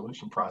board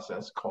resolution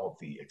process called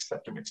the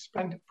accept and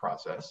expend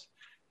process,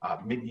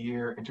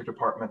 mid-year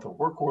interdepartmental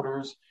work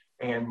orders,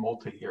 and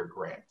multi-year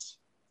grants.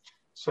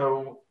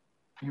 So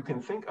you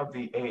can think of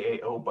the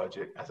AAO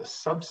budget as a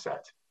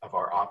subset of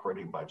our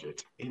operating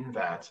budget in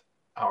that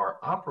our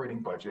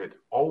operating budget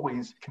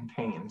always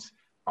contains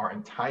our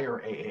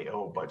entire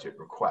AAO budget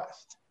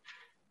request.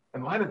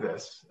 In light of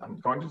this, I'm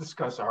going to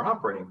discuss our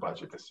operating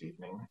budget this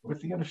evening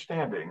with the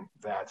understanding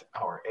that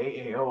our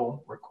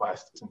AAO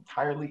request is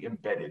entirely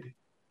embedded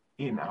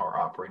in our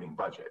operating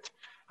budget.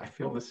 I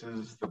feel this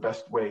is the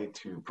best way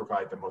to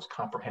provide the most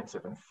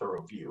comprehensive and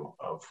thorough view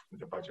of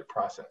the budget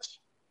process.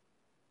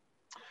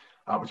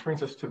 Which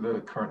brings us to the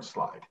current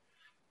slide.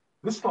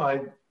 This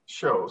slide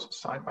shows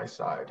side by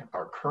side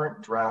our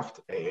current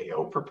draft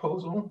AAO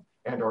proposal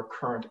and our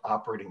current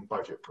operating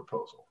budget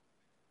proposal.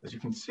 As you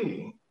can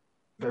see,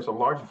 there's a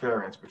large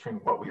variance between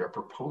what we are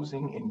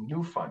proposing in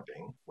new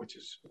funding, which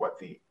is what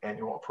the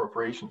annual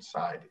appropriation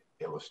side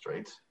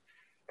illustrates,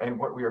 and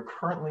what we are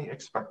currently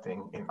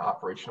expecting in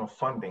operational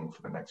funding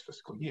for the next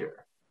fiscal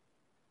year.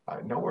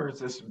 Nowhere is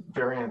this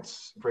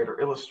variance greater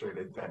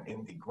illustrated than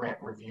in the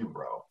grant review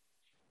row.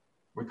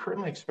 We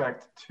currently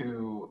expect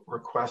to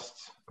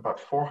request about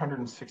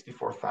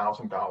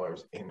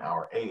 $464,000 in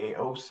our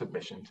AAO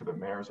submission to the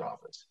mayor's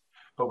office,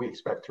 but we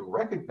expect to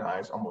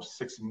recognize almost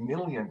 $6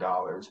 million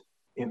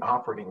in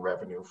operating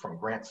revenue from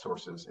grant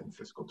sources in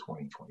fiscal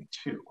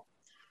 2022.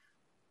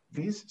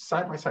 These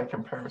side-by-side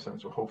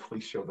comparisons will hopefully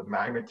show the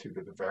magnitude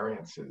of the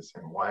variances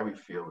and why we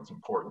feel it's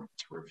important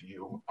to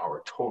review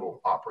our total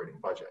operating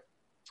budget.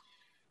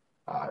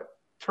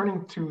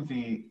 Turning to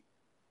the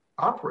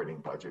operating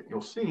budget,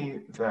 you'll see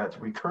that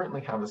we currently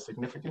have a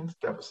significant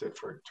deficit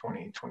for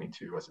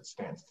 2022 as it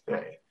stands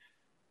today.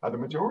 The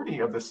majority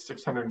of the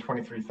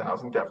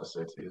 $623,000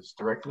 deficit is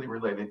directly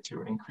related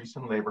to an increase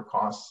in labor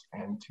costs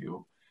and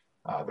to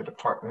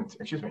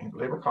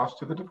labor costs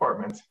to the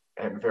department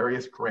and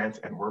various grant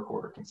and work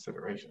order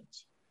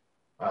considerations.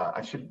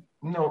 I should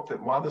note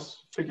that while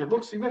this figure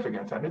looks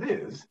significant, and it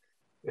is,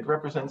 it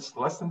represents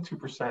less than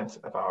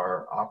 2% of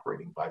our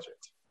operating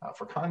budget.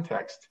 For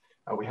context,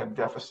 we had a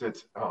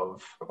deficit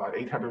of about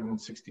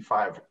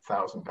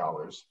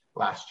 $865,000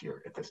 last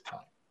year at this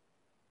time.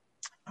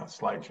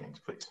 Slide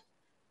change, please.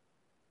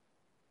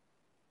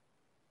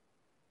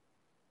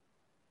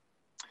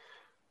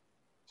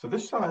 So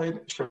this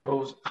slide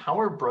shows how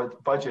our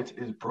budget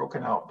is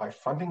broken out by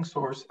funding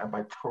source and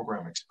by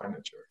program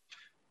expenditure.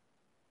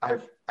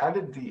 I've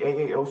added the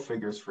AAO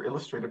figures for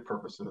illustrative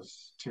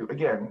purposes to,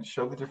 again,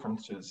 show the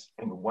differences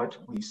in what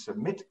we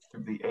submit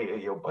through the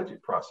AAO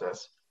budget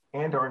process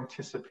and our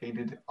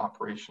anticipated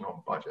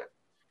operational budget.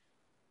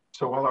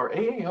 So while our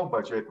AAO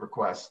budget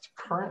request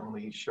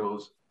currently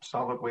shows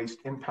solid waste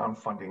impound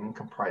funding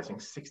comprising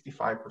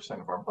 65%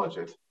 of our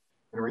budget,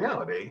 in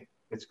reality,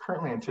 it's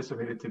currently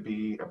anticipated to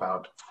be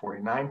about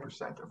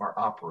 49% of our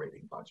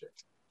operating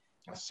budget.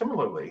 Now,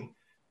 similarly,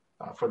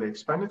 for the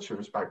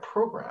expenditures by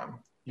program,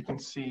 you can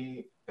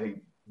see a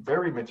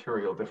very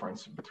material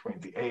difference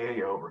between the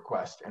AAO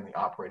request and the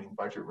operating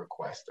budget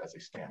request as they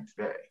stand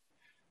today.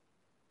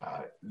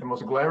 The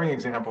most glaring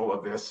example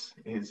of this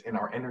is in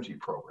our energy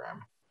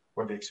program,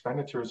 where the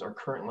expenditures are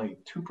currently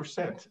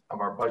 2% of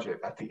our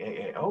budget at the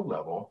AAO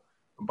level,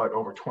 but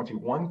over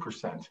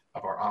 21%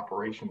 of our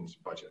operations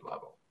budget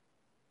level.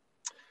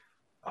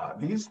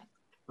 These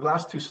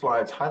last two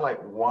slides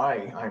highlight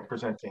why I'm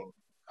presenting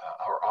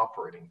our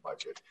operating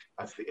budget,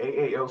 as the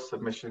AAO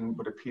submission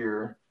would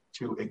appear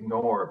to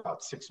ignore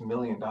about $6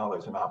 million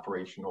in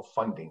operational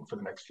funding for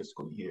the next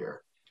fiscal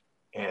year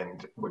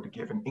and would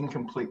give an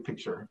incomplete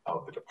picture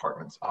of the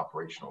department's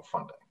operational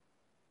funding.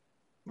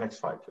 Next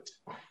slide, please.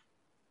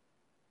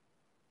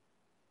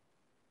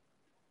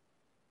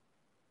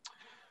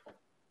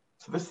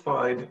 So this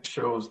slide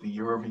shows the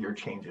year-over-year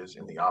changes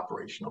in the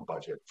operational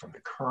budget from the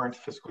current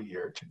fiscal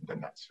year to the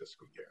next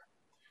fiscal year.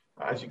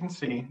 As you can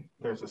see,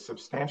 there's a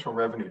substantial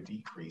revenue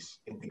decrease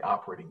in the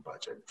operating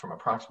budget from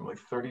approximately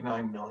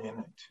 $39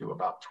 million to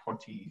about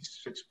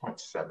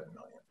 $26.7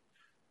 million.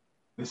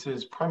 This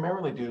is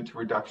primarily due to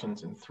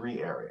reductions in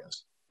three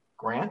areas: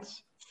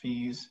 grants,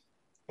 fees,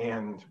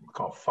 and what we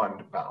call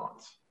fund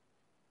balance.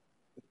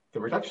 The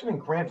reduction in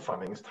grant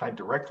funding is tied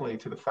directly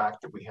to the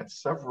fact that we had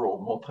several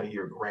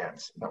multi-year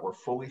grants that were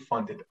fully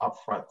funded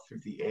upfront through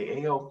the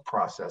AAO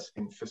process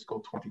in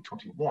fiscal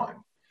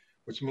 2021,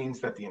 which means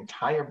that the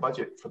entire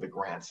budget for the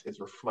grants is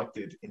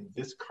reflected in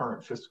this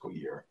current fiscal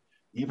year,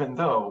 even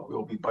though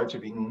we'll be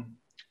budgeting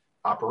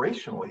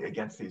operationally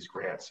against these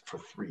grants for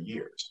 3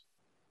 years.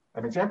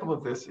 An example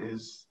of this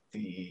is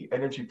the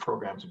Energy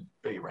Program's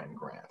BayREN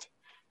grant.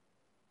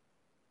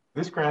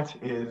 This grant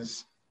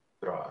is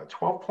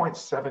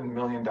 $12.7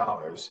 million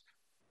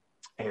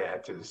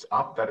that is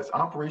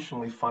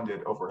operationally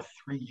funded over a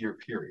 3-year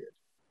period.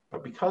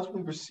 But because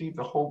we received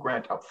the whole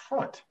grant up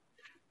front,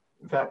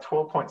 that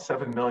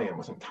 $12.7 million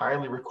was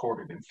entirely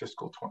recorded in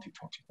fiscal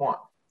 2021.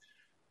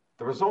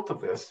 The result of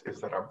this is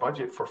that our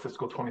budget for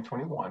fiscal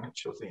 2021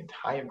 shows the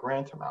entire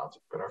grant amount,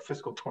 but our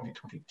fiscal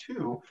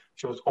 2022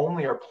 shows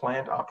only our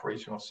planned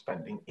operational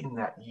spending in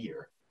that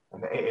year.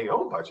 And the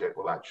AAO budget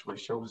will actually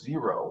show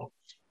zero,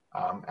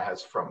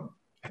 as from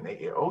an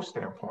AAO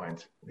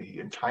standpoint, the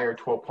entire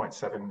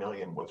 12.7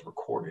 million was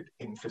recorded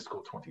in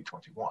fiscal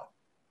 2021.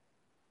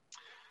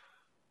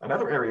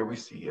 Another area we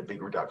see a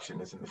big reduction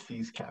is in the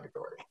fees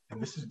category,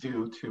 and this is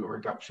due to a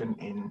reduction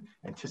in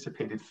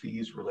anticipated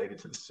fees related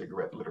to the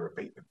cigarette litter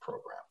abatement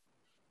program.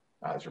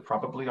 As you're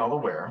probably all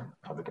aware,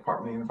 the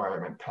Department of the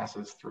Environment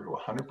passes through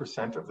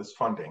 100% of this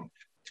funding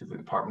to the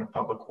Department of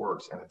Public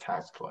Works and the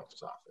Tax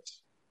Collector's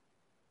Office.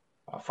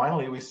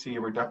 Finally, we see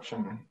a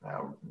reduction,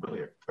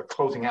 really a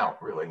closing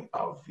out really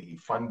of the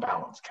fund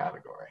balance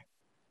category.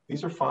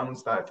 These are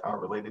funds that are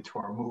related to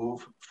our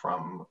move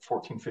from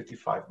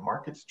 1455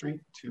 Market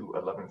Street to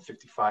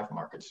 1155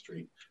 Market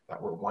Street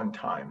that were one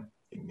time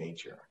in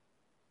nature.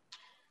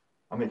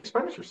 On the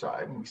expenditure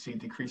side, we see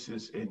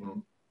decreases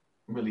in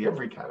really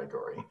every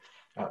category.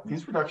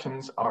 These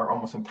reductions are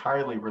almost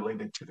entirely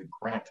related to the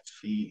grant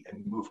fee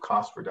and move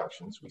cost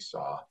reductions we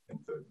saw in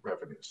the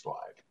revenue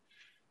slide.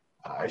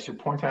 I should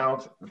point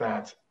out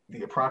that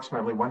the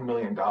approximately $1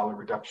 million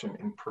reduction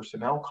in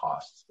personnel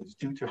costs is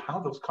due to how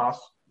those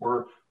costs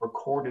were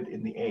recorded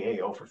in the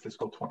AAO for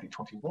fiscal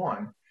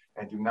 2021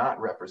 and do not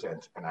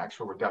represent an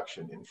actual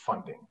reduction in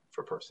funding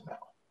for personnel.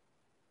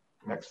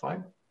 Next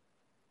slide.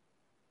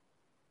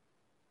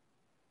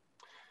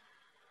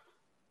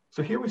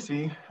 So here we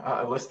see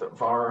a list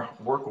of our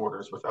work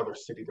orders with other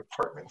city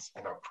departments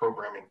and our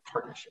programming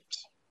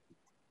partnerships.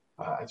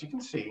 As you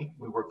can see,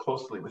 we work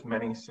closely with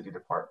many city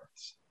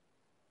departments.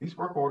 These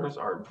work orders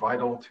are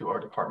vital to our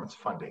department's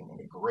funding, and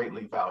we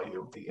greatly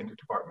value the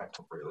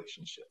interdepartmental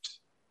relationships.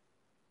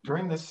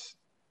 During this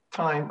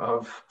time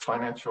of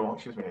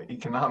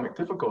economic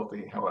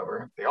difficulty,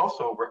 however, they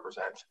also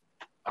represent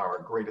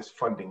our greatest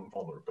funding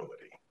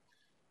vulnerability.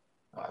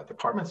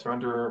 Departments are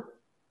under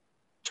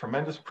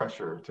tremendous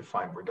pressure to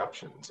find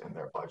reductions in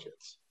their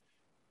budgets.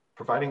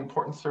 Providing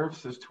important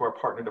services to our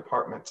partner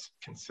departments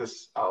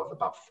consists of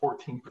about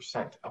 14%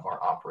 of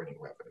our operating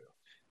revenue.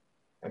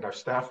 And our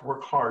staff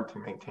work hard to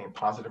maintain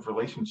positive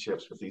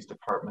relationships with these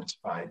departments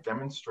by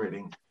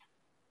demonstrating,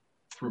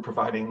 through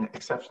providing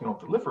exceptional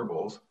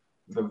deliverables,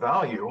 the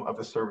value of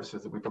the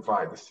services that we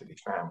provide the city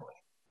family.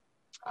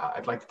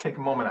 I'd like to take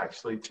a moment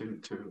actually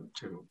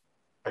to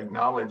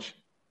acknowledge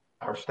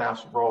our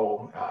staff's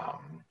role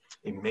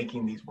in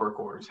making these work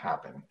orders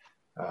happen.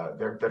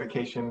 Their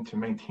dedication to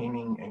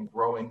maintaining and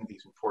growing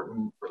these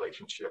important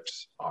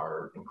relationships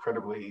are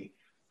incredibly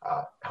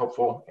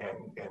helpful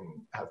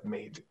and have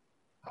made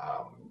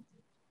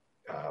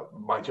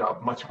my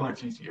job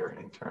much easier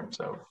in terms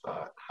of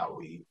how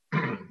we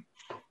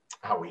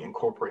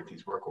incorporate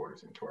these work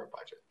orders into our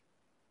budget.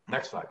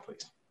 Next slide,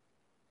 please.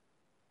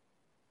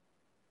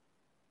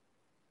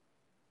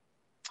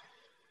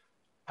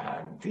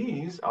 And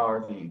these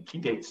are the key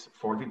dates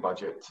for the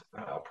budget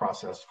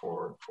process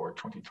for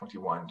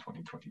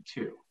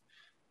 2021-2022.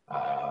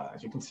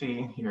 As you can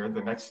see here,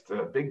 the next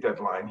big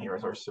deadline here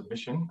is our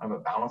submission of a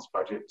balanced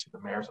budget to the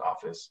mayor's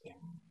office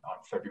on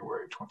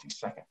February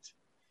 22nd.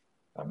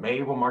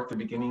 May will mark the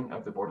beginning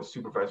of the Board of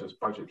Supervisors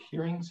budget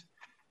hearings.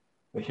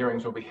 The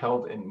hearings will be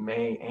held in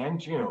May and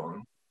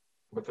June,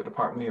 with the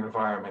Department of the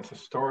Environment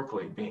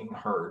historically being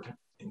heard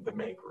in the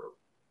May group.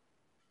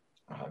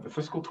 The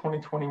fiscal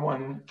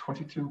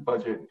 2021-22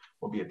 budget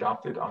will be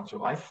adopted on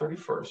July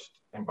 31st,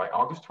 and by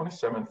August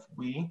 27th,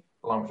 we,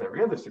 along with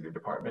every other city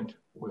department,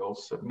 will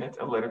submit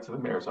a letter to the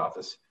mayor's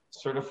office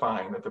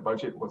certifying that the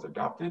budget was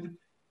adopted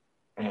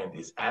and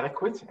is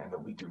adequate and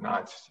that we do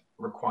not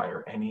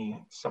require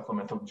any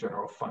supplemental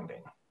general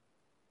funding.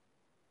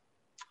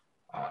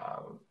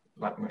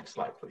 Next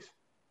slide, please.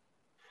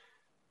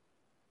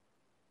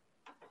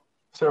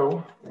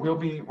 So we'll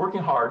be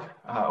working hard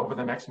over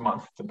the next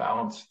month to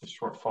balance the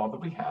shortfall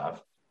that we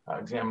have,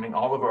 examining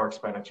all of our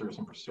expenditures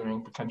and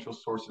pursuing potential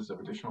sources of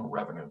additional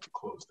revenue to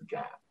close the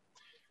gap.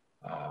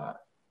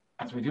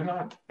 As we do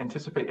not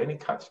anticipate any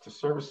cuts to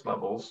service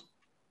levels,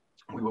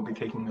 we will be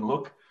taking a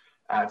look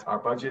at our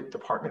budget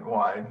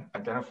department-wide,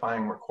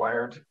 identifying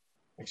required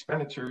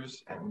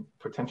expenditures and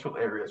potential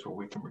areas where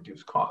we can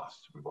reduce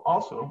costs. We will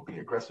also be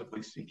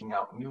aggressively seeking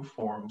out new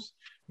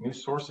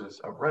sources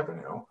of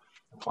revenue,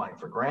 applying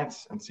for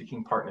grants and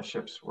seeking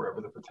partnerships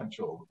wherever the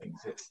potential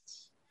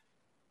exists.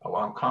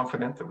 While I'm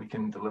confident that we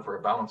can deliver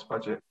a balanced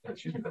budget, that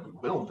we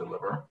will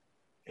deliver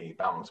a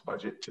balanced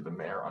budget to the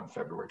mayor on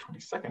February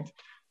 22nd,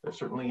 there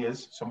certainly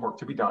is some work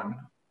to be done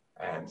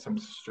and some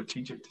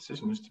strategic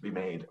decisions to be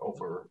made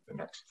over the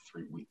next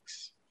 3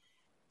 weeks.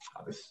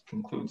 This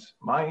concludes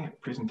my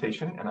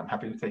presentation, and I'm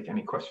happy to take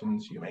any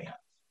questions you may have.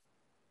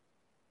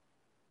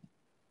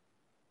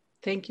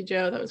 Thank you,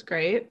 Joe. That was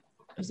great.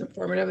 It was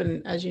informative.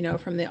 And as you know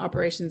from the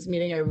operations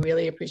meeting, I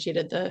really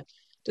appreciated the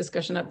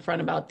discussion up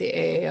front about the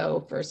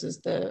AAO versus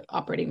the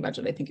operating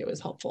budget. I think it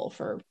was helpful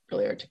for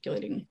really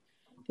articulating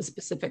the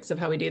specifics of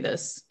how we do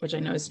this, which I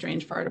know is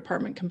strange for our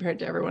department compared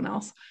to everyone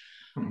else.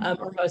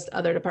 or most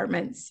other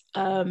departments.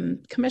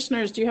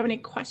 Commissioners, do you have any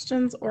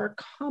questions or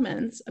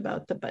comments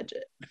about the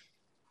budget?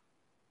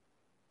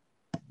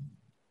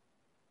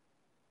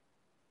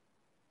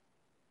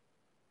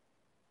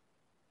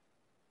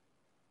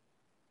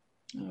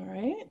 All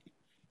right.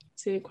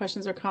 See any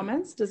questions or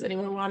comments? Does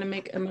anyone want to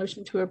make a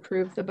motion to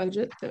approve the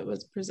budget that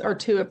was or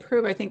to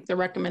approve, I think, the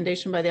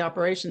recommendation by the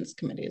Operations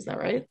Committee? Is that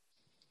right?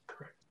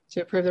 Correct.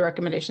 To approve the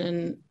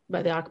recommendation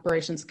by the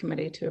Operations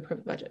Committee to approve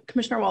the budget.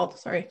 Commissioner Wald,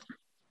 sorry.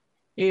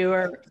 You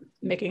are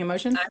making a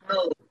motion?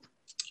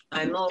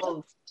 I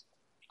move.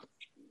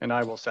 And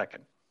I will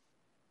second.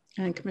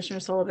 And Commissioner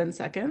Sullivan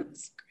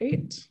seconds.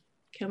 Great.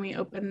 Can we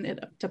open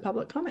it up to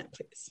public comment,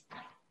 please?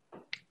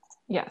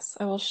 Yes,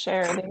 I will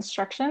share the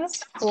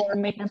instructions for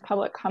making a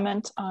public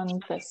comment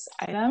on this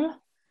item,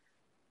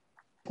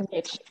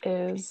 which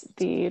is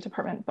the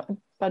department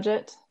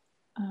budget.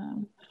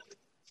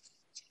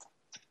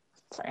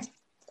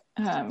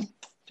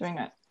 Doing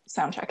a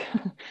sound check.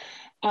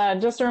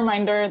 Just a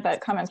reminder that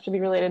comments should be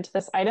related to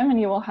this item,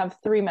 and you will have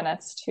 3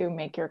 minutes to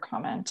make your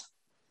comment.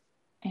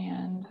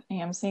 And I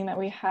am seeing that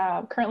we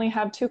currently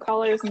have 2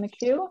 callers in the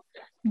queue,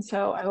 and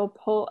so I will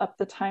pull up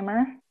the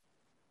timer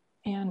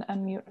and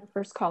unmute our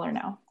first caller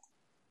now.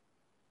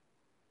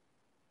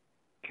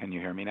 Can you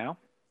hear me now?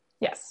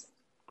 Yes.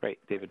 Great,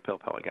 David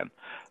Pilpel again.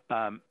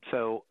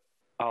 So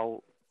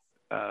I'll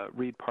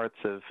read parts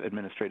of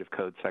Administrative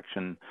Code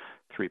Section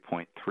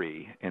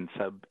 3.3. In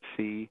sub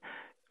C,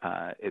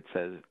 it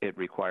says it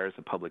requires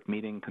a public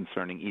meeting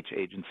concerning each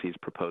agency's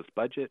proposed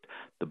budget.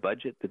 The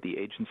budget that the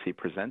agency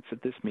presents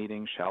at this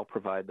meeting shall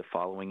provide the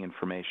following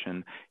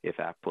information, if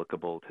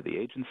applicable to the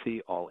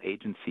agency: all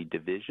agency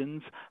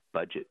divisions,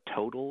 budget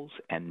totals,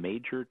 and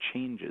major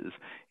changes,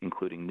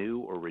 including new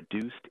or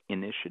reduced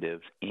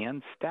initiatives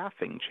and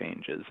staffing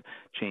changes,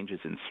 changes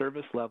in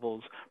service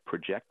levels,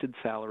 projected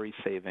salary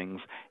savings,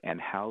 and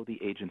how the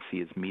agency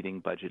is meeting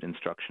budget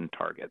instruction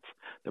targets.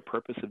 The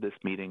purpose of this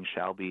meeting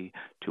shall be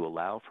to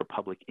allow for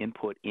public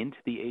input into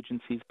the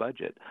agency's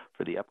budget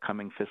for the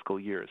upcoming fiscal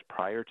years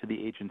prior to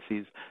the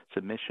agency's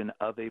submission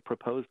of a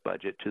proposed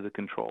budget to the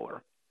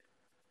controller.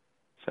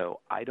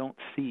 So I don't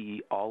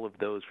see all of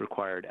those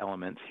required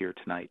elements here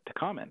tonight to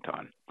comment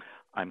on.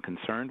 I'm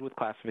concerned with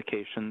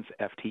classifications,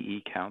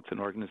 FTE counts, and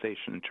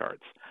organization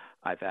charts.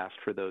 I've asked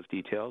for those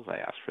details. I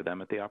asked for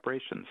them at the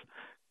Operations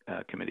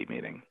Committee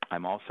meeting.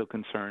 I'm also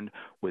concerned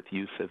with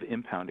use of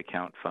impound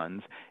account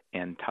funds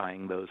and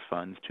tying those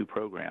funds to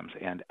programs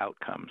and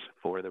outcomes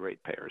for the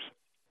ratepayers.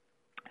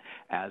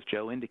 As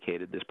Joe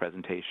indicated, this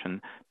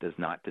presentation does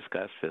not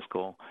discuss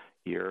fiscal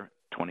year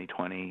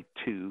 2022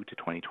 to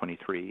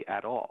 2023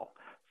 at all.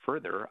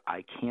 Further,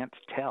 I can't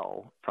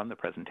tell from the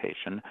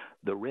presentation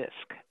the risk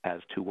as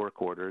to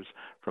work orders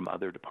from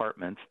other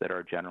departments that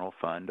are general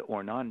fund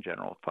or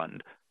non-general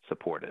fund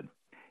supported.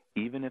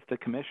 Even if the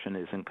Commission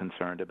isn't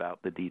concerned about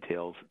the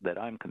details that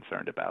I'm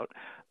concerned about,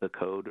 the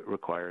code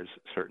requires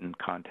certain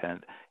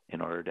content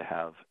in order to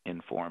have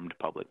informed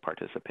public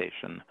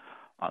participation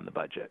on the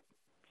budget.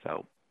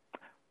 So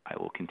I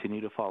will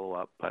continue to follow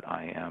up, but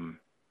I am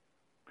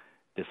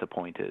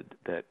disappointed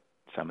that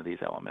some of these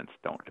elements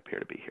don't appear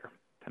to be here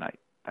tonight.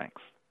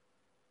 Thanks.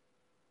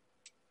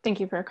 Thank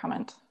you for your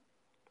comment.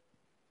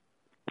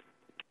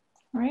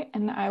 All right,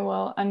 and I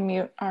will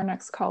unmute our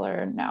next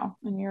caller now,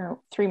 and your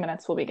 3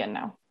 minutes will begin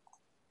now.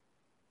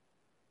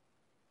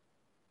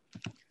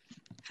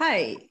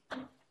 Hi,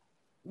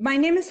 my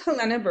name is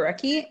Helena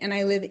Barecki, and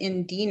I live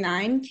in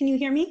D9. Can you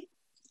hear me?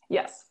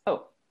 Yes.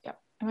 Oh, yeah.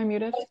 Am I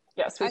muted?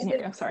 Yes, we can hear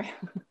you. I'm sorry.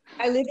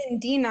 I live in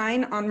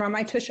D9 on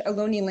Ramaytush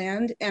Ohlone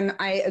land, and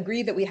I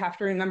agree that we have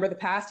to remember the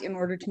past in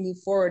order to move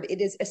forward.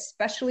 It is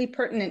especially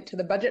pertinent to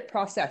the budget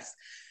process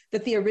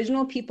that the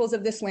original peoples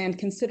of this land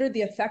consider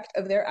the effect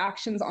of their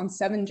actions on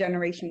 7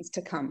 generations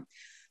to come.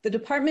 The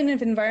Department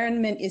of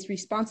Environment is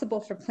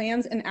responsible for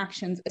plans and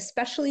actions,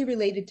 especially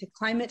related to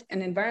climate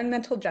and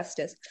environmental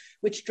justice,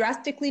 which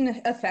drastically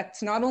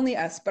affects not only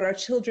us, but our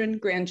children,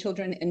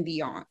 grandchildren, and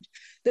beyond.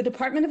 The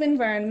Department of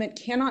Environment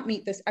cannot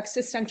meet this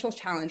existential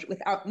challenge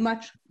without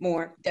much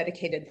more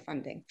dedicated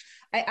funding.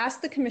 I ask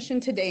the Commission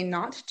today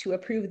not to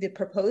approve the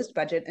proposed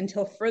budget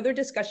until further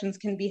discussions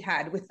can be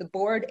had with the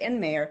board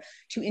and mayor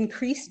to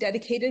increase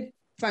dedicated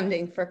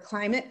funding for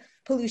climate,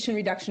 pollution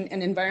reduction,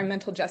 and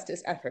environmental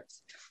justice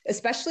efforts,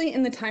 especially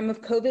in the time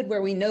of COVID,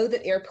 where we know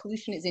that air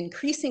pollution is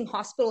increasing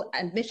hospital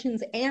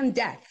admissions and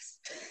deaths,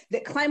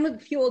 that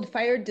climate-fueled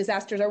fire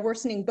disasters are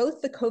worsening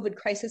both the COVID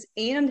crisis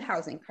and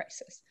housing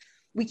crisis.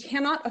 We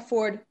cannot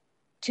afford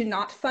to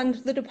not fund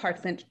the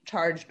department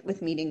charged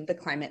with meeting the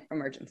climate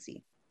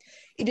emergency.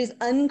 It is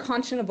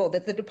unconscionable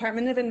that the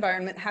Department of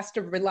Environment has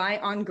to rely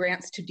on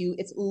grants to do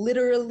its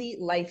literally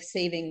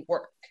life-saving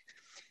work.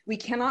 We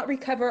cannot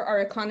recover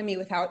our economy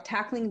without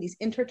tackling these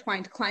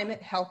intertwined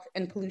climate, health,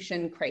 and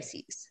pollution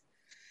crises.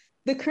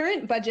 The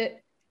current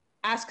budget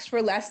asks for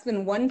less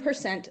than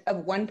 1%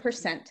 of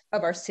 1%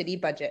 of our city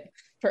budget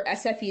for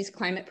SFE's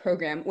climate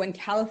program when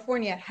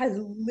California has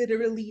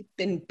literally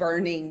been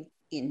burning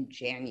in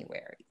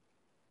January.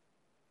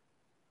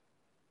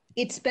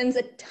 It spends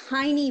a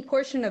tiny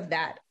portion of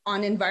that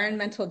on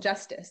environmental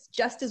justice,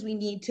 just as we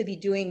need to be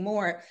doing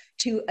more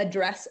to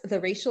address the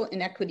racial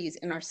inequities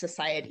in our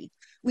society.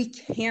 We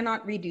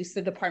cannot reduce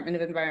the Department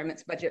of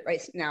Environment's budget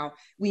right now.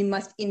 We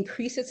must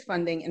increase its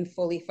funding and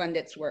fully fund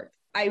its work.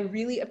 I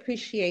really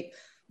appreciate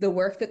the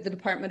work that the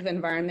Department of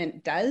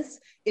Environment does.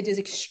 It is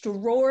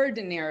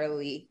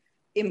extraordinarily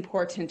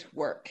important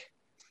work.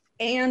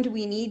 And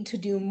we need to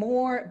do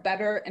more,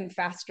 better, and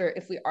faster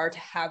if we are to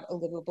have a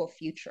livable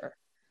future.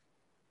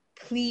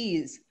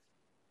 Please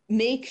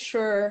make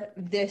sure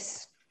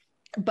this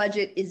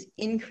budget is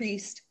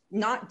increased,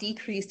 not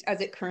decreased as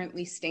it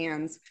currently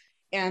stands,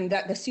 and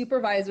that the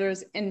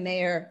supervisors and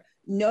mayor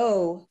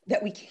know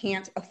that we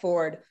can't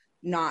afford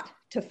not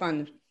to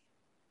fund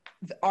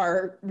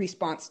our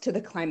response to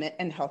the climate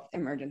and health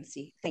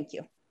emergency. Thank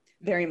you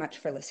very much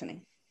for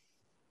listening.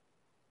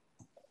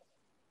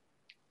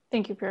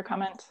 Thank you for your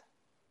comment.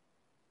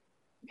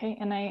 Okay,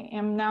 and I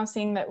am now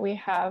seeing that we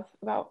have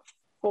about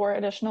 4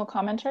 additional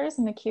commenters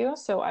in the queue,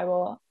 so I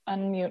will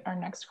unmute our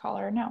next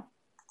caller now.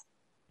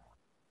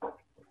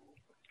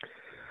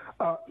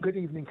 Good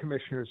evening,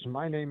 Commissioners.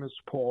 My name is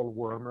Paul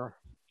Wormer,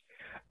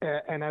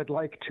 and I'd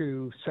like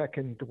to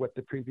second what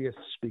the previous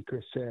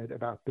speaker said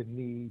about the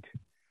need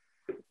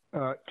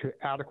to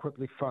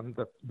adequately fund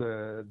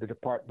the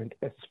department,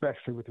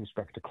 especially with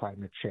respect to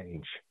climate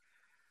change.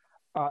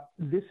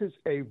 This is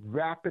a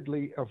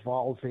rapidly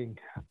evolving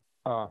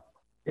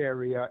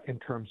area in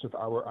terms of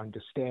our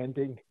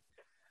understanding.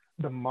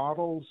 The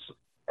models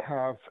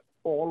have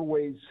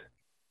always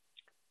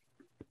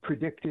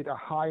predicted a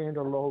high and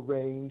a low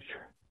range,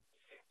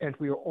 and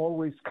we are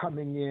always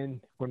coming in,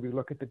 when we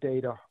look at the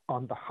data,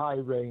 on the high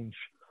range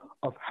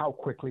of how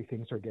quickly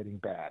things are getting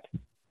bad.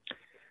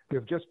 There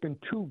have just been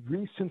 2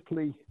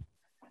 recently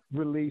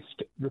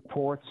released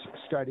reports,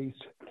 studies,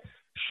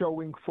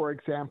 showing, for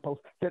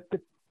example, that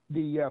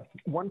the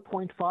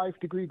 1.5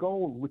 degree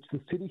goal, which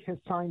the city has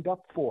signed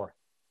up for,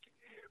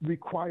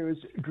 requires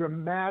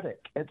dramatic,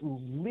 at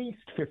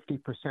least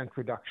 50%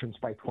 reductions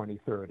by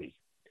 2030.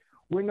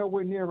 We're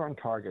nowhere near on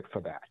target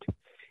for that.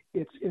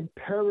 It's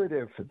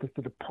imperative that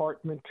the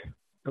Department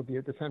of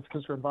the San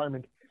Francisco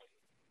Environment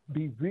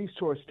be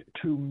resourced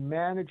to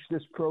manage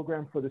this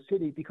program for the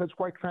city, because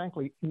quite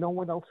frankly, no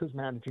one else is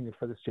managing it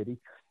for the city,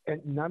 and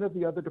none of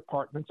the other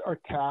departments are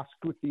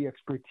tasked with the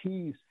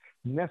expertise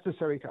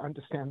necessary to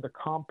understand the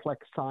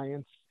complex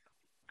science,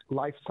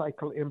 life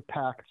cycle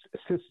impacts,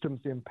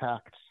 systems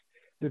impacts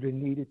that are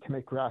needed to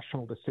make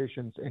rational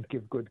decisions and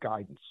give good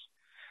guidance.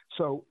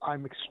 So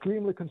I'm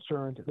extremely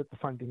concerned that the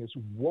funding is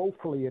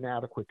woefully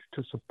inadequate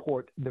to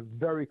support the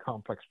very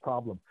complex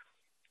problem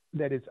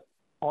that is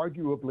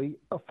arguably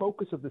a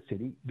focus of the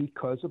city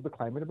because of the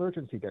climate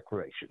emergency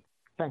declaration.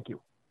 Thank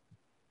you.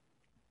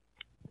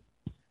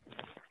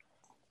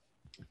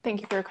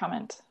 Thank you for your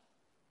comment.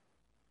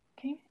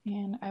 Okay,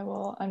 and I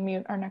will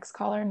unmute our next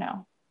caller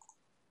now.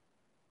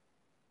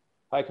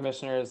 Hi,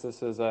 Commissioners.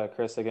 This is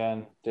Chris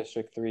again,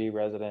 District 3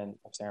 resident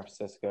of San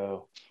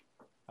Francisco.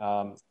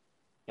 I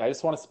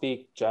just want to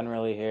speak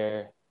generally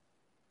here.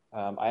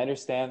 I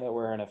understand that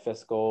we're in a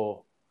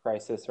fiscal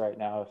crisis right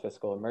now, a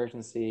fiscal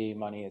emergency,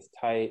 money is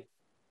tight,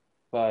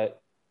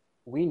 but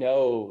we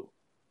know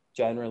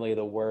generally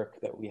the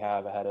work that we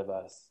have ahead of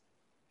us,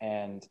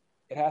 and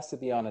it has to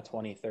be on a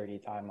 2030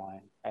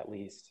 timeline, at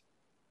least.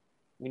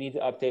 We need to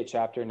update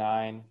Chapter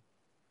 9.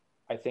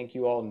 I think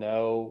you all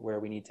know where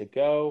we need to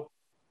go.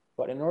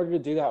 But in order to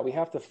do that, we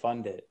have to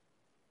fund it.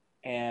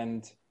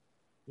 And,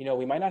 you know,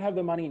 we might not have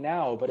the money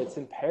now, but it's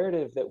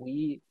imperative that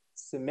we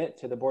submit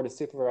to the Board of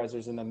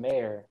Supervisors and the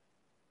mayor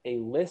a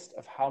list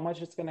of how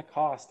much it's going to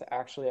cost to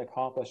actually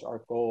accomplish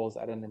our goals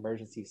at an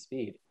emergency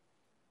speed.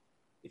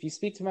 If you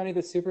speak to many of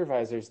the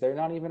supervisors, they're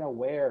not even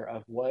aware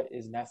of what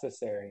is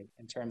necessary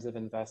in terms of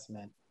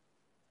investment.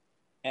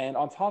 And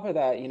on top of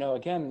that, you know,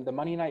 again, the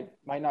money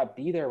might not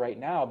be there right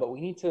now, but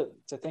we need to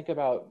think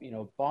about, you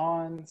know,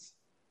 bonds,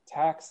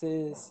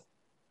 taxes,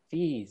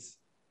 fees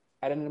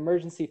at an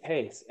emergency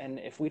pace. And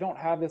if we don't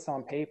have this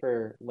on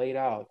paper laid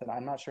out, then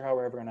I'm not sure how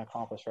we're ever going to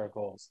accomplish our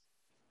goals.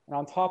 And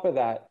on top of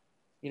that,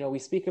 you know, we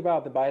speak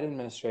about the Biden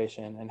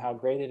administration and how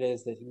great it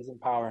is that he's in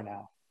power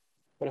now.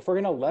 But if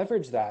we're going to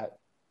leverage that,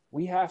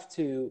 we have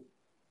to,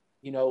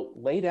 you know,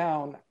 lay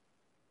down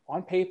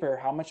on paper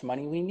how much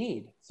money we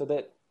need so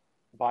that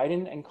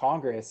Biden and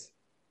Congress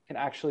can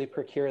actually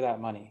procure that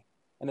money.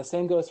 And the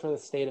same goes for the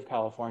state of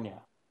California.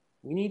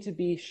 We need to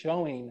be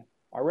showing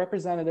our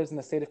representatives in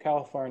the state of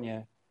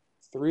California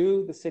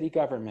through the city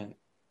government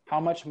how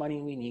much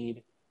money we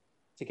need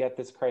to get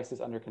this crisis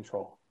under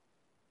control.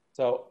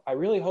 So I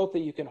really hope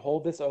that you can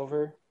hold this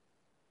over,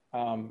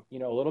 you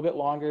know, a little bit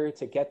longer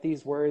to get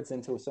these words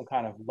into some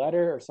kind of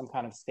letter or some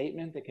kind of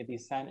statement that could be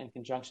sent in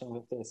conjunction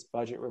with this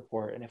budget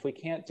report. And if we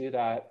can't do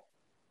that,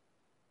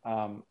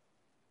 I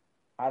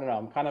don't know,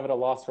 I'm kind of at a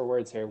loss for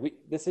words here.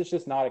 This is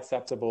just not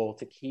acceptable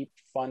to keep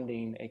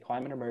funding a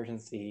climate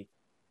emergency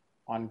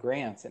on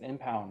grants and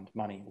impound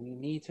money. We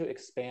need to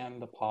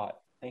expand the pot.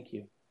 Thank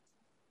you.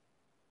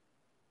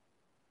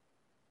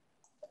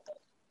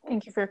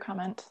 Thank you for your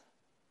comment.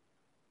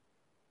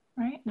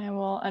 All right, and I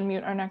will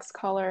unmute our next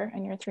caller,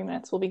 and your 3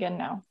 minutes will begin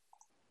now.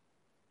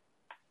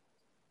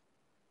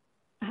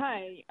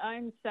 Hi,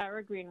 I'm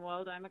Sarah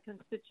Greenwald. I'm a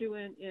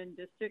constituent in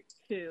District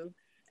 2.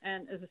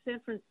 And as a San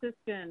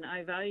Franciscan,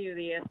 I value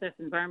the SF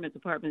Environment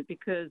Department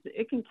because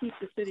it can keep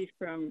the city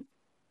from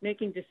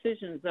making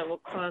decisions that will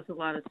cause a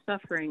lot of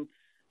suffering.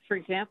 For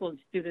example,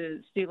 due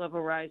to sea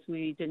level rise,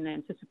 we didn't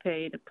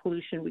anticipate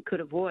pollution we could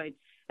avoid.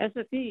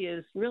 SFE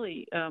is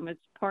really, it's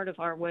part of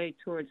our way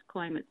towards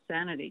climate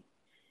sanity.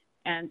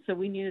 And so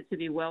we need it to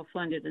be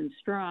well-funded and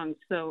strong.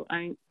 So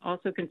I'm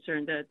also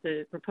concerned that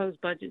the proposed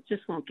budget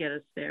just won't get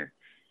us there.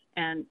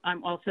 And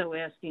I'm also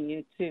asking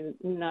you to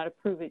not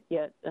approve it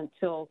yet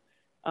until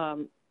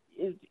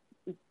it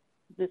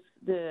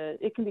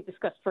can be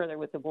discussed further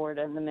with the board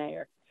and the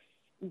mayor.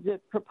 The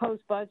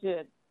proposed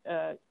budget,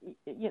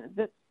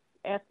 that's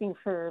asking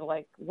for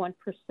like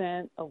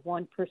 1% of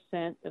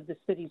 1% of the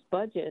city's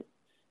budget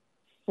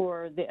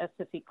for the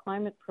SFE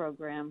climate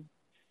program.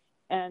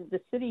 And the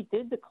city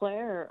did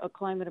declare a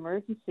climate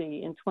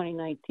emergency in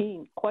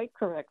 2019, quite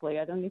correctly.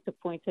 I don't need to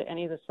point to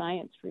any of the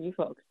science for you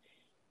folks.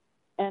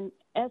 And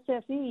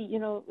SFE,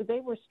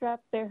 they were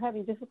strapped, they're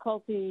having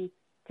difficulty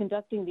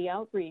conducting the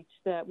outreach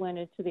that went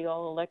into the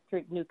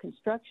all-electric new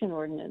construction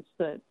ordinance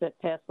that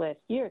passed last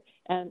year.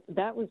 And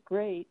that was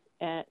great.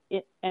 And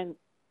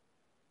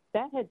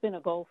that had been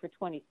a goal for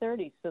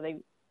 2030, so they,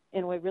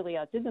 in a way, really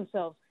outdid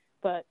themselves,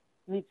 but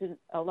needs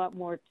a lot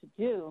more to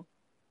do.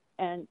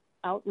 And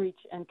outreach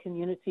and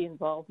community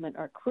involvement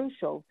are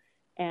crucial.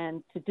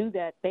 And to do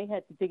that, they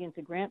had to dig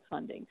into grant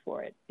funding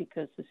for it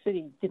because the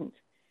city didn't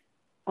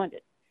fund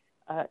it.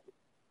 And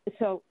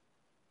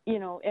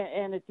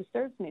it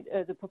disturbs me.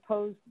 The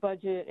proposed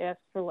budget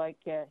asks for like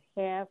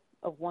half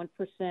of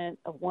 1%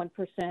 of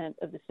 1%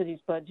 of the city's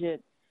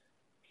budget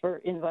for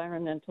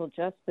environmental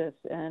justice.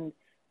 And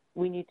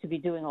we need to be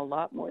doing a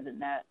lot more than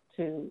that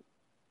to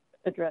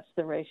address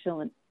the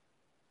racial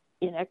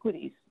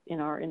inequities in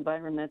our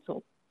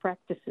environmental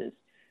practices.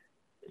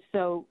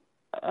 So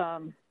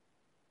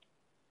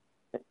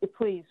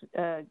please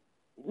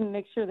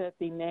make sure that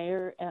the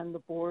mayor and the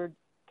board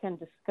can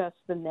discuss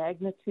the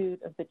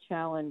magnitude of the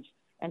challenge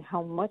and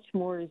how much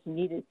more is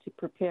needed to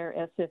prepare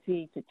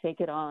SFE to take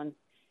it on,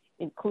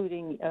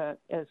 including,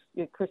 as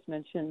Chris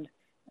mentioned,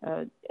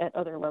 at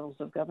other levels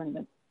of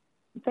government.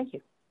 Thank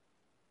you.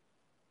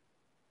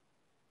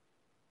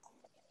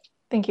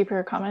 Thank you for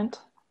your comment.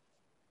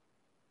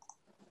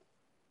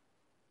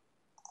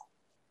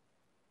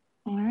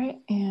 All right,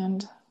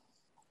 and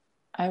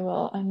I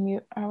will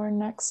unmute our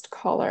next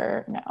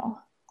caller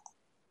now.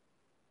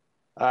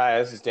 Hi,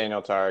 this is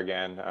Daniel Tarr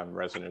again. I'm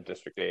resident of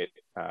District 8.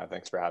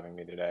 Thanks for having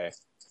me today.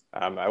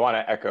 I want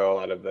to echo a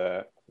lot of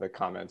the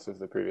comments of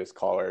the previous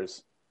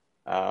callers.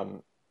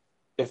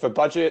 If a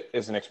budget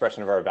is an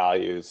expression of our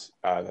values,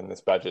 then this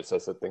budget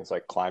says that things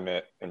like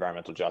climate,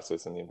 environmental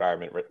justice, and the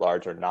environment writ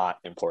large are not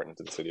important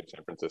to the city of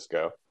San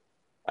Francisco.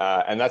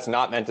 And that's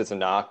not meant as a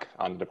knock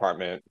on the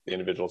department, the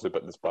individuals who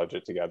put this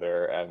budget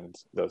together, and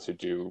those who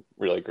do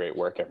really great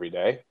work every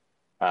day.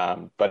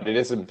 But it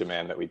is a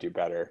demand that we do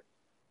better.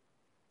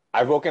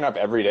 I've woken up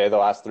every day the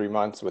last 3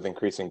 months with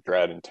increasing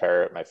dread and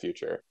terror at my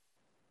future.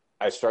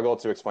 I struggle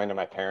to explain to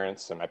my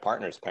parents and my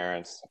partner's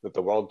parents that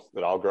the world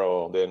that I'll grow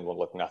old in will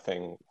look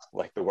nothing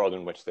like the world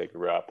in which they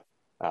grew up,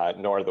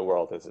 nor the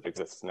world as it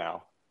exists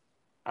now.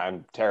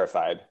 I'm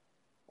terrified,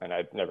 and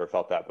I'd never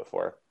felt that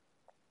before.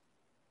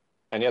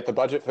 And yet the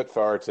budget put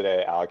forward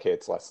today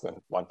allocates less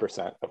than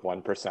 1% of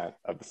 1%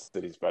 of the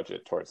city's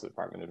budget towards the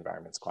Department of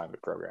Environment's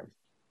climate program.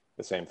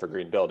 The same for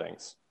green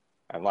buildings,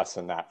 and less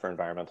than that for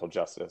environmental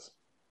justice.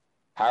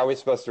 How are we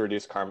supposed to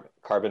reduce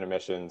carbon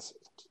emissions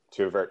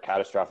to avert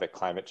catastrophic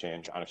climate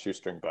change on a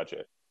shoestring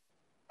budget?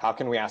 How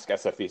can we ask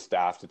SFE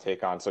staff to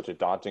take on such a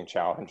daunting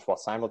challenge while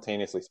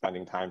simultaneously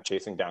spending time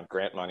chasing down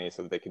grant money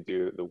so that they can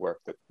do the work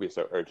that we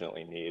so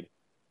urgently need?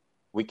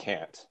 We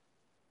can't.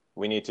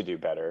 We need to do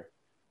better.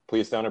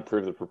 Please don't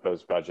approve the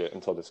proposed budget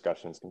until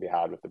discussions can be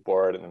had with the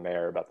board and the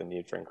mayor about the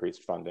need for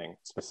increased funding,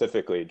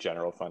 specifically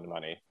general fund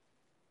money.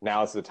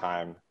 Now is the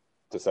time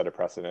to set a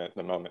precedent.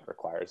 The moment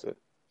requires it.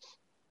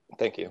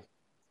 Thank you.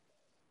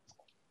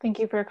 Thank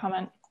you for your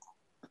comment.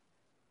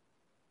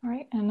 All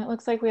right, and it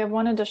looks like we have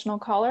one additional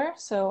caller,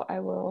 so I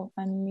will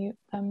unmute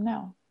them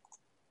now.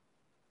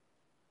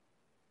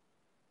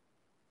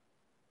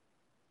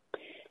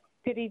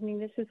 Good evening,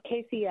 this is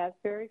Casey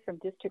Asbury from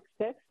District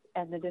 6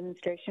 and the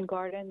Demonstration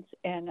Gardens,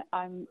 and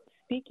I'm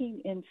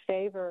speaking in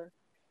favor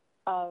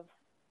of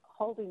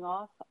holding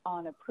off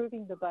on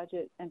approving the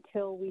budget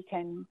until we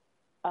can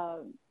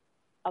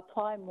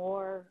apply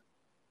more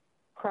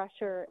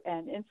pressure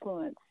and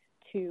influence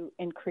to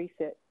increase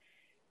it.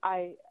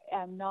 I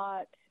am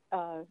not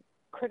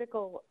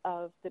critical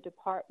of the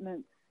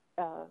department's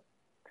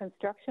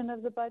construction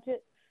of the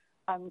budget.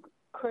 I'm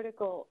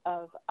critical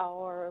of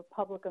our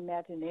public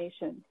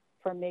imagination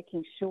for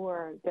making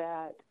sure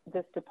that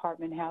this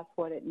department has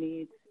what it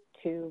needs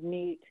to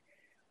meet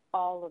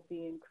all of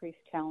the increased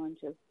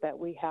challenges that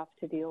we have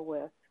to deal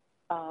with.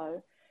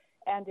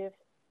 And if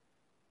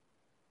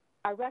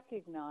I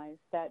recognize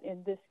that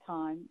in this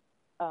time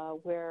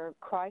where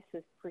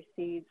crisis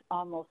precedes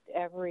almost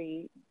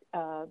every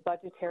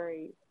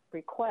budgetary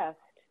request,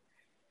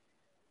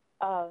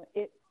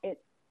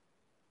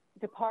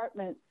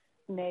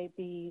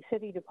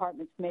 city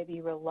departments may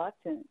be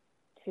reluctant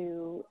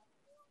to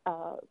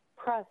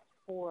press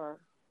for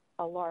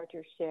a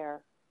larger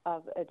share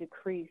of a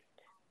decreased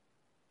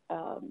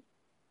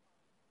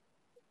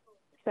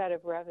set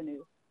of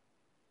revenue.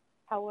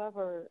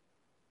 However,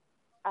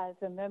 as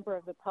a member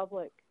of the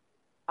public,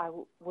 I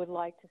would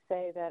like to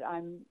say that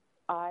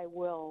I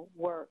will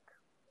work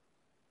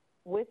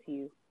with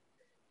you.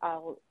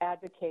 I'll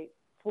advocate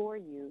for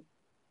you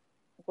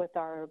with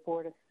our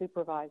Board of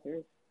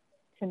Supervisors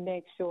to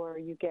make sure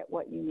you get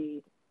what you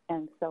need.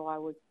 And so I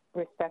would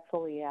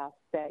respectfully ask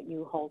that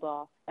you hold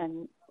off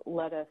and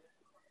let us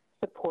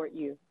support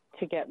you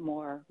to get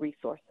more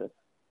resources.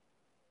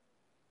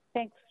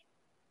 Thanks.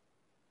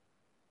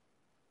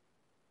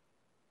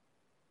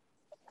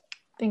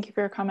 Thank you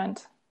for your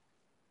comment.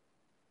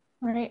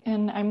 All right,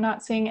 and I'm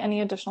not seeing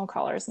any additional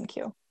callers in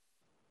queue.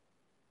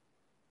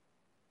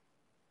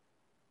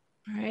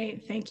 All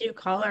right, thank you,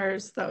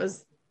 callers.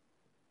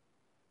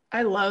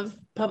 I love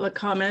public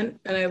comment,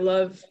 and I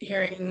love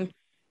hearing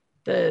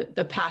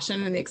the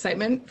passion and the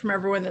excitement from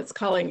everyone that's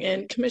calling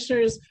in.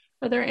 Commissioners,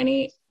 are there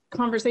any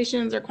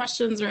conversations or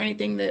questions or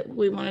anything that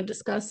we want to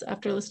discuss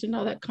after listening to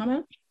all that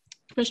comment?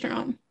 Commissioner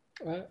On.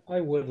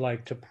 I would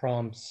like to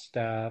prompt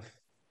staff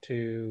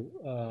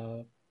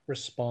to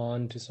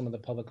respond to some of the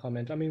public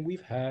comment. I mean,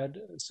 we've had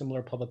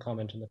similar public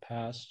comment in the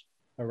past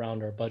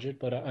around our budget,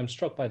 but I'm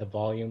struck by the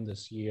volume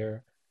this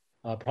year,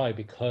 probably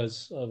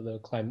because of the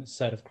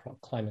set of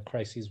climate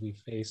crises we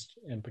faced,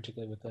 and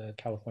particularly with the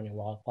California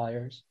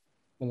wildfires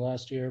in the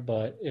last year.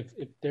 But if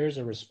there's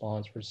a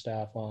response for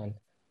staff on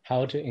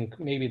how to,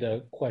 maybe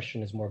the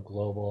question is more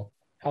global,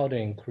 how to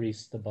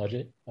increase the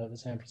budget of the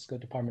San Francisco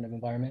Department of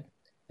Environment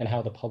and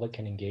how the public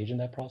can engage in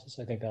that process,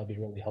 I think that would be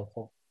really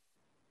helpful.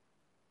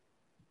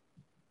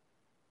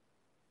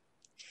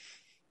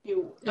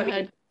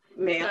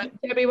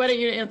 Debbie, why don't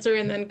you answer,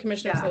 and then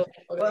Commissioner Sullivan.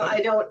 Well,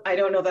 I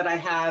don't know that I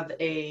have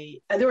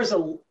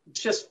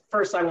just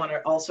first I want to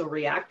also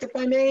react, if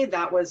I may.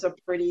 That was a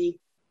pretty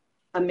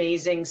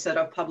amazing set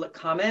of public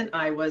comment.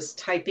 I was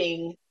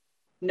typing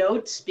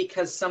notes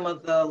because some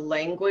of the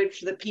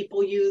language that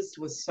people used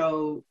was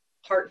so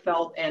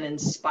heartfelt and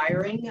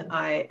inspiring,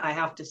 I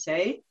have to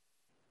say.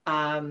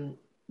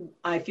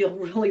 I feel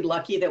really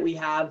lucky that we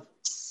have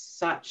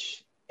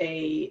such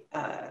an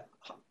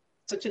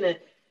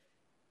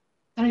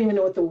I don't even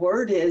know what the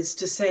word is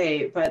to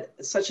say, but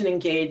such an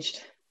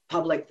engaged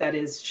public that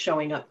is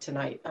showing up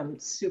tonight. I'm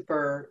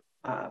super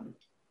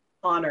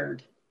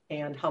honored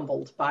and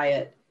humbled by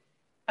it.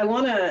 I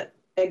want to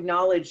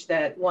acknowledge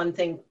that one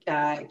thing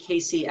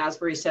Casey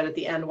Asbury said at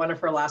the end, one of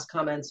her last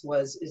comments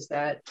is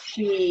that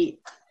she,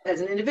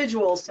 as an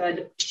individual,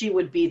 said she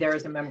would be there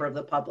as a member of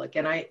the public.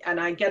 And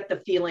I get the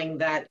feeling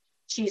that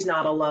she's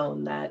not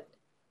alone, that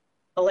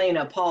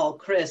Elena, Paul,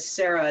 Chris,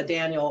 Sarah,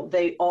 Daniel,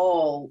 they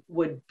all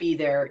would be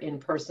there in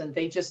person.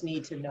 They just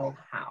need to know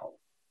how.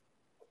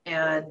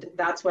 And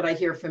that's what I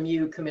hear from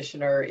you,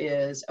 Commissioner,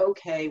 is,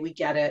 okay, we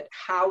get it.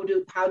 How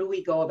do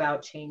we go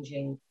about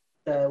changing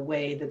the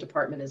way the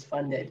department is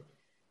funded?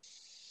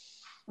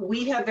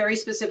 We have very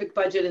specific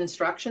budget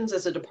instructions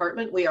as a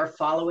department. We are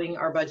following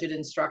our budget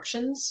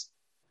instructions.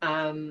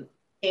 And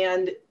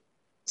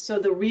so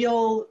the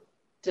real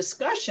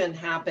discussion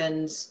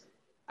happens,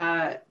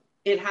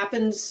 it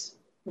happens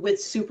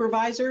with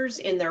supervisors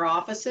in their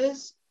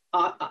offices.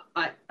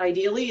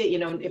 Ideally,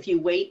 if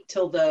you wait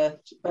till the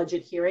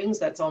budget hearings,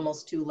 that's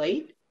almost too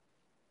late.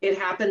 It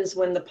happens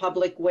when the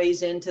public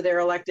weighs into their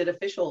elected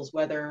officials,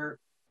 whether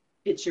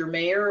it's your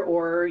mayor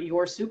or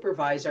your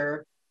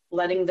supervisor,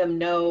 letting them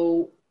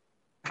know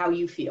how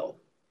you feel.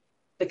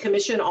 The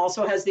commission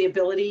also has the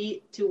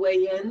ability to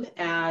weigh in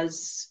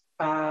as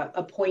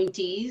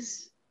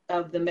appointees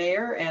of the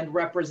mayor and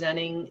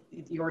representing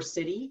your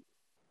city.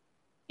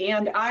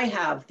 And I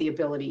have the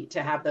ability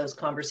to have those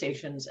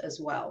conversations as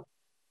well.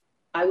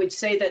 I would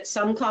say that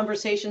some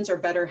conversations are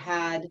better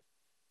had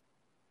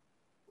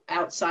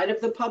outside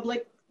of the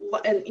public,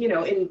 and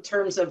in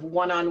terms of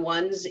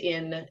one-on-ones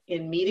in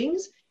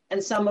meetings,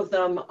 and some of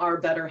them are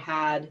better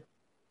had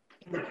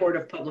in the court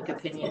of public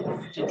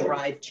opinion to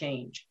drive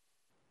change.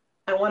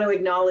 I want to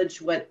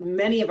acknowledge what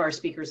many of our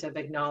speakers have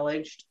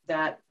acknowledged,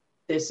 that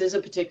this is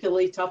a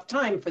particularly tough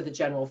time for the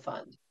general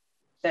fund,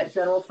 that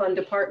general fund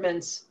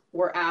departments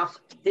were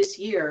asked this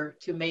year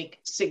to make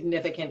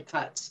significant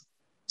cuts.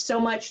 So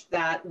much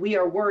that we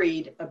are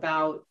worried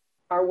about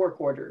our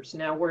work orders.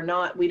 Now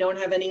we don't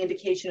have any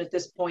indication at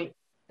this point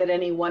that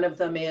any one of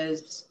them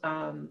is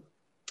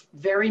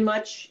very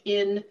much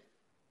in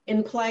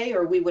play,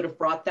 or we would have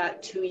brought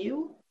that to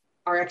you.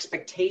 Our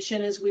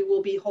expectation is we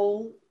will be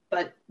whole,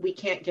 but we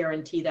can't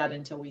guarantee that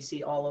until we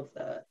see all of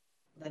the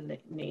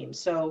names,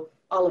 so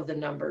all of the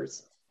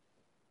numbers.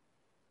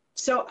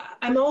 So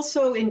I'm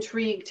also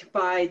intrigued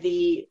by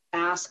the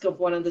ask of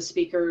one of the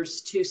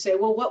speakers to say,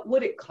 well, what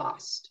would it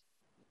cost?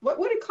 What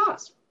would it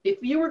cost? if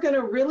you were going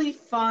to really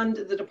fund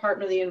the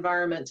Department of the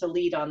Environment to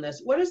lead on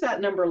this, what does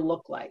that number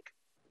look like?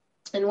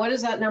 And what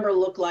does that number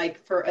look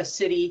like for a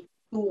city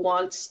who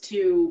wants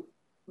to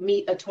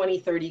meet a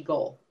 2030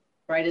 goal,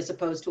 right, as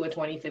opposed to a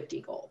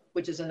 2050 goal,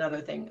 which is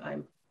another thing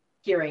I'm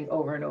hearing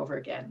over and over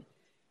again.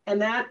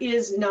 And that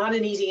is not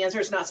an easy answer.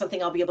 It's not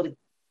something I'll be able to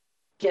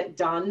get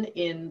done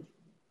in,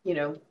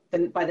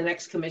 by the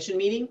next commission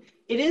meeting.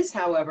 It is,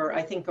 however,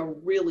 I think a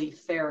really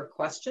fair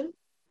question.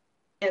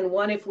 And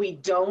one, if we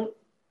don't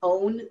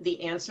own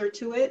the answer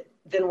to it,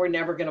 then we're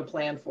never going to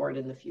plan for it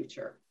in the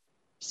future.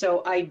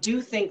 So I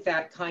do think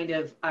that kind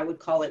of, I would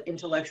call it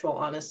intellectual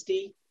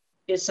honesty,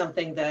 is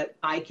something that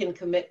I can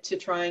commit to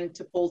trying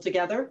to pull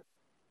together,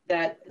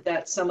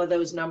 that some of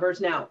those numbers.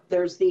 Now,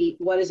 there's the,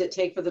 what does it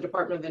take for the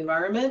Department of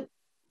Environment?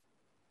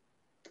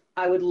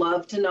 I would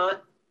love to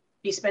not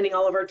be spending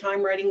all of our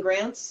time writing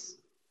grants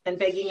and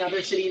begging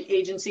other city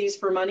agencies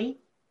for money.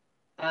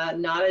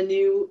 Not a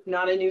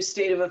new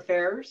state of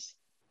affairs.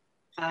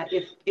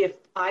 If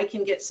I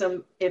can get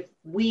some, if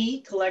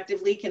we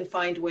collectively can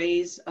find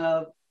ways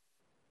of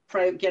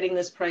getting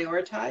this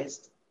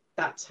prioritized,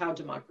 that's how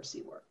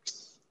democracy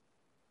works.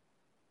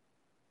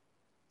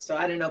 So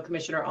I don't know,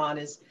 Commissioner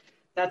On,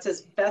 that's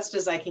as best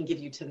as I can give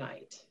you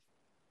tonight.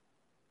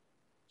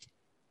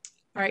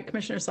 All right,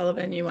 Commissioner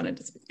Sullivan, you wanted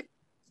to speak.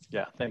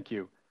 Yeah, thank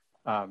you.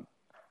 I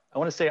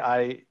want to say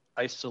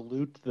I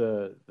salute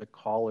the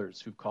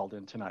callers who called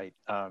in tonight,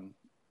 and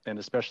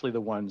especially the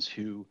ones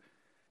who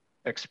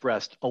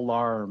expressed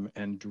alarm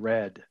and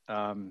dread,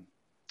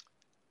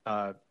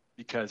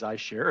 because I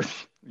share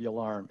the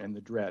alarm and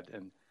the dread,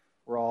 and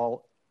we're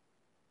all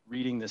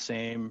reading the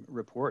same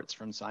reports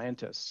from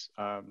scientists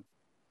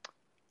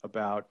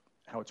about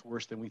how it's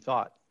worse than we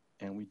thought,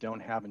 and we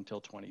don't have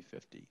until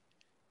 2050,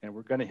 and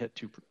we're going to hit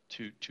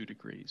two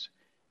degrees,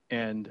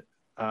 and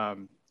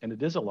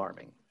it is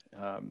alarming,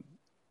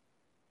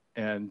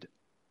 and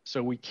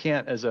so we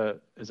can't, as a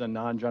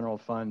non-general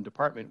fund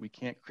department, we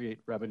can't create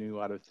revenue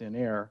out of thin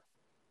air,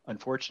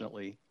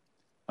 unfortunately.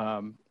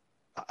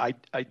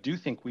 I do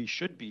think we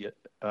should be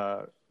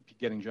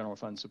getting general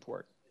fund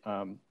support,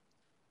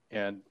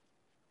 and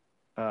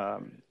I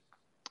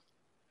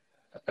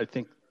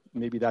think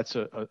maybe that's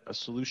a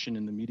solution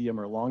in the medium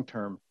or long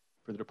term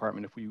for the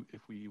department.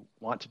 If we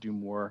want to do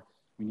more,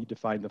 we need to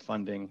find the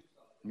funding.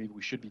 Maybe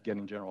we should be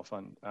getting general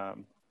fund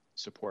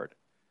support.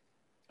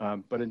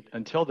 But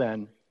until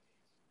then,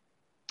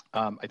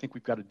 I think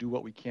we've got to do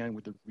what we can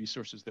with the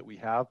resources that we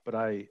have. But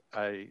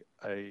I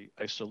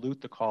salute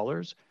the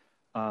callers.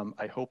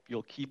 I hope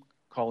you'll keep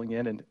calling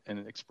in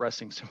and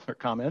expressing similar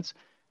comments,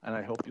 and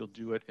I hope you'll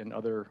do it in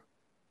other,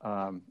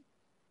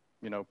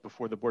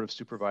 before the Board of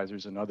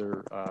Supervisors and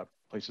other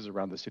places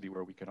around the city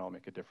where we can all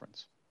make a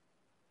difference.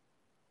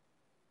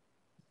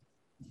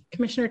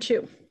 Commissioner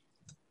Chu.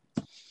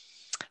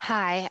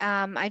 Hi,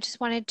 I just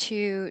wanted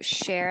to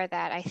share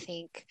that I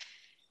think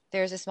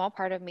there's a small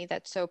part of me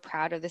that's so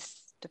proud of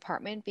this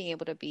department being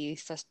able to be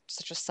such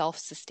a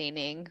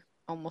self-sustaining,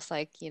 almost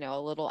like, a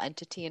little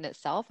entity in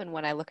itself. And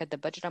when I look at the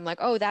budget, I'm like,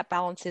 oh, that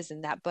balances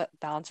and that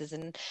balances.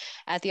 And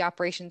at the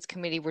operations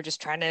committee, we're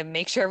just trying to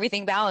make sure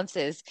everything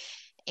balances.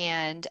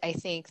 And I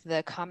think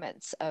the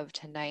comments of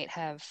tonight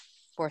have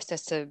forced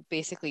us to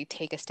basically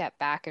take a step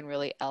back and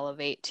really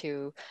elevate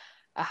to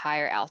a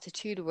higher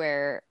altitude,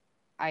 where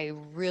I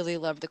really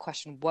love the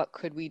question, what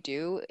could we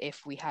do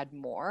if we had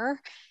more?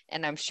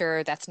 And I'm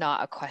sure that's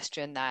not a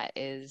question that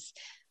is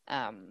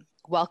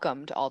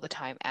welcomed all the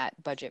time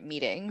at budget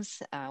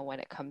meetings when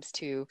it comes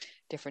to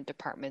different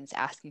departments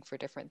asking for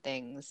different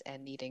things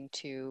and needing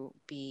to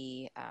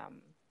be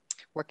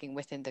working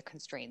within the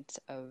constraints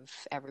of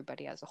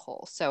everybody as a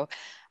whole. So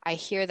I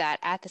hear that.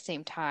 At the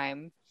same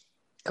time,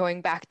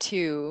 going back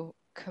to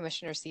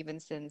Commissioner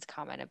Stevenson's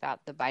comment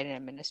about the Biden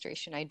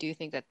administration, I do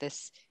think that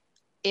this,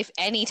 if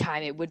any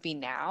time, it would be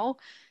now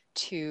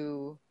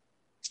to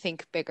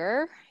think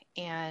bigger.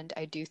 And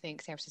I do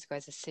think San Francisco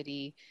as a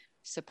city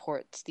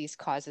supports these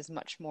causes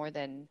much more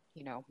than,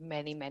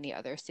 many, many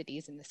other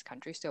cities in this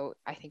country. So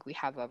I think we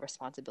have a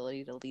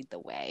responsibility to lead the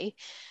way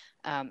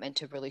and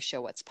to really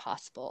show what's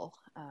possible.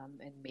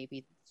 And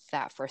maybe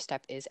that first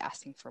step is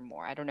asking for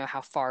more. I don't know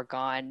how far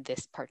gone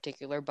this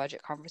particular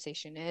budget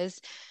conversation is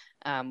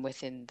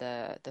within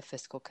the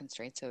fiscal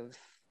constraints of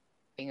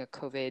being a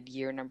COVID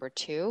year number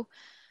 2.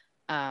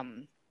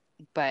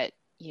 But,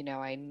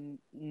 I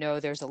know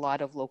there's a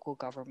lot of local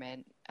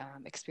government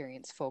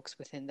experienced folks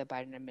within the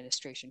Biden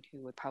administration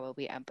who would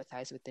probably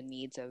empathize with the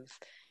needs of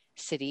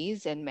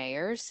cities and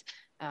mayors.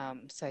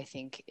 So I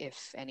think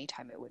if any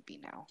time, it would be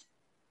now.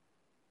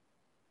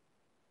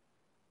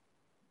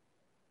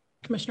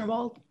 Commissioner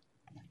Wald.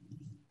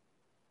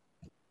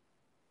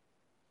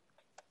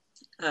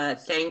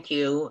 Thank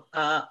you.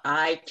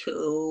 I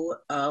too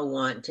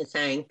want to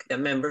thank the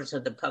members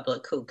of the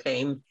public who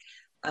came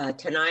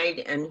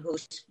tonight and who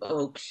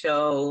spoke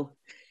so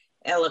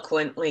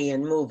eloquently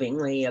and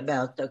movingly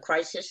about the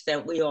crisis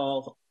that we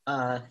all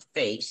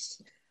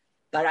face.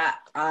 But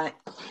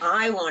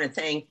I want to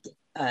thank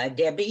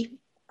Debbie,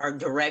 our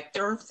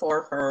director,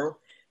 for her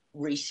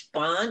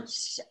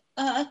response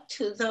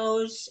to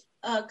those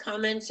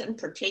comments, and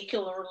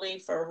particularly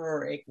for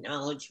her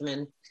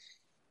acknowledgement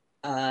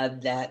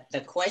that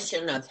the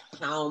question of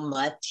how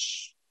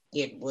much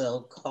it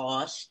will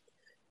cost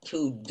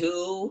to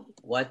do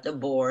what the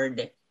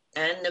board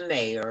and the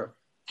mayor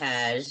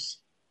has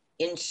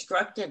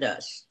instructed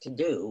us to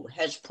do,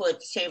 has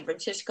put San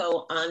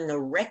Francisco on the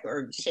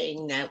record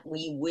saying that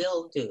we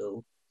will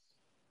do,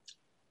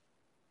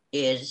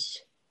 is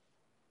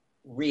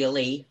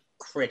really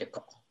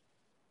critical.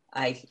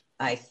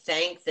 I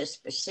thank the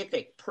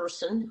specific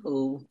person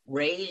who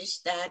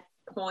raised that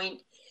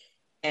point,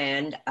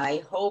 and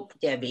I hope,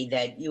 Debbie,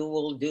 that you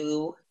will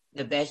do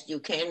the best you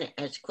can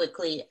as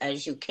quickly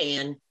as you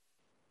can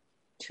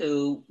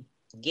to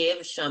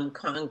give some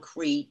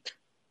concrete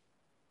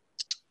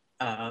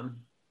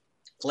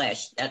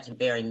flesh, that's a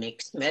very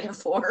mixed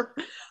metaphor,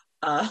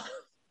 to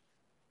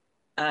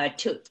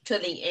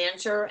the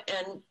answer,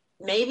 and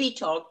maybe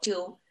talk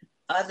to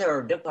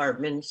other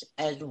departments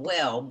as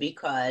well,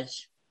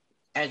 because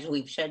as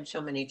we've said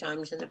so many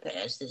times in the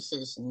past, this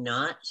is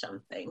not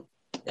something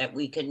that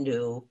we can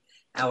do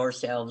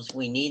ourselves.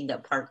 We need the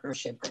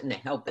partnership and the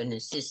help and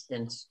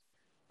assistance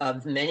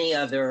of many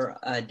other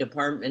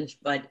departments.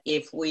 But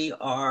if we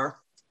are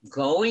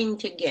going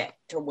to get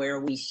to where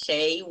we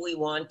say we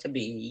want to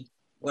be,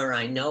 where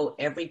I know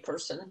every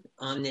person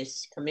on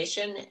this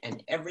commission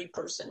and every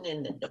person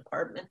in the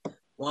department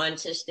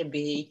wants us to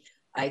be,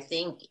 I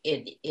think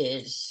it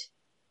is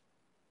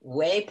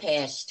way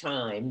past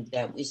time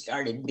that we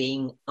started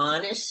being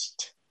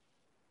honest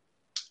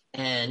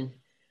and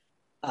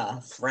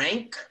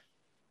frank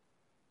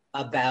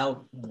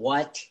about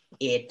what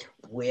it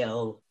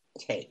will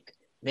take.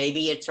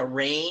 Maybe it's a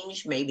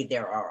range, maybe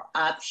there are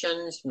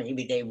options,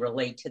 maybe they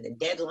relate to the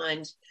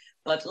deadlines,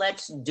 but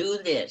let's do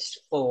this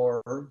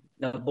for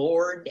the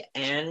board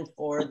and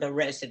for the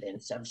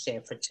residents of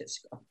San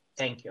Francisco.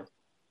 Thank you.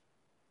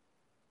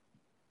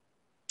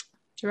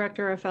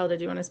 Director Rafael,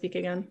 did you want to speak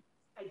again?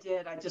 I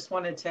did. I just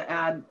wanted to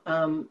add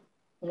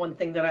one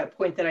thing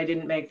point that I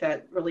didn't make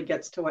that really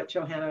gets to what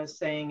Johanna is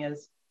saying,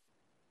 is,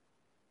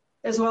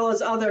 as well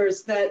as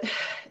others, that,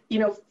 you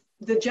know,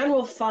 the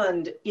general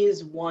fund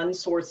is one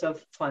source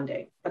of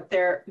funding, but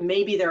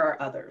maybe there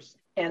are others.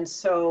 And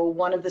so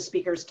one of the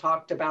speakers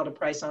talked about a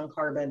price on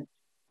carbon.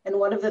 And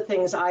one of the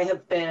things I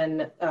have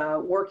been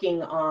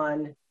working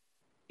on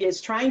is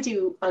trying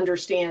to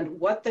understand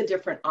what the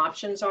different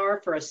options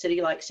are for a city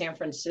like San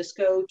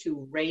Francisco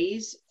to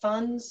raise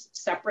funds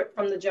separate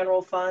from the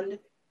general fund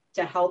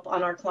to help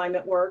on our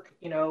climate work.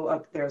 You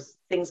know, there's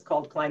things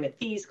called climate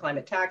fees,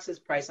 climate taxes,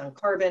 price on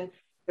carbon.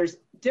 There's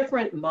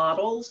different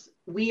models.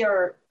 We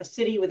are a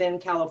city within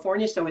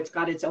California, so it's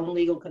got its own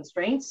legal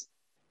constraints.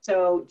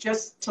 So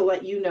just to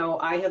let you know,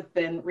 I have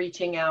been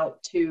reaching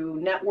out to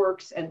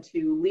networks and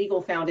to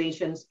legal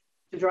foundations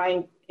to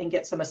try and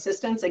get some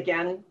assistance.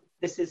 Again,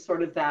 this is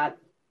sort of that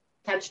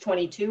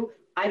catch-22.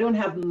 I don't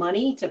have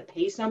money to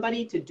pay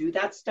somebody to do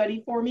that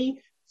study for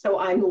me. So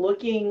I'm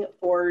looking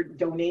for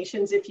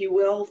donations, if you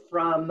will,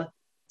 from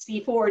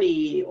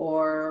C40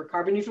 or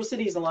Carbon Neutral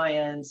Cities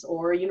Alliance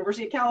or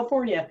University of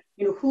California,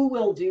 you know, who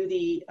will do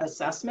the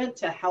assessment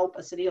to help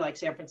a city like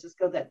San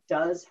Francisco that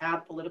does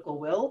have political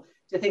will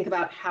to think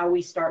about how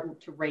we start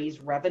to raise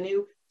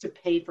revenue to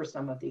pay for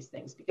some of these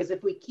things. Because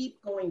if we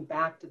keep going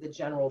back to the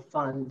general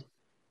fund,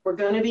 we're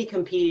going to be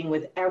competing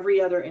with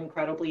every other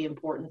incredibly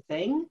important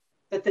thing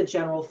that the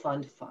general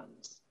fund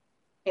funds.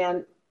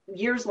 And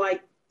years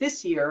like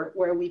this year,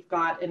 where we've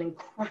got an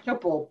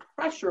incredible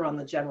pressure on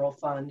the general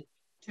fund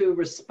to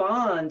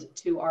respond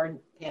to our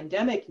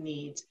pandemic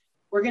needs,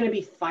 we're going to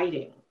be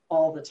fighting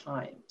all the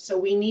time. So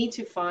we need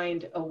to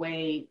find a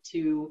way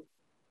to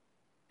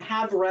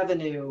have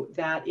revenue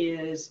that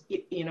is,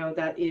 you know,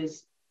 that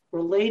is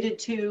related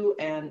to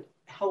and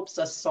helps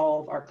us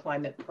solve our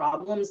climate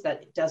problems,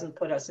 that doesn't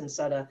put us in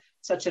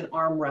such an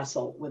arm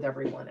wrestle with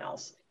everyone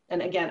else.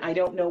 And again, I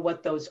don't know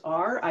what those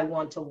are. I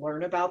want to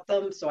learn about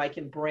them so I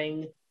can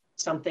bring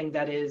something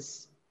that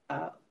is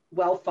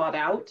well thought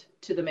out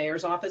to the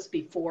mayor's office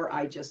before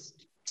I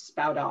just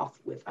spout off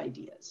with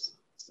ideas.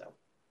 So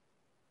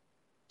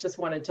just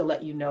wanted to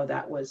let you know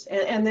that was,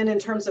 and then in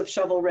terms of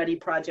shovel ready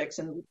projects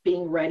and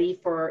being ready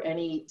for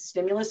any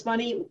stimulus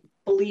money,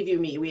 believe you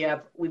me,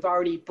 we've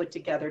already put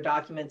together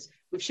documents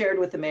we've shared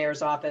with the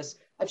mayor's office.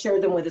 I've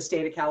shared them with the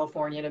state of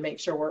California to make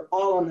sure we're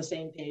all on the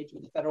same page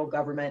with the federal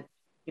government.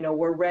 You know,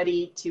 we're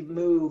ready to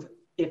move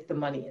if the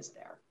money is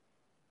there.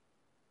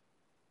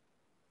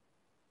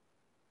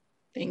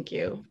 Thank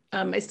you.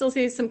 I still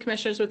see some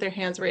commissioners with their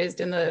hands raised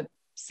in the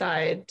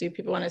side. Do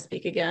people want to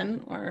speak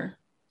again, or?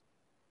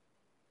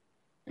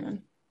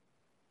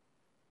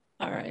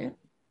 All right.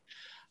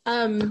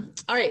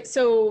 All right,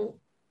 so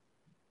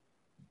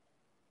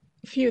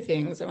a few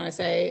things I want to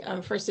say.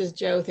 First is,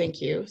 Joe,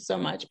 thank you so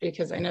much,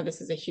 because I know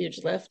this is a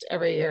huge lift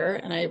every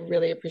year, and I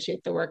really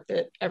appreciate the work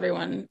that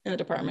everyone in the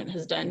department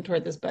has done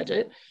toward this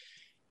budget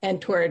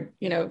and toward,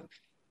 you know,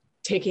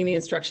 taking the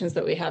instructions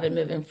that we have and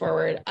moving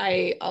forward.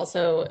 I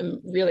also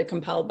am really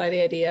compelled by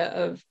the idea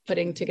of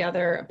putting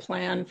together a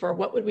plan for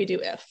what would we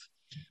do if.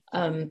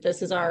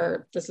 This is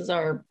our, it's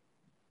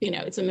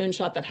a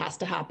moonshot that has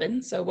to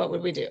happen. So what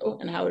would we do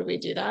and how would we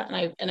do that?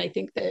 And I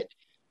think that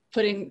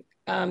putting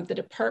the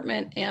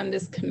department and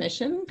this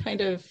commission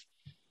kind of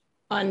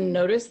on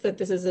notice that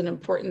this is an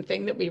important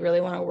thing that we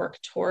really want to work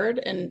toward,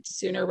 and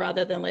sooner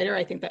rather than later,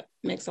 I think that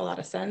makes a lot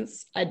of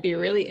sense. I'd be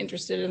really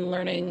interested in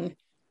learning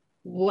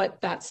what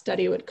that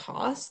study would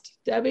cost,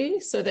 Debbie,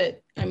 so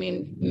that, I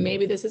mean,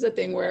 maybe this is a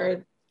thing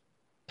where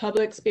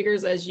public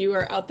speakers, as you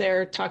are out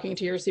there talking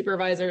to your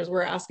supervisors,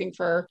 we're asking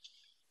for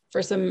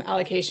some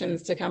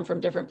allocations to come from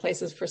different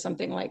places for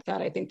something like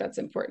that. I think that's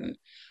important.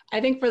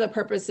 I think for the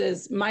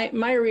purposes, my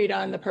read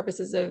on the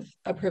purposes of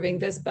approving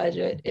this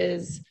budget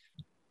is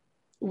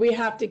we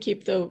have to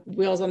keep the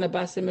wheels on the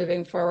bus and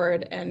moving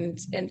forward and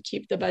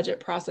keep the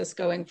budget process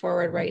going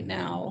forward right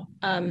now.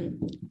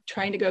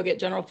 Trying to go get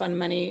general fund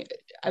money,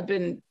 I've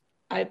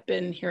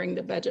been hearing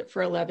the budget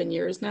for 11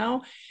 years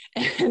now,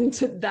 and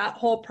that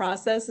whole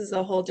process is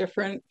a whole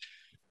different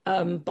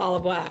ball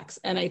of wax.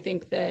 And I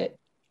think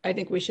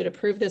we should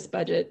approve this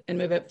budget and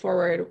move it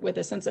forward with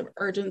a sense of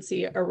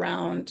urgency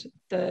around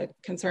the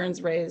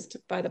concerns raised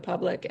by the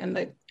public and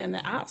the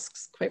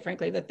asks, quite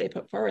frankly, that they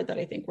put forward that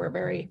I think were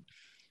very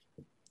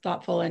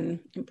thoughtful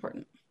and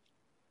important.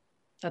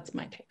 That's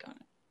my take on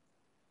it.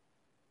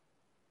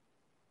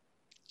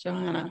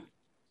 Johanna.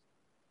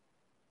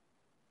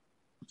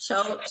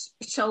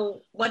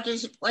 So what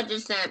does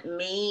that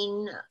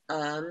mean,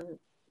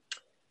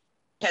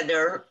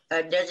 Heather?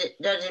 Does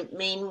it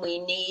mean we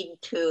need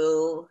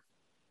to,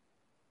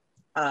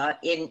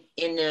 in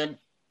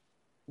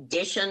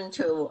addition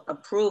to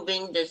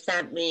approving, does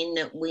that mean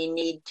that we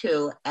need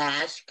to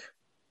ask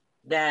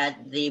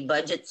that the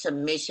budget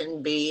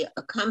submission be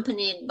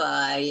accompanied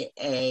by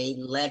a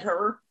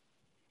letter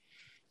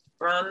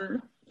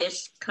from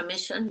this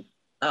commission?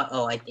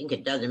 Uh-oh, I think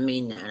it doesn't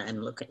mean that. I'm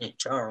looking at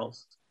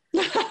Charles.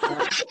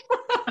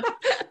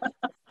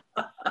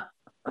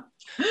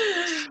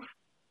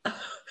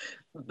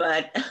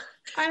 But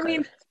I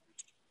mean,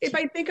 if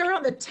I think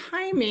around the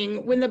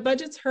timing, when the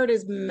budget's heard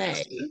is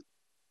May,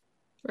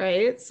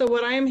 right? So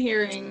what I'm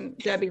hearing,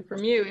 Debbie,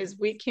 from you is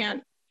we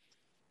can't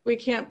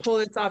pull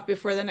this off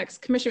before the next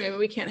commission. I mean,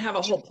 we can't have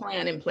a whole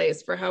plan in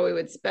place for how we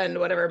would spend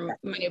whatever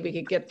money we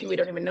could get. We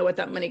don't even know what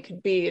that money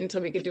could be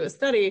until we could do a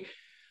study.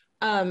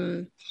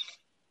 So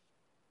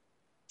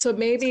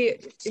maybe,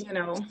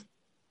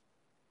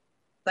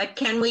 But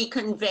can we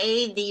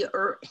convey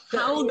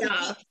how do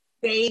we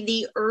convey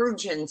the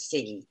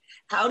urgency?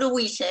 How do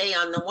we say,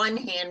 on the one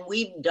hand,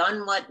 we've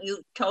done what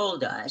you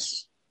told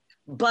us,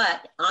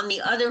 but on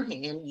the other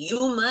hand,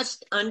 you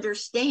must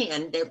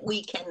understand that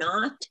we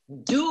cannot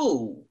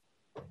do,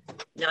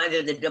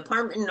 neither the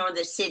department nor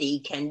the city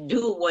can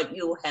do what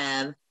you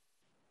have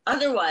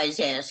otherwise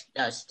asked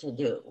us to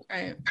do.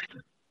 Right.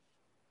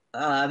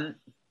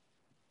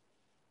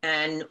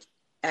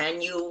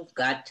 And you've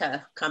got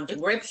to come to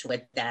grips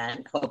with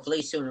that,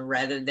 hopefully sooner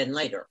rather than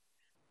later.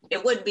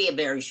 It would be a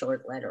very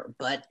short letter,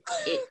 but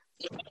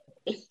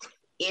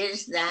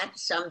is that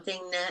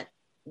something that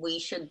we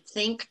should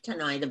think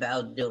tonight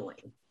about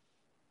doing?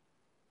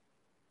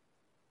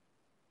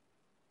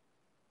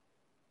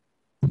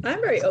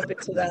 I'm very open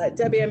to that.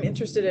 Debbie, I'm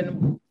interested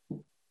in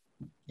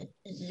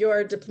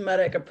your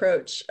diplomatic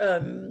approach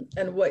and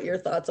what your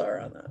thoughts are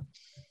on that.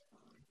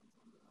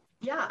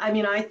 Yeah, I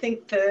mean, I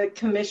think the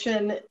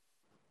commission,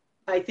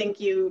 I think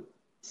you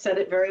said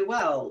it very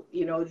well.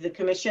 The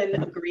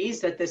commission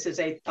agrees that this is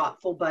a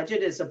thoughtful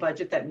budget, is a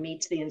budget that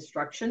meets the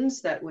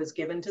instructions that was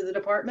given to the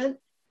department.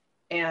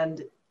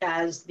 And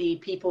as the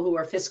people who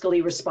are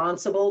fiscally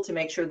responsible to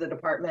make sure the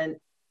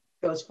department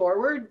goes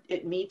forward,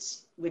 it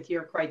meets with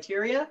your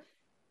criteria.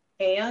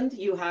 And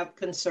you have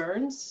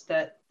concerns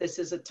that this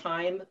is a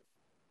time,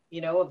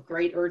 of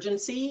great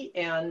urgency,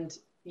 and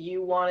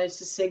you wanted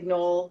to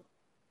signal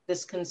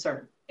this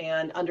concern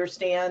and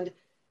understand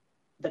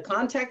the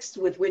context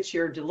with which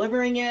you're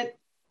delivering it.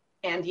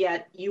 And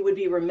yet you would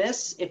be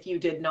remiss if you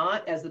did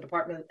not, as the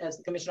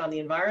Commission on the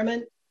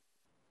Environment,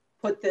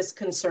 put this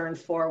concern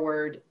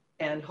forward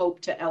and hope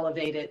to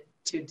elevate it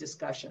to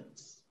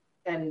discussions.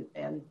 And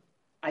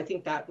I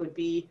think that would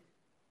be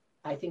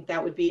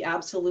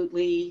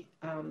absolutely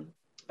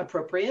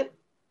appropriate.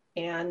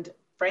 And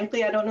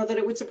frankly, I don't know that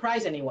it would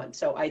surprise anyone.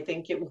 So I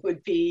think it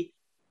would be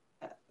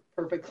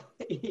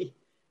perfectly,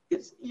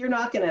 you're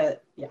not gonna,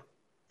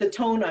 the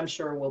tone, I'm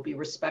sure, will be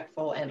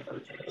respectful and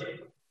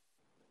urgent.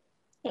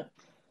 Yeah.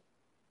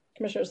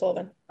 Commissioner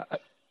Sullivan.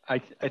 I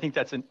think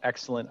that's an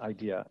excellent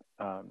idea,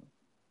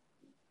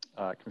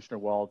 Commissioner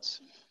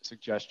Wald's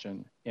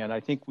suggestion, and I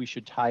think we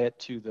should tie it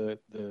to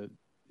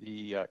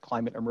the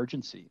climate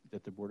emergency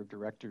that the Board of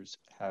Directors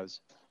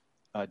has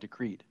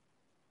decreed.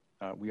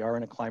 We are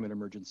in a climate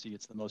emergency.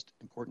 It's the most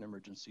important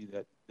emergency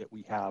that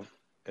we have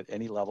at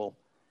any level,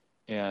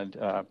 and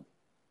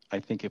I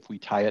think if we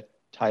tie it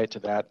to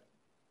that,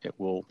 it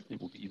will be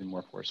even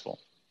more forceful.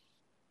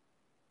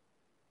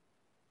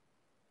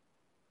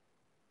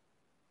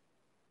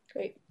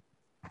 Great.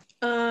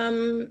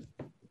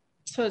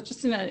 So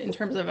just in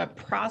terms of a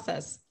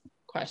process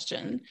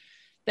question,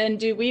 then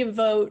do we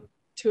vote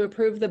to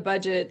approve the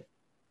budget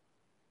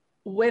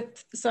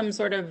with some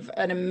sort of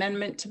an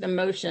amendment to the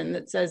motion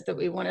that says that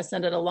we want to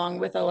send it along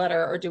with a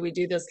letter, or do we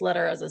do this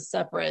letter as a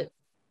separate?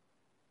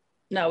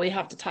 No, we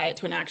have to tie it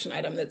to an action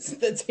item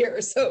that's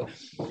here. So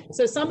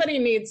somebody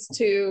needs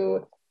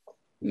to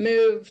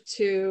move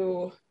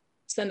to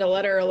send a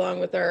letter along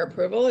with our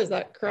approval. Is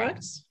that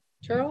correct,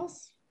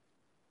 Charles?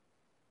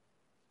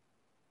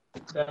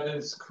 That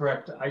is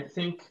correct. I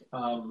think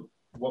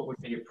what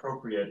would be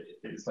appropriate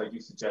is, like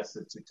you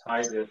suggested, to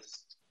tie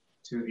this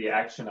to the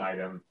action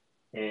item,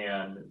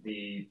 and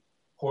the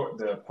part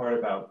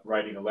about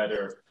writing a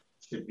letter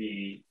should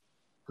be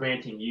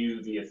granting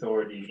you the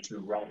authority to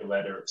write a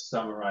letter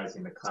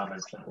summarizing the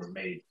comments that were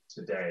made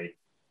today.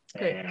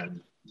 Great.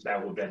 And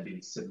that will then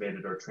be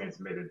submitted or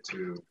transmitted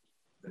to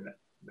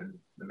the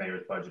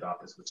mayor's budget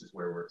office, which is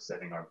where we're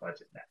setting our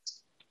budget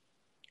next.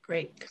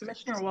 Great.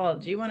 Commissioner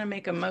Wald, do you want to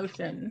make a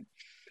motion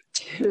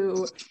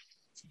to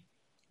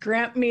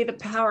grant me the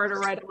power to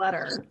write a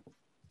letter?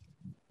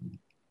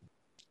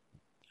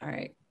 All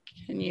right.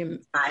 Can you?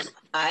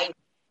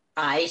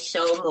 I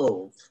so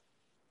move.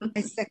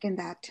 I second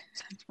that.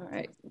 All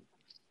right.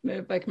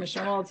 Moved by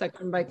Commissioner Wald,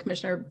 seconded by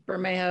Commissioner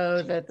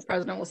Bermejo, that the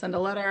president will send a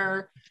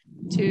letter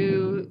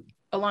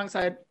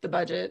alongside the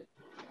budget,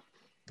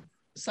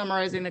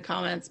 summarizing the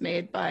comments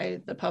made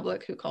by the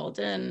public who called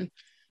in,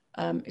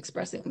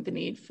 expressing the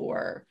need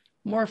for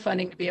more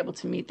funding to be able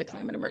to meet the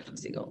climate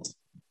emergency goals.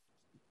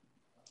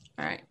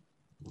 All right.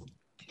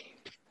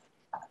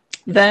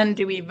 Then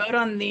do we vote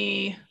on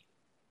the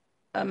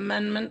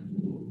amendment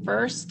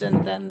first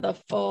and then the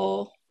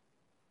full?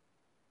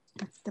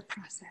 That's the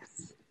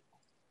process.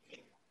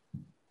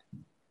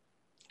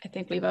 I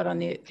think we vote on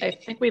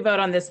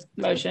this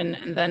motion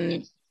and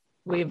then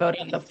we vote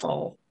on the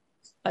full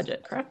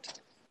budget,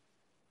 correct?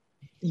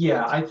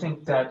 Yeah, I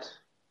think that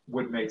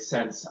would make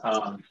sense.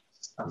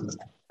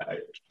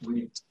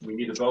 We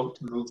need a vote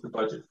to move the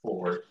budget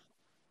forward.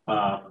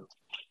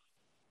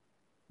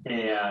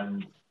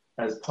 And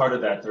as part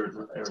of that, there's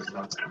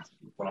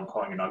what I'm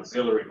calling an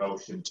auxiliary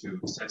motion to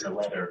send a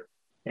letter.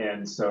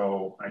 And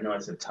so I know I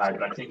said tie,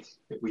 but I think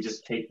if we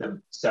just take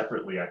them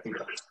separately, I think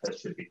that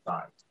should be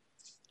fine.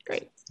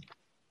 Great.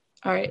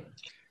 All right.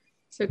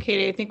 So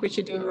Katie, I think we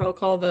should do a roll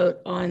call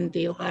vote on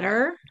the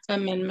letter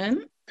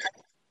amendment.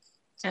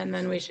 And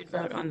then we should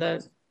vote on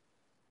the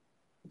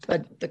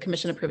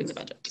commission approving the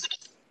budget.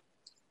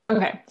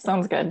 Okay,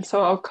 sounds good.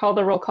 So I'll call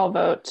the roll call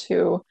vote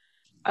to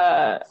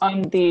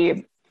on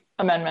the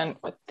amendment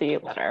with the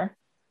letter.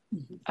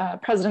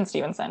 President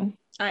Stevenson.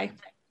 Aye.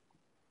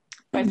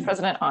 Vice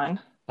President On.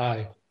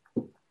 Aye.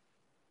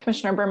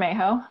 Commissioner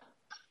Bermejo.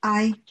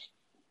 Aye.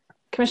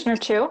 Commissioner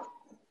Chu.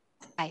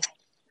 Aye.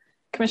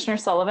 Commissioner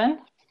Sullivan.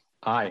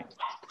 Aye.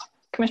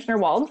 Commissioner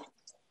Wald.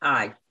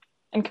 Aye.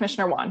 And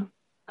Commissioner Wan.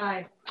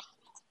 Aye.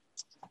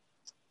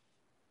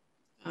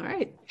 All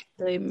right,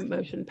 the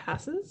motion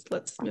passes.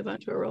 Let's move on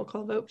to a roll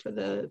call vote for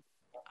the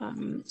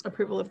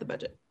approval of the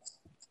budget.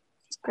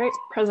 Great.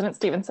 President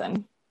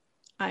Stevenson.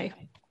 Aye.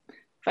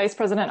 Vice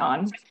President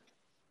On.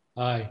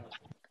 Aye.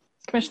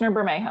 Commissioner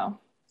Bermejo.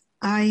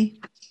 Aye.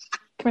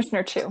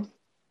 Commissioner Chu.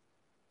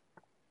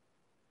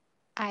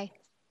 Aye.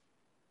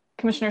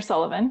 Commissioner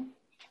Sullivan.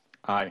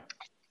 Aye.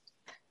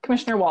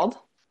 Commissioner Wald.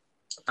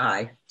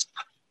 Aye.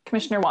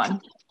 Commissioner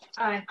Wan.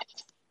 Aye.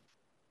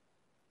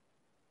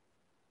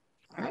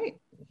 All right,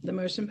 the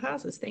motion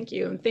passes. Thank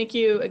you. And thank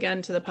you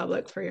again to the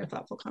public for your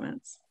thoughtful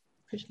comments.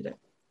 Appreciate it.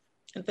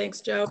 And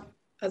thanks, Joe,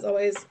 as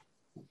always.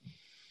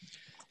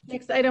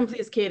 Next item,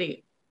 please,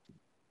 Katie.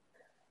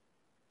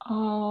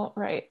 All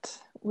right,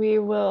 we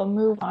will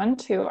move on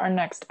to our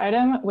next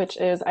item, which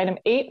is item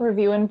 8,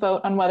 review and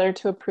vote on whether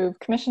to approve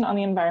Commission on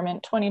the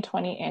Environment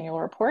 2020 annual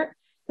report.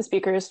 The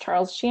speaker is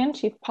Charles Sheehan,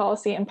 Chief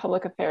Policy and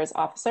Public Affairs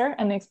Officer,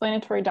 and the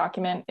explanatory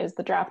document is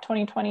the draft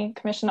 2020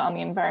 Commission on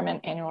the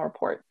Environment annual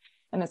report.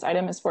 And this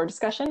item is for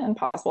discussion and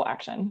possible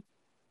action.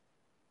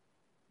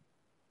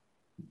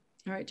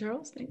 All right,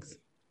 Charles, thanks.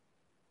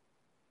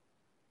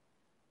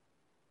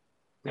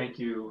 Thank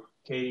you,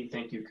 Katie.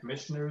 Thank you,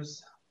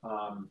 commissioners.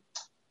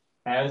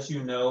 As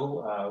you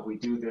know, we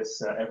do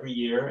this every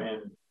year,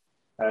 and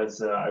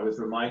as I was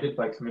reminded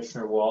by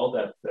Commissioner Wald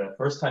that the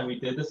first time we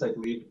did this, I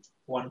believe in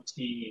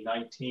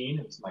 2019,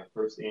 it was my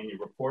first annual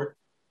report.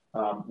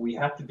 We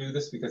have to do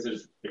this because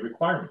there's a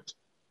requirement.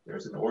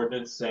 There's an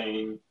ordinance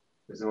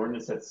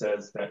that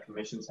says that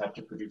commissions have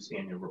to produce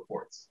annual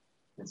reports.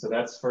 And so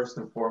that's first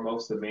and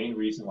foremost the main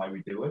reason why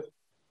we do it.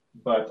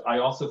 But I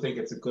also think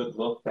it's a good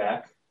look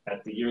back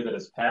at the year that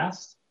has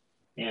passed.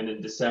 And in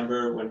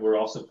December, when we're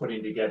also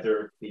putting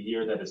together the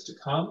year that is to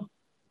come,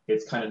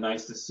 it's kind of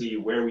nice to see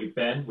where we've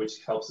been,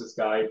 which helps us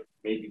guide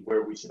maybe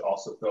where we should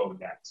also go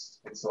next.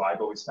 And so I've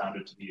always found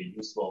it to be a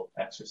useful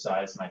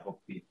exercise, and I hope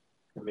the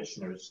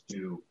commissioners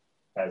do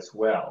as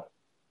well.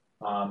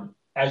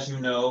 As you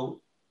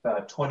know,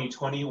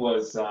 2020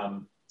 was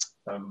a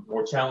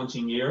more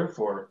challenging year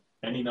for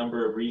any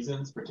number of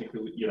reasons,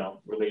 particularly,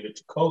 related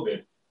to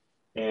COVID.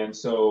 And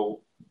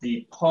so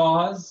the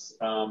pause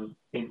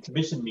in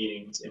commission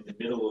meetings in the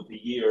middle of the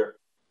year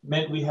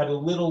meant we had a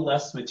little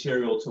less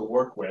material to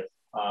work with.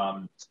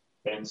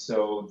 And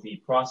so the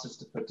process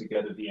to put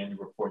together the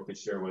annual report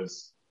this year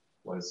was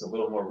a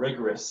little more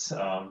rigorous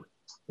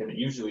than it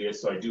usually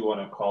is. So I do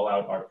want to call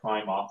out our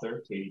prime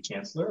author, Katie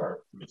Chancellor, our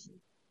Commission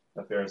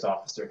Affairs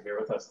Officer here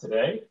with us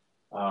today,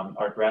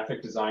 our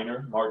graphic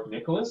designer, Mark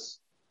Nicholas,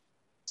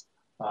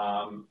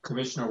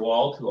 Commissioner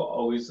Wald, who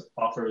always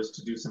offers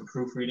to do some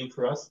proofreading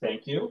for us.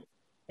 Thank you.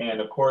 And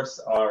of course,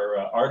 our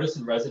artist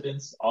in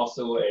residence,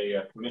 also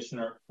a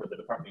commissioner for the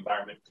Department of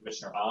Environment,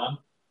 Commissioner Ahn,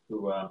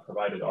 who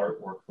provided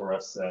artwork for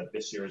us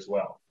this year as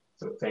well.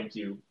 So thank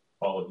you,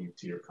 all of you,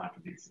 to your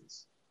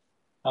contributions.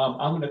 I'm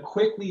going to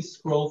quickly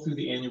scroll through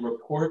the annual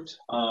report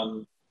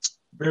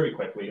very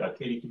quickly.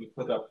 Katie, can you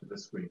put up to the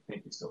screen?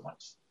 Thank you so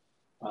much.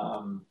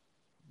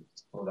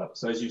 Hold up.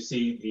 So as you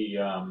see,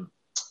 the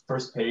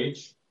first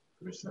page,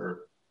 Commissioner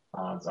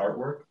Ahn's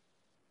artwork.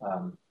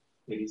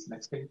 Katie's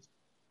next page.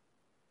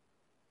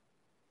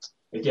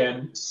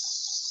 Again,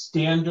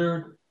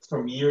 standard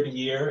from year to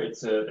year.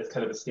 It's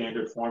kind of a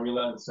standard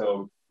formula, and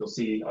so you'll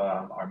see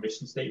our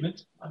mission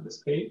statement on this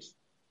page.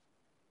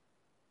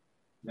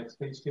 Next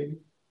page, Katie.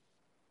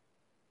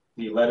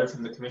 The letter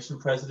from the Commission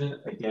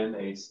President, again,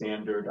 a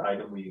standard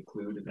item we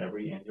include in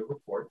every annual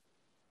report.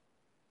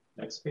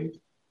 Next page.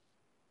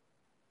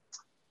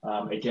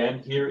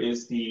 Again, here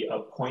is the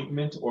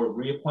appointment or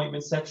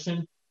reappointment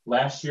section.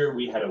 Last year,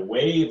 we had a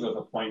wave of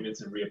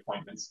appointments and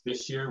reappointments.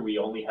 This year, we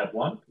only had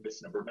one,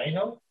 Commissioner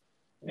Bermejo.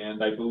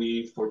 And I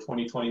believe for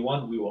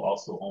 2021, we will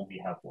also only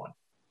have one.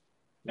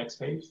 Next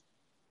page.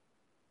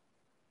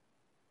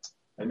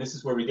 And this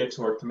is where we get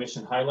to our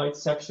commission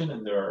highlights section,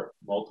 and there are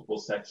multiple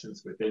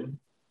sections within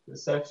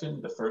this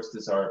section. The first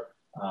is our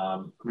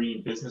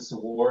Green Business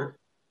Award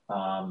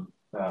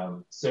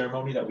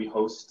ceremony that we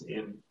host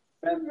in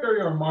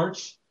February or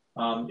March.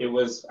 It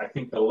was, I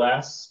think, the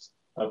last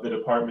of the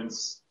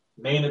department's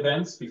main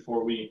events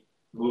before we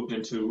moved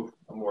into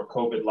a more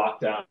COVID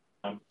lockdown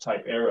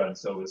type era, and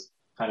so it was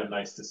kind of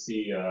nice to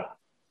see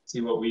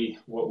what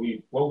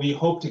we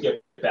hope to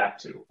get back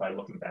to by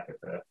looking back at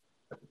the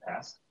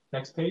past.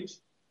 Next page.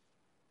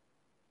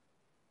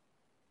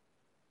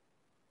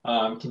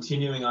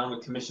 Continuing on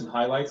with commission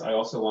highlights, I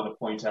also want to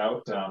point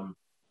out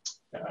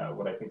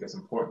what I think is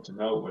important to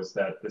note was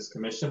that this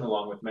commission,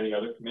 along with many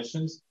other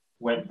commissions,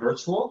 went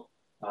virtual.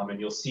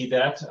 And you'll see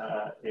that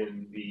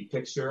in the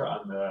picture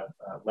on the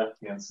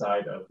left-hand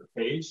side of the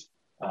page.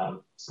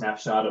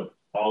 Snapshot of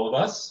all of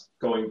us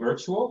going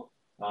virtual.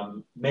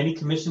 Many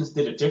commissions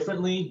did it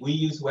differently. We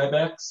use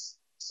WebEx,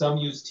 some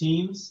use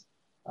Teams.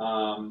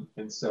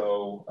 And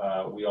so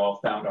we all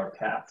found our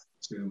path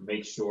to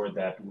make sure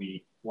that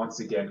we once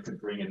again could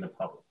bring in the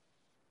public.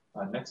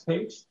 Next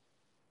page.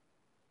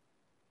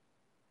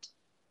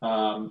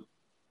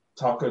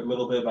 Talk a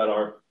little bit about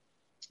our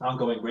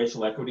ongoing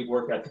racial equity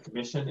work at the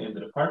commission and the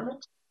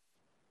department.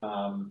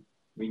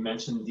 We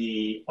mentioned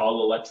the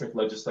all-electric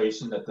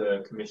legislation that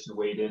the commission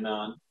weighed in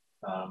on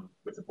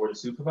with the Board of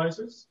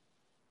Supervisors.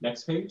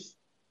 Next page.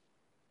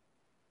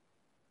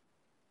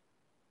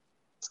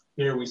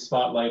 Here we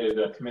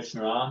spotlighted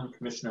Commissioner Ahn and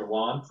Commissioner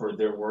Wan for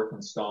their work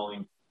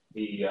installing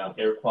the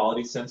air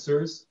quality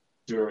sensors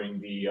during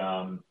the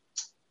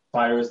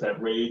fires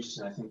that raged,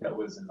 and I think that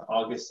was in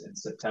August and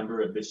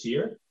September of this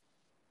year.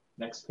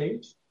 Next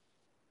page.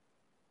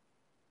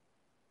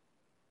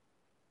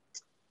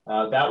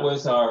 That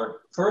was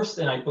our first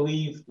and I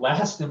believe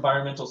last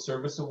environmental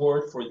service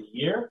award for the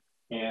year.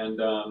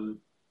 And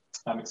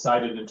I'm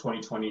excited in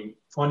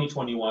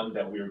 2021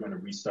 that we are going to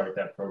restart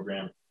that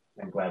program.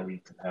 I'm glad we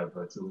could have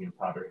Julian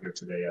Potter here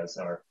today as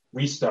our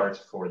restart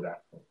for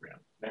that program.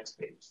 Next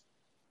page.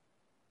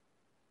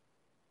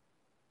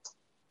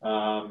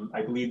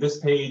 I believe this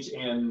page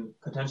and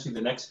potentially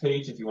the next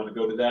page, if you want to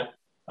go to that,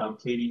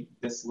 Katie,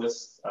 this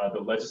lists the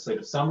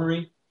legislative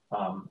summary,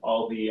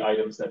 all the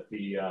items that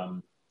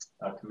the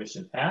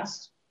commission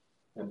passed,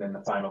 and then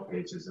the final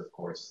page is, of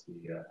course,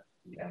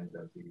 the end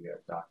of the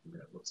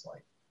document, it looks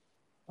like.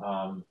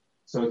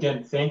 So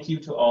again, thank you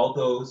to all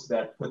those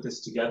that put this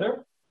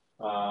together,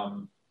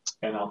 and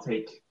I'll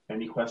take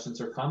any questions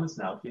or comments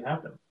now if you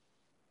have them.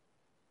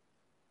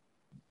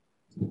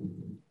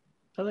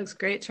 That looks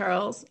great,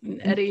 Charles.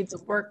 And Eddie's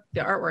work,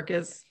 the artwork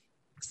is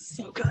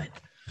so good.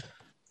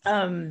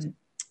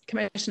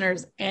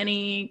 Commissioners,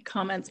 any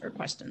comments or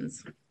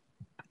questions?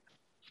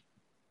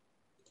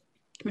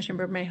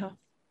 Commissioner Bermejo.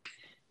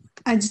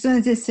 I just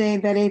wanted to say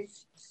that it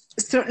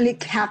certainly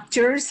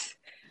captures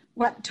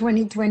what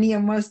 2020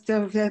 and most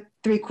of the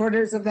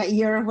 3/4 of that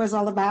year was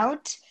all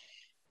about,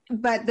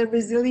 but the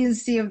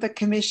resiliency of the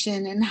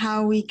commission and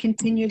how we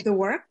continued the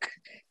work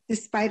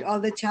despite all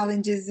the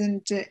challenges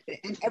and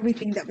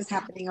everything that was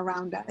happening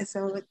around us.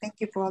 So thank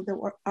you for all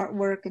the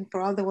artwork and for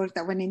all the work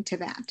that went into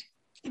that.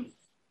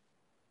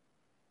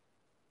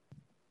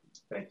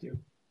 Thank you.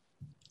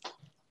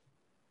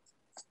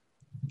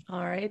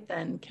 All right,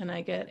 then can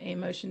I get a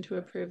motion to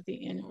approve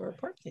the annual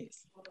report,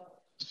 please?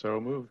 So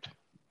moved.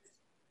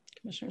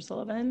 Commissioner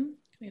Sullivan,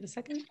 can we get a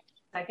second?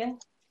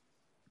 Second.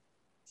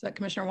 Is that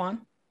Commissioner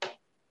Wan? All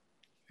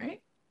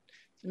right.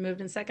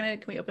 Moved and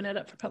seconded. Can we open it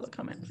up for public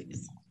comment,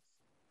 please?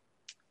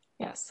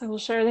 Yes, I will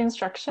share the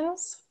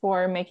instructions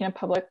for making a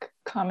public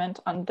comment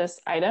on this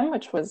item,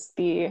 which was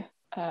the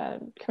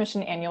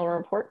Commission Annual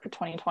Report for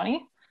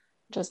 2020.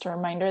 Just a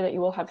reminder that you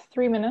will have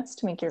 3 minutes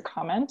to make your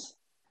comment.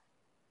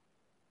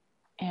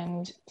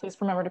 And please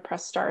remember to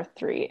press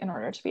 *3 in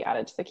order to be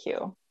added to the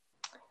queue.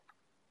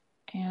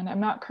 And I'm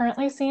not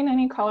currently seeing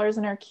any callers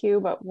in our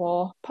queue, but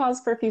we'll pause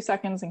for a few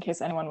seconds in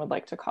case anyone would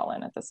like to call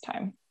in at this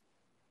time.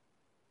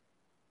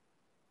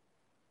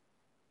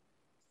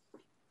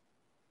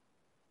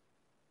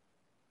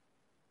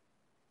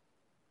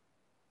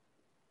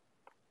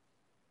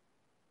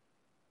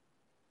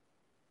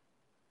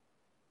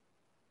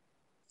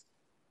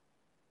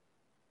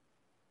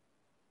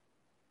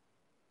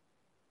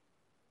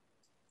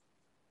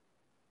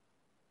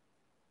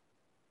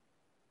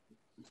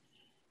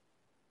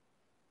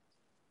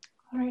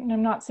 All right, and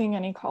I'm not seeing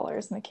any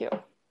callers in the queue.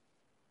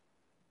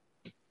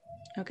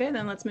 Okay,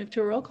 then let's move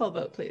to a roll call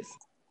vote, please.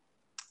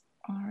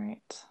 All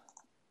right.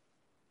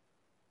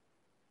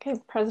 Okay,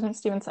 President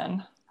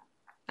Stevenson.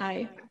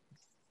 Aye.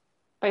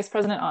 Vice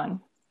President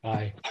On.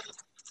 Aye.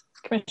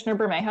 Commissioner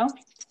Bermejo.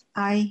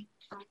 Aye.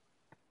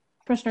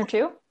 Commissioner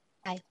Chu.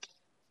 Aye.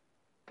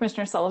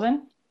 Commissioner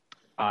Sullivan.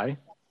 Aye.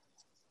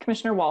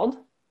 Commissioner Wald.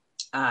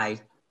 Aye.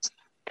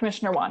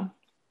 Commissioner Wan.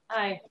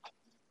 Aye.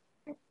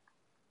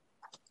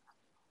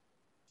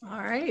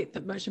 All right,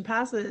 the motion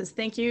passes.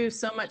 Thank you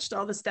so much to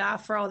all the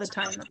staff for all the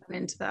time that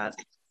went into that.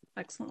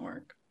 Excellent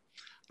work.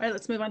 All right,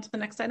 let's move on to the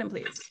next item,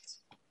 please.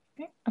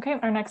 Okay,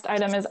 our next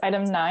item is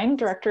item 9,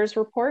 Director's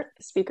Report.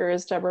 The speaker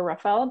is Deborah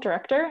Raphael,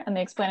 Director, and the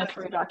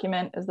explanatory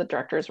document is the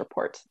Director's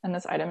Report. And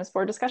this item is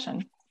for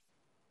discussion.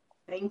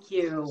 Thank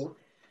you.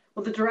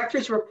 Well, the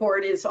Director's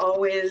Report is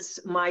always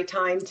my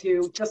time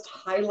to just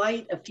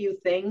highlight a few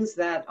things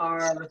that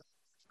are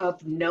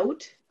of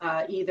note,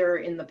 either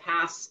in the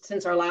past,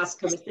 since our last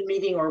commission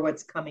meeting, or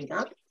what's coming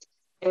up.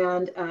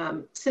 And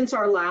since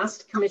our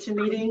last commission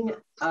meeting,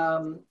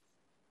 a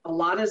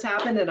lot has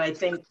happened, and I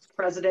think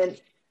President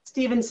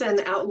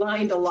Stevenson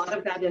outlined a lot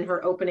of that in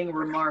her opening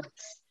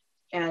remarks.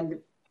 And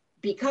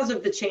because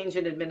of the change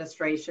in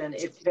administration,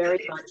 it's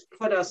very much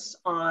put us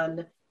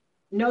on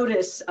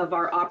notice of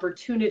our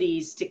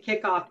opportunities to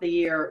kick off the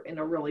year in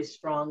a really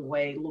strong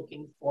way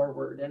looking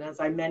forward. And as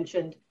I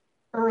mentioned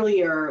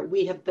earlier,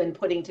 we have been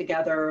putting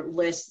together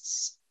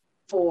lists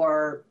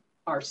for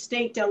our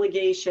state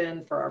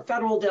delegation, for our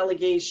federal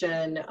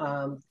delegation,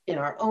 in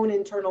our own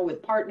internal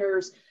with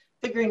partners,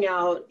 figuring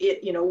out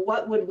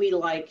what would we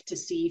like to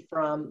see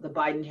from the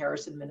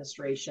Biden-Harris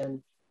administration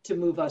to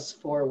move us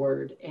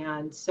forward.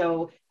 And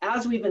so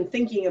as we've been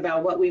thinking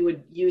about what we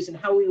would use and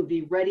how we would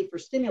be ready for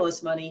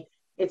stimulus money,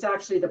 it's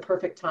actually the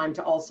perfect time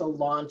to also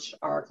launch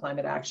our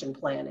climate action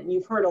plan. And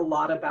you've heard a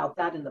lot about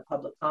that in the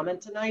public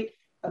comment tonight,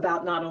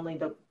 about not only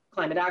the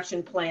climate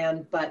action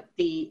plan, but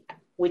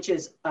which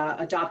is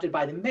adopted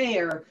by the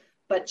mayor,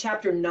 but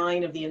Chapter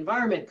 9 of the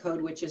Environment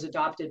Code, which is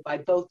adopted by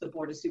both the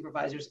Board of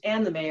Supervisors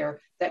and the mayor,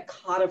 that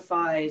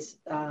codifies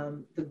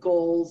the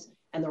goals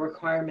and the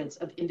requirements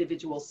of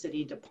individual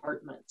city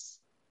departments.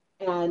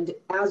 And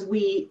as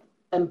we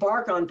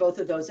embark on both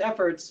of those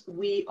efforts,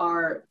 we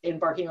are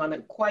embarking on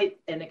quite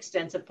an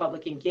extensive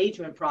public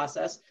engagement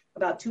process.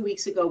 About 2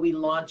 weeks ago, we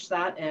launched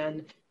that,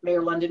 and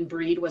Mayor London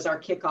Breed was our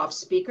kickoff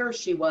speaker.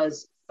 She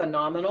was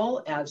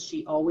phenomenal, as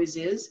she always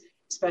is,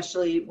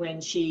 especially when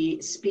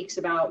she speaks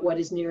about what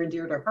is near and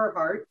dear to her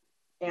heart.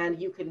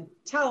 And you can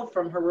tell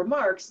from her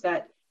remarks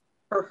that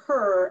for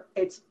her,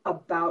 it's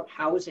about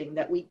housing,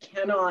 that we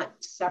cannot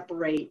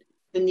separate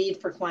the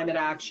need for climate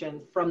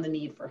action from the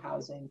need for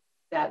housing,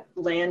 that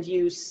land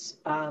use,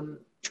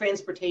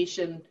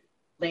 transportation,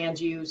 land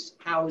use,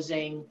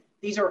 housing,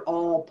 these are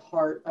all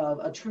part of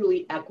a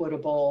truly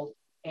equitable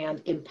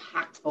and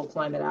impactful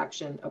climate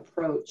action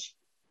approach.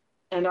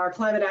 And our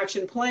climate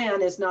action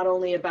plan is not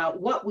only about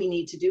what we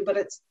need to do, but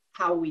it's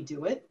how we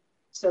do it.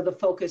 So the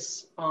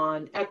focus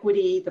on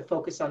equity, the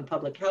focus on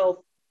public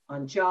health,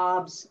 on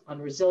jobs,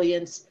 on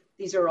resilience,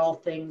 these are all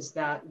things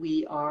that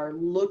we are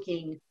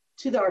looking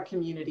to our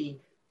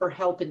community for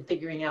help in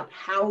figuring out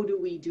how do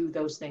we do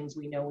those things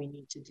we know we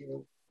need to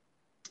do.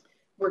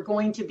 We're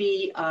going to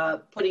be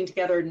putting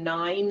together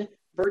 9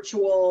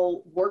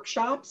 virtual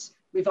workshops.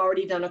 We've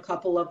already done a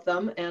couple of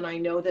them, and I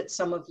know that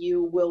some of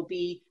you will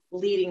be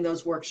leading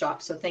those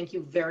workshops. So thank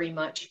you very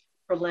much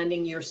for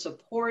lending your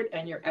support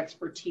and your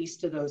expertise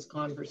to those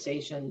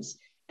conversations.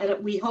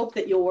 And we hope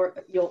that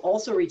you'll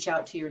also reach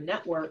out to your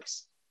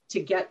networks to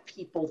get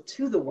people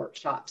to the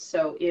workshops.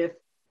 So if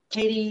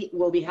Katie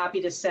will be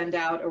happy to send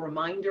out a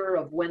reminder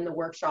of when the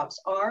workshops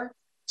are,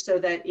 so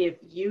that if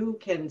you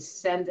can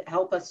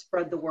help us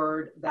spread the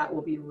word, that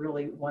will be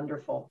really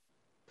wonderful.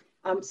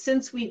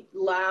 Since we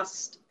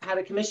last had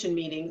a commission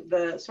meeting,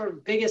 the sort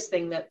of biggest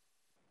thing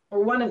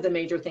or one of the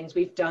major things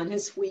we've done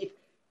is we've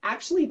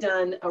actually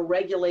done a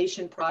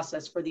regulation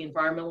process for the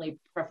environmentally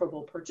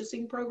preferable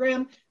purchasing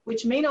program,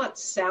 which may not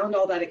sound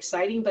all that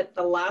exciting, but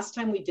the last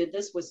time we did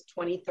this was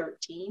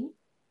 2013.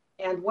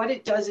 And what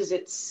it does is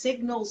it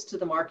signals to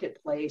the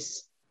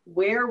marketplace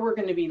where we're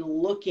going to be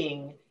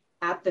looking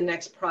at the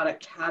next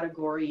product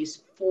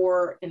categories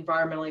for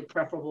environmentally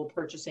preferable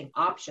purchasing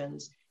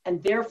options.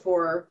 And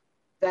therefore,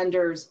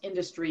 vendors,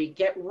 industry,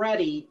 get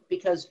ready,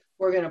 because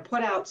we're going to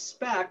put out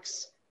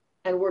specs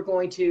and we're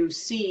going to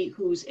see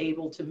who's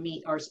able to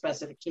meet our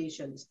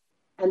specifications.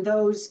 And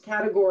those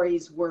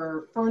categories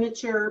were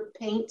furniture,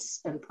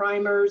 paints and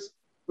primers,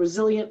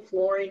 resilient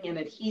flooring and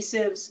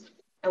adhesives.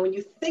 And when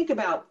you think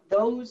about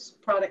those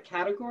product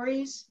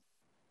categories,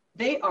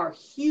 they are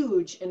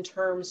huge in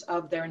terms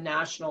of their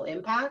national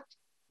impact.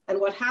 And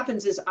what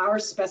happens is our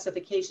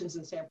specifications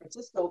in San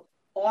Francisco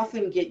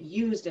often get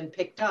used and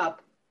picked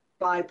up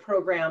by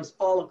programs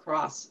all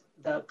across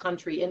the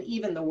country and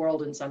even the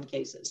world in some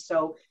cases.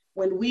 So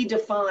when we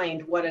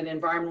defined what an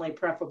environmentally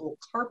preferable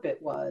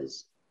carpet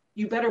was,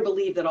 you better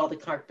believe that all the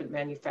carpet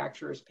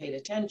manufacturers paid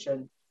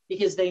attention,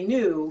 because they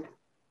knew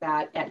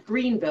that at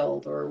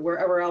Greenbuild or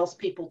wherever else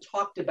people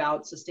talked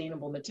about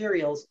sustainable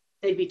materials,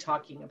 they'd be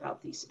talking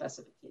about these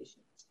specifications.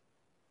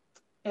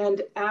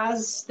 And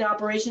as the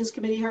operations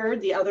committee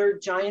heard, the other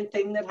giant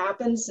thing that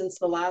happened since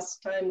the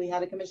last time we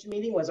had a commission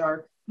meeting was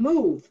our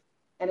move.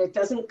 And it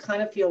doesn't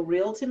kind of feel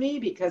real to me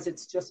because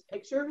it's just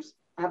pictures.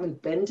 I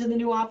haven't been to the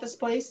new office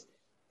place,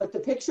 but the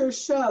pictures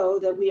show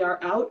that we are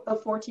out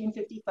of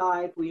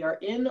 1455. We are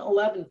in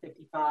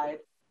 1155.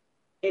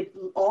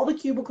 All the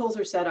cubicles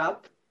are set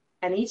up,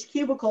 and each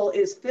cubicle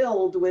is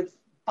filled with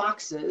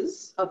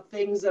boxes of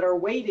things that are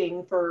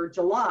waiting for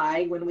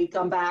July when we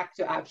come back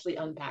to actually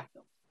unpack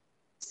them.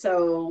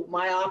 So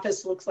my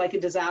office looks like a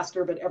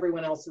disaster, but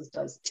everyone else's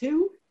does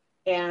too.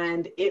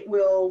 And it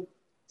will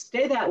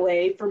stay that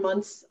way for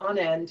months on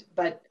end.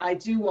 But I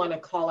do want to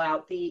call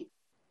out the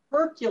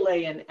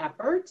Herculean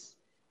efforts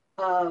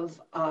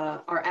of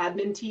our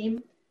admin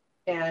team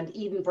and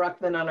Eden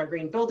Bruckman on our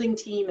green building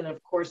team. And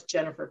of course,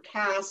 Jennifer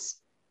Cass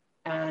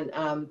and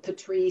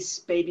Patrice,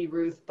 Baby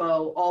Ruth,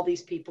 Bo, all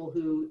these people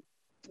who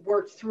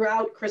worked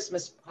throughout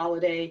Christmas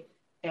holiday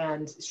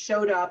and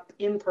showed up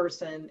in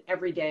person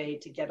every day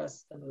to get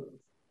us the move.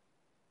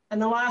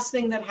 And the last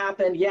thing that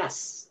happened,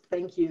 yes,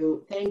 thank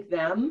you, thank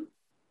them.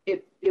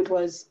 It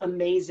was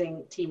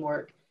amazing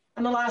teamwork.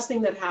 And the last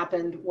thing that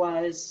happened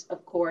was,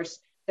 of course,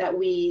 that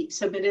we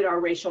submitted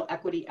our racial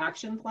equity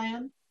action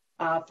plan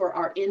for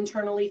our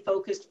internally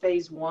focused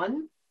phase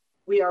 1.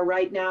 We are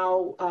right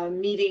now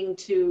meeting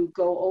to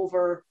go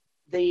over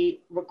the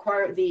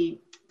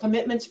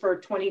commitments for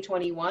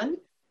 2021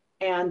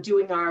 and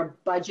doing our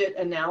budget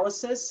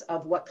analysis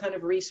of what kind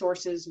of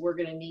resources we're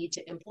going to need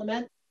to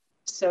implement,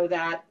 so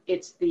that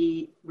it's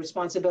the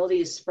responsibility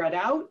is spread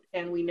out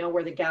and we know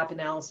where the gap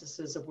analysis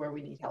is of where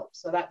we need help.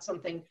 So that's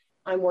something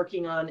I'm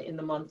working on in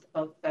the month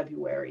of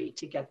February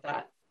to get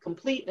that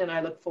complete. And I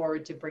look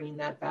forward to bringing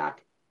that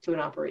back to an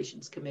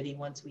operations committee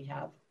once we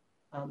have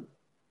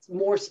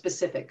more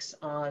specifics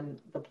on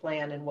the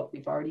plan and what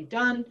we've already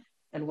done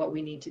and what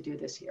we need to do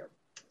this year.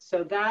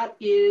 So that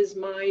is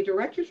my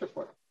director's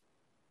report.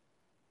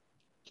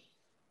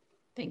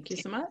 Thank you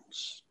so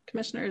much.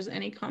 Commissioners,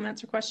 any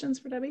comments or questions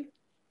for Debbie?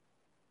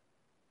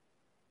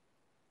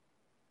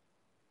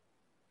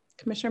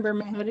 Commissioner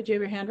Bermejo, did you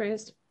have your hand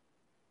raised?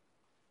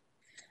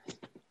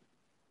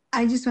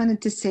 I just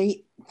wanted to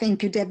say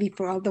thank you, Debbie,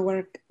 for all the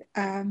work.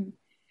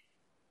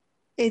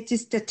 It's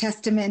just a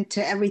testament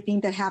to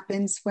everything that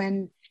happens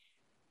when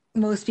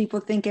most people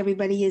think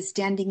everybody is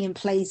standing in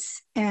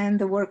place and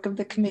the work of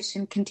the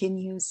commission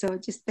continues. So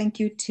just thank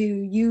you,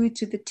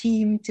 to the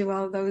team, to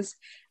all those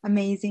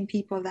amazing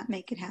people that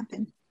make it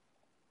happen.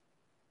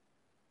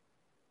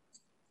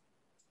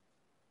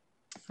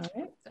 All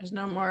right, there's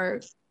no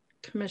more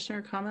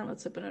commissioner comment.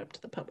 Let's open it up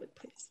to the public,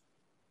 please.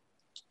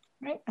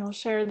 All right, I will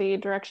share the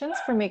directions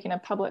for making a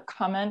public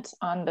comment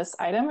on this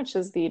item, which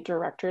is the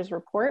director's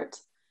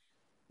report.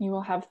 You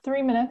will have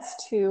 3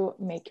 minutes to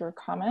make your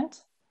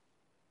comment.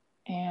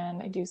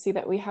 And I do see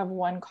that we have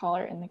one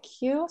caller in the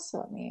queue, so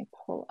let me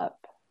pull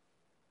up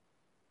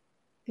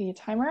the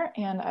timer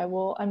and I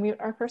will unmute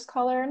our first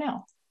caller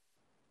now.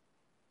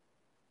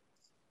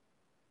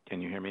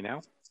 Can you hear me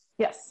now?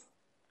 Yes.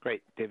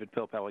 Great. David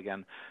Pilpel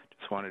again.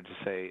 Just wanted to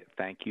say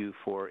thank you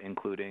for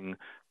including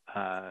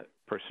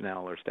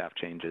personnel or staff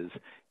changes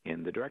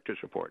in the director's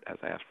report. As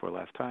I asked for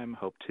last time,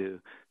 hope to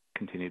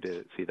continue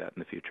to see that in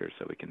the future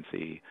so we can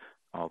see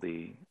all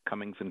the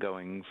comings and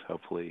goings.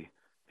 Hopefully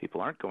people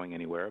aren't going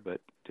anywhere,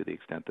 but to the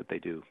extent that they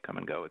do come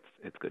and go,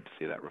 it's good to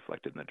see that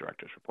reflected in the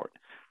director's report.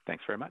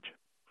 Thanks very much.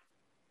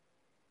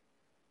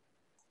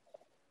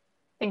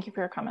 Thank you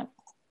for your comment.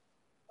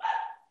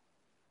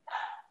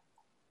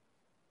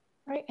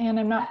 All right, and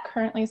I'm not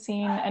currently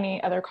seeing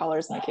any other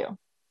callers in the queue.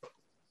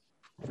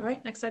 All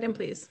right, next item,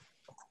 please.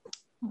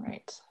 All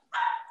right.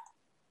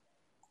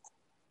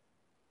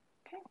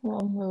 Okay,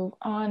 we'll move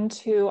on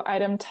to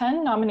item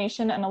 10,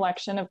 nomination and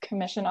election of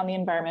Commission on the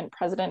Environment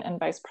President and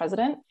Vice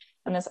President.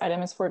 And this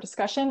item is for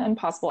discussion and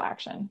possible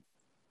action.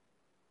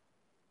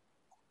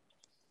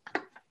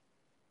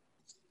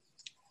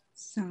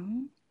 So.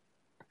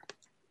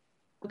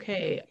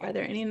 Okay, are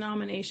there any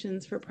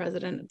nominations for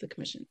President of the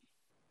Commission?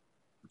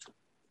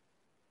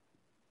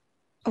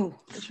 Oh,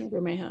 Commissioner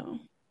Bermejo.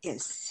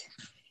 yes.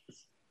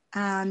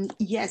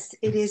 Yes,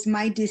 it is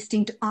my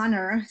distinct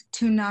honor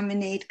to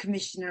nominate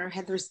Commissioner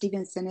Heather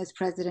Stevenson as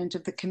president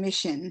of the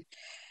commission.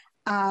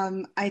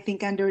 I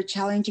think under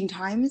challenging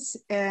times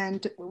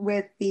and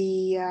with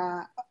the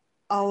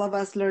all of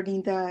us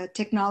learning the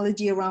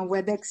technology around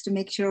WebEx to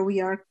make sure we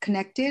are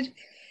connected,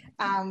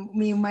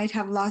 we might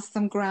have lost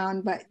some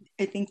ground, but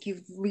I think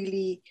you've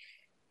really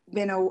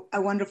been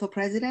a wonderful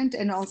president.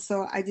 And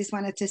also, I just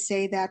wanted to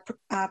say that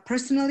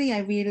personally, I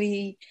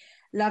really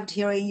loved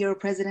hearing your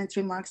president's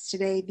remarks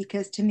today,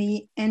 because to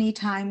me,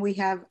 anytime we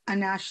have a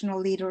national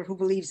leader who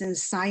believes in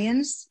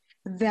science,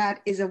 that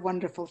is a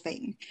wonderful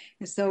thing.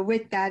 And so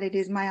with that, it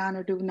is my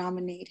honor to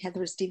nominate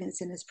Heather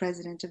Stevenson as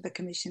president of the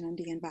Commission on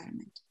the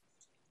Environment.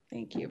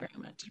 Thank you very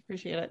much.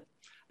 Appreciate it.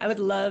 I would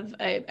love,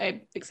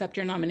 I accept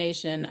your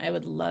nomination. I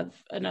would love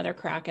another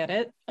crack at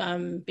it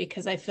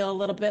because I feel a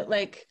little bit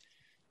like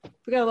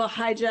we got a little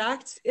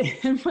hijacked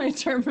in my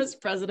term as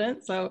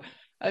president. So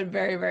I would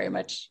very, very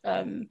much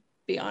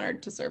be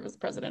honored to serve as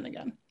president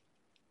again.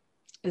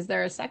 Is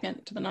there a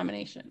second to the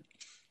nomination?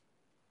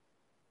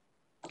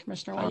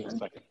 Commissioner Walden?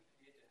 Second.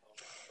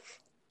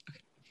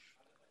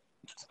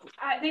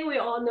 I think we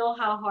all know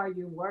how hard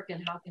you work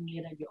and how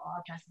committed you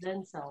are,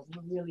 President. So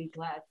we're really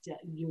glad that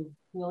you're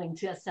willing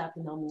to accept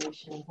the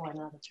nomination for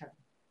another term.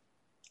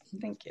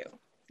 Thank you.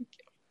 Thank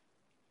you.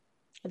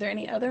 Are there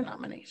any other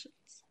nominations?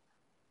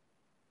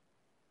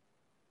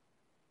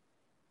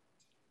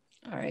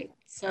 All right.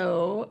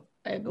 So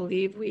I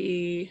believe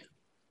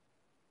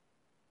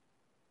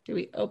do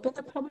we open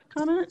the public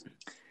comment?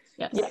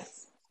 Yes.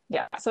 Yes.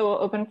 Yeah. So we'll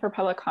open for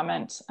public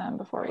comment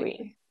before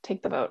we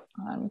take the vote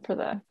for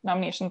the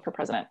nomination for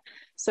president.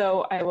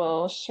 So I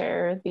will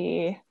share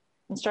the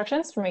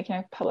instructions for making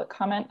a public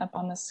comment up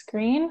on the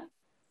screen.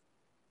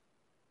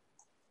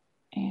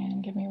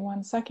 And give me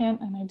 1 second.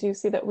 And I do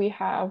see that we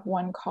have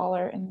one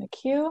caller in the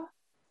queue.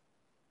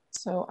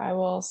 So I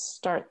will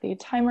start the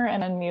timer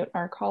and unmute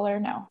our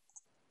caller now.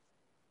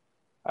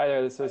 Hi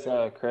there, this is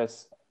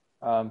Chris.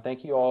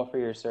 Thank you all for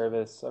your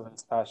service over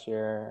this past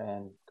year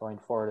and going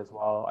forward as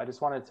well. I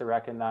just wanted to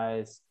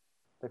recognize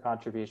the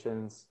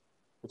contributions,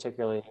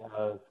 particularly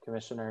of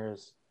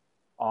Commissioners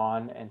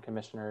On and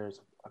Commissioner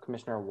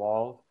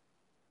Wald.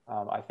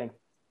 I think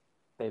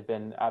they've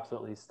been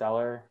absolutely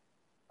stellar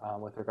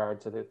with regard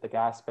to the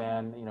gas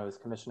ban. You know, it was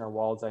Commissioner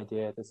Wald's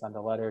idea to send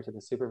a letter to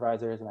the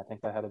supervisors, and I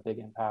think that had a big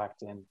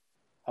impact in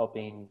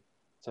helping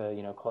to,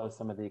 you know, close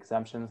some of the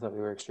exemptions that we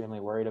were extremely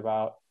worried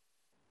about.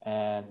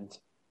 And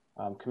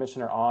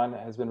Commissioner On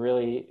has been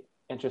really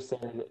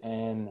interested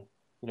in,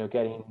 you know,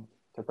 getting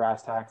to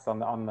brass tacks on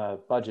the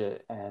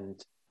budget.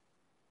 And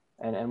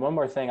one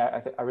more thing,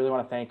 I really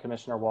want to thank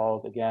Commissioner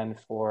Wald again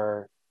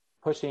for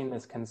pushing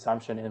this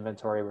consumption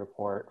inventory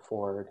report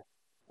forward.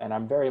 And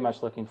I'm very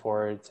much looking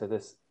forward to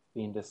this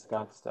being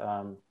discussed,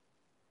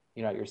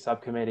 you know, at your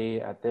subcommittee,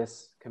 at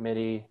this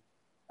committee,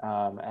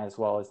 as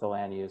well as the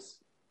Land Use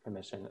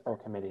Commission or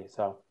committee.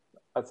 So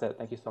that's it.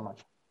 Thank you so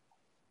much.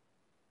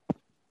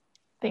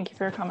 Thank you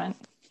for your comment.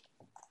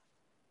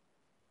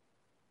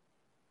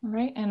 All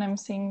right, and I'm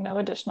seeing no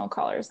additional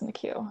callers in the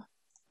queue. All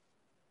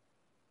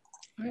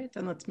right,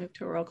 then let's move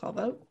to a roll call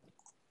vote.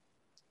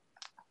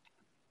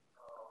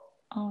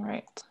 All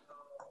right.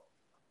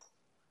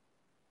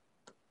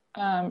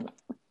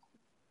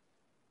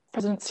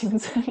 President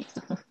Stevenson.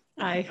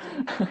 Aye.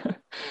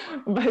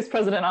 Vice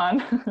President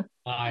On.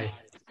 Aye.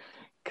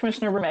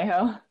 Commissioner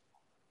Bermejo.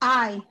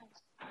 Aye.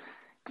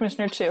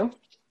 Commissioner Chu.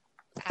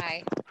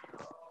 Aye.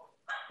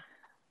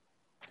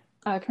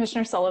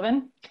 Commissioner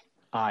Sullivan.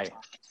 Aye.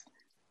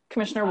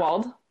 Commissioner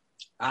Wald.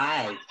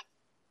 Aye.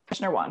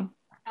 Commissioner Wan.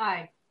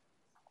 Aye.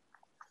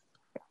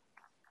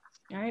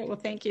 All right, well,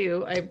 thank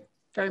you. I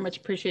very much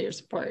appreciate your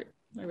support.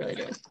 I really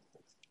do.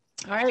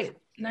 All right,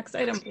 next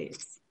item,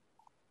 please.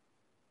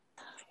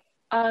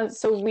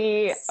 So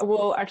we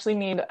will actually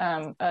need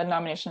a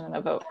nomination and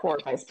a vote for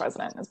vice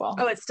president as well.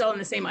 Oh, it's still in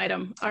the same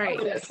item. All right.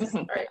 Oh, it is.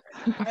 All right.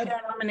 Are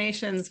there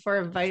nominations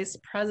for vice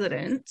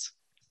president?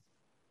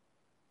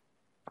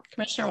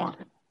 Commissioner Wan.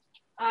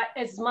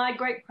 It's my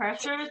great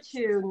pleasure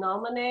to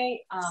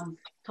nominate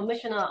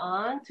Commissioner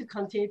On to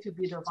continue to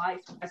be the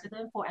vice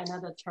president for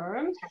another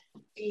term.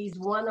 He's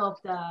one of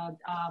the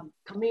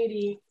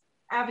community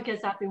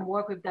advocates I've been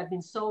working with that have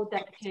been so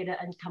dedicated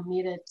and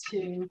committed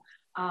to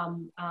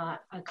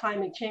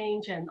climate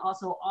change and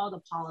also all the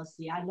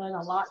policy. I learned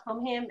a lot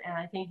from him, and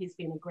I think he's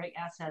been a great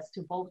asset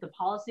to both the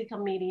policy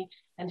committee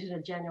and to the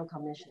general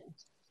commission.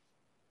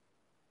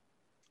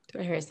 Do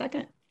I hear a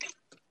second?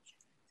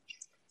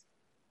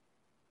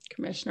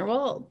 Commissioner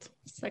Wald,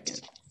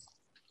 second.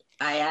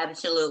 I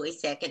absolutely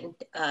second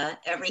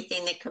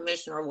everything that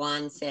Commissioner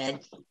Wan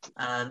said.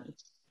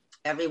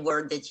 Every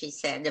word that she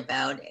said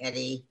about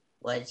Eddie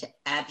was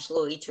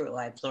absolutely true.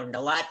 I've learned a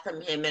lot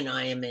from him, and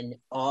I am in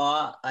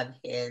awe of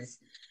his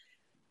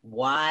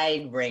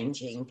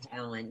wide-ranging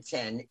talents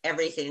and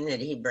everything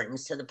that he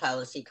brings to the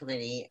policy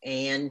committee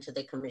and to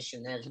the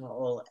commission as a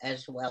whole,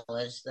 as well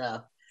as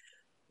the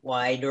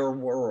wider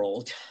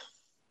world.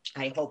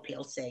 I hope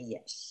he'll say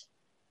yes.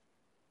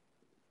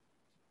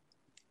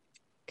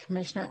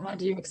 Commissioner,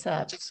 do you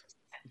accept?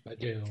 I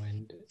do,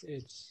 and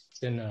it's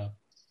been a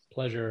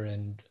pleasure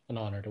and an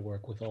honor to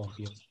work with all of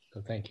you.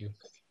 So thank you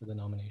for the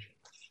nomination.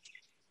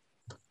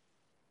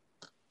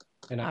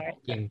 And I'm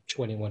hoping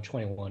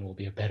 21-21 will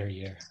be a better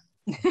year.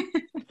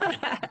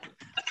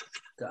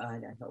 God,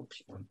 I hope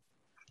so.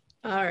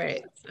 All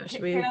right. So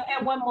should we? Can I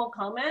add one more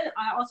comment?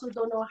 I also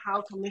don't know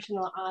how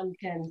Commissioner An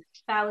can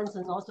balance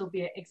and also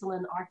be an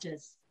excellent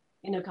artist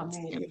in the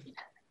community.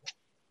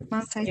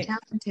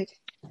 Multi-talented.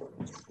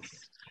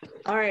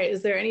 All right.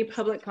 Is there any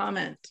public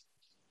comment?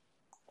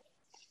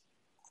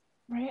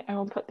 All right. I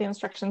will put the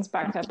instructions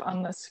back up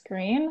on the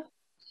screen.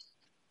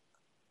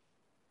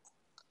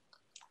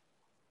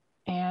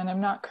 And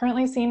I'm not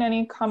currently seeing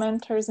any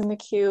commenters in the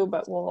queue,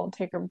 but we'll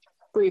take a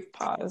brief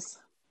pause.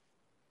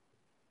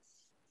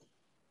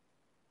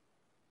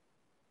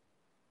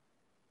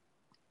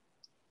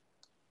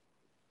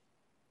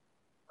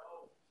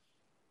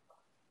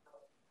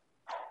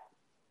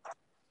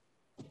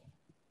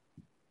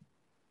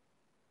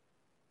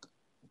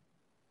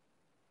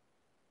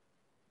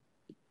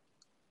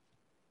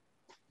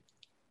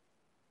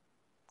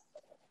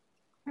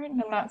 All right,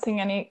 and I'm not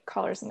seeing any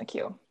callers in the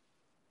queue.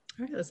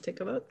 All right, let's take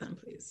a vote then,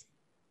 please.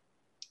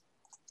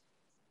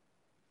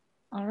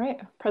 All right,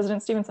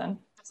 President Stevenson.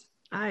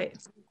 Aye.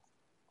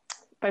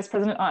 Vice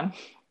President An.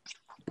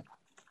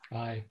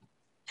 Aye.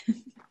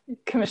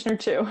 Commissioner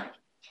Chu.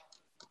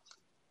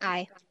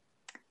 Aye.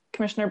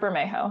 Commissioner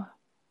Bermejo.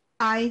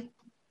 Aye.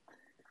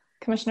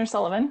 Commissioner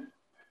Sullivan.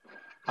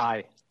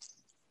 Aye.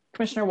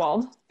 Commissioner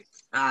Wald.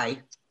 Aye.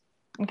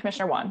 And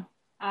Commissioner Wan.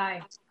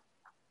 Aye.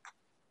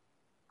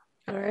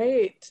 All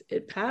right,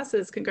 it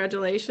passes.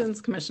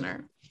 Congratulations,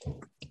 Commissioner.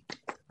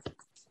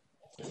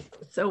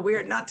 So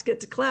weird not to get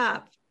to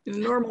clap in a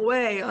normal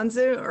way on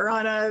Zoom or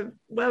on a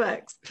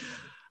WebEx.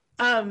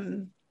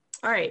 All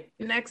right,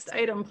 next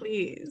item,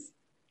 please.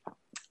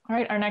 All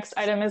right, our next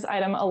item is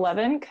item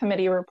 11,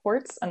 committee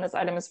reports, and this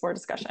item is for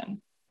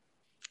discussion.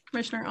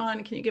 Commissioner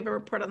An, can you give a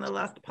report on the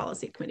last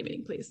policy committee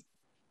meeting, please?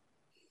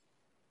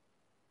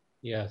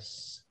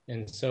 Yes,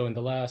 and so in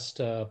the last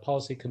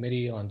policy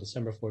committee on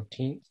December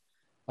 14th,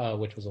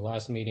 which was the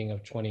last meeting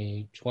of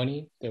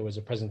 2020, there was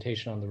a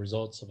presentation on the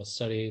results of a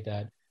study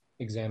that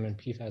examined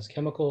PFAS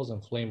chemicals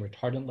and flame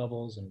retardant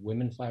levels in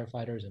women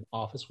firefighters and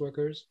office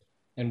workers.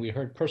 And we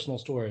heard personal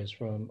stories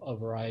from a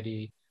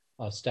variety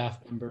of staff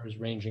members,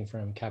 ranging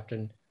from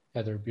Captain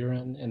Heather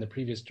Buren and the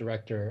previous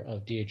director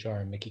of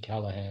DHR, Mickey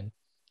Callahan.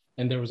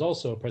 And there was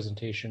also a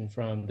presentation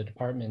from the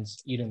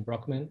department's Eden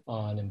Bruckman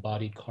on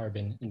embodied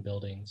carbon in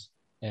buildings.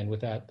 And with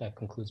that, that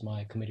concludes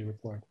my committee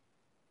report.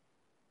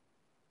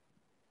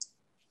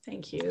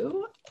 Thank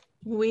you.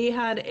 We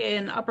had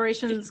an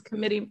operations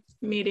committee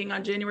meeting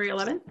on January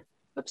 11th.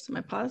 Oops, am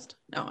I paused?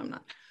 No, I'm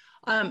not.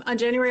 On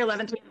January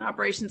 11th, we had an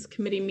operations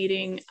committee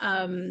meeting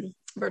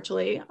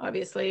virtually,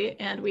 obviously,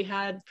 and we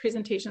had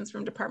presentations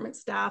from department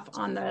staff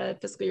on the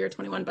fiscal year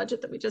 21 budget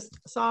that we just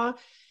saw,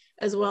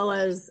 as well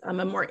as a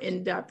more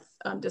in-depth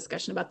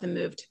discussion about the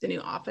move to the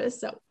new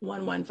office at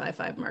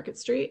 1155 Market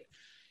Street.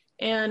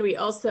 And we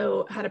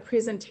also had a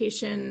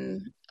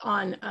presentation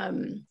on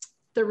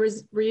the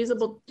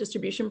reusable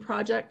distribution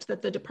project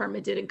that the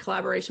department did in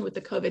collaboration with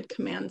the COVID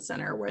Command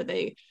Center, where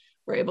they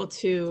were able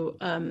to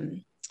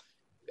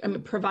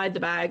provide the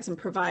bags and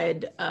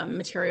provide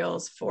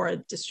materials for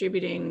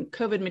distributing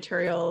COVID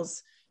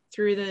materials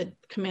through the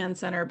Command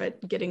Center,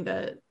 but getting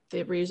the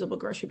reusable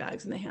grocery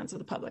bags in the hands of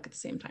the public at the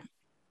same time.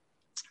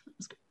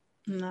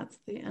 And that's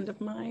the end of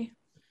my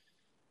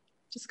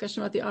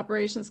discussion about the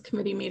operations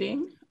committee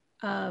meeting.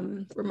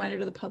 Reminder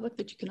to the public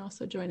that you can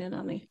also join in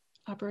on the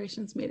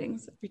operations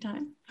meetings every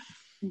time.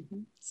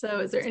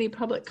 So is there any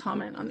public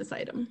comment on this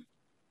item?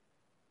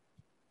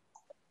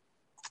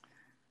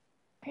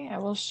 Okay, I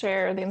will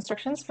share the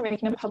instructions for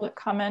making a public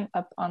comment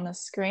up on the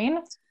screen.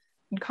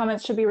 And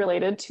comments should be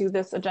related to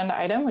this agenda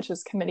item, which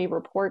is committee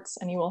reports,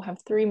 and you will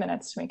have 3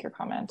 minutes to make your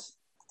comment.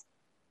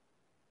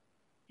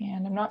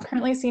 And I'm not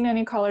currently seeing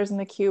any callers in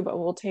the queue, but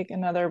we'll take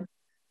another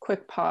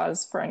quick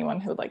pause for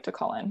anyone who would like to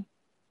call in.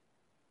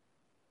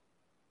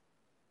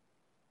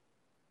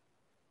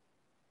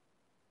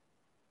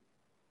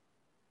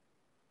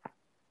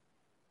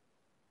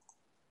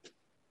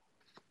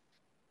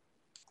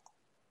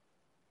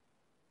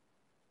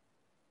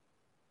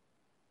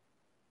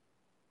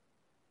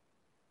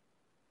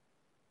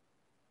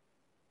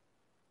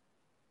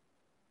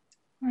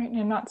 All right,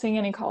 and I'm not seeing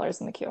any callers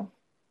in the queue.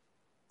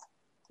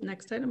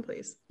 Next item,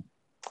 please.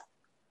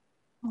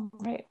 All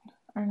right,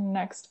 our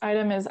next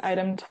item is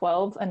item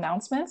 12,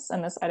 announcements,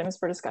 and this item is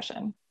for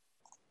discussion.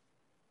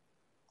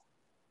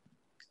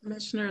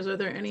 Commissioners, are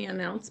there any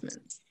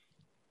announcements?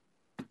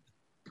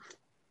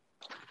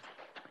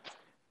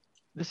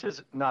 This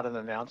is not an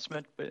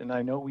announcement, and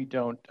I know we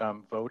don't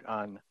vote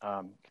on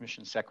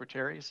commission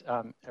secretaries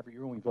every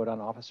year when we vote on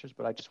officers,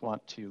 but I just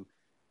want to,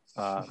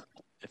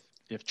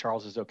 if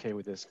Charles is okay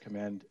with this,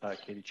 commend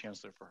Katie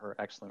Chancellor for her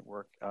excellent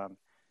work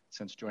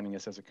since joining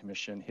us as a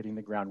commission, hitting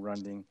the ground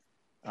running,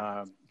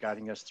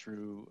 guiding us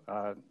through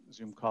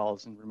Zoom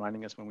calls and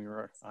reminding us when we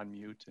were on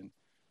mute, and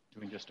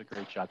doing just a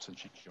great job since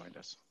she joined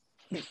us.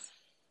 Yes.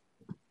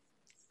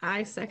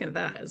 I second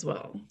that as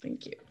well.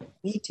 Thank you.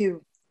 Me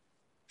too.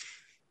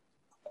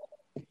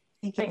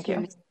 Thank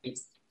you.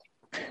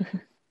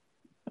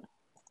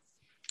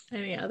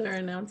 Any other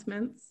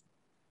announcements?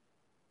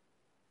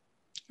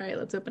 All right,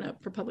 let's open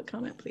up for public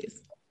comment,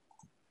 please.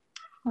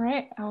 All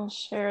right, I'll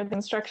share the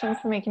instructions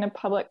for making a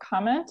public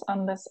comment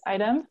on this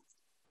item.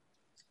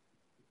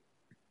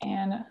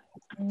 And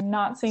I'm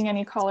not seeing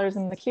any callers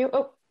in the queue.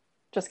 Oh,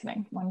 just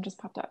kidding, one just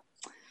popped up.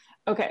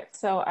 Okay,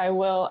 so I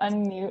will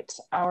unmute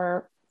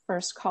our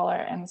first caller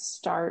and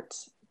start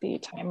the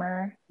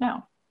timer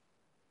now.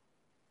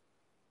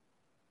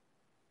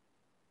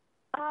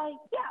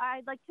 Yeah,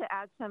 I'd like to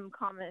add some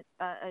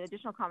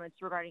additional comments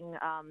regarding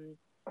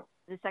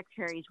the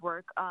Secretary's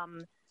work.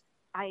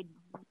 I'd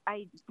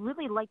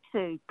really like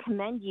to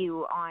commend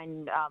you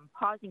on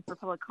pausing for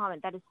public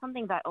comment. That is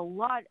something that a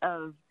lot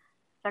of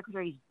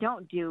secretaries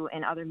don't do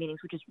in other meetings,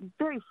 which is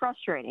very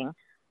frustrating.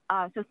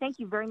 So thank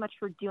you very much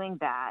for doing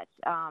that.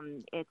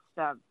 It's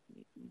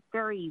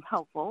very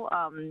helpful.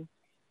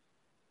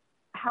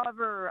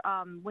 However,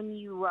 when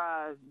you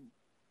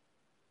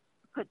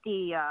put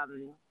the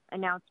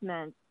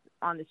announcements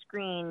on the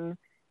screen,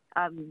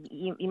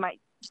 you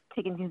might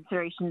take into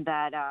consideration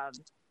that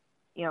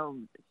you know,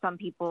 some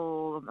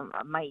people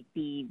might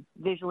be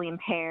visually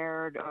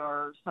impaired,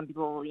 or some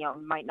people, you know,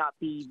 might not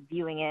be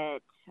viewing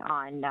it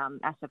on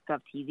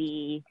SF.gov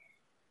TV.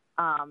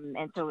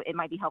 And so it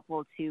might be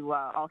helpful to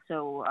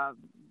also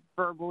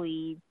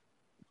verbally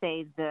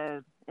say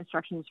the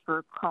instructions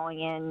for calling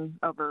in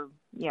over,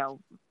 you know,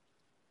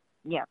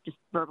 yeah, just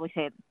verbally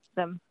say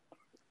them.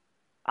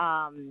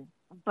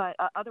 But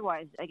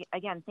otherwise,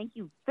 again, thank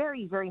you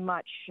very, very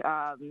much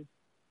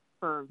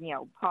for, you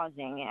know,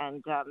 pausing.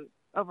 And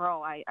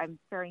overall, I'm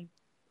very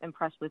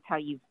impressed with how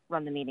you've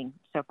run the meeting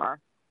so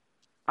far.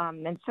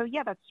 And so,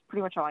 yeah, that's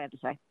pretty much all I have to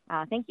say.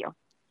 Thank you.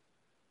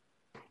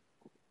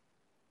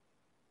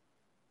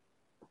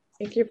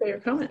 Thank you for your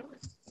comment.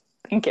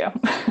 Thank you.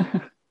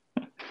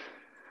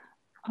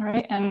 All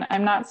right, and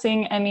I'm not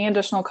seeing any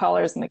additional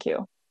callers in the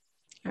queue.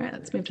 All right,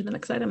 let's move to the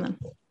next item then.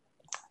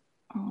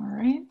 All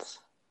right.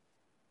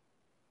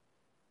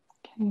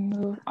 Can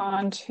move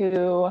on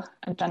to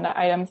agenda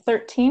item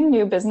 13,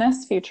 new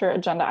business, future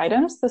agenda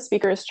items. The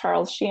speaker is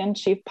Charles Sheehan,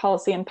 Chief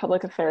Policy and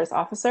Public Affairs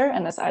Officer,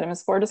 and this item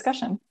is for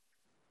discussion.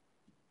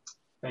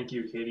 Thank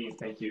you, Katie, and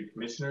thank you,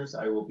 commissioners.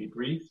 I will be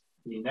brief.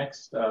 The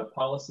next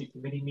policy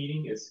committee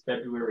meeting is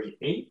February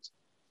 8th.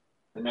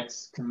 The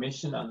next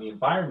commission on the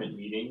environment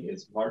meeting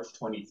is March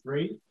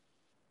 23.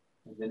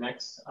 And the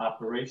next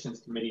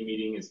operations committee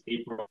meeting is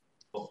April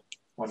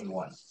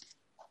 21.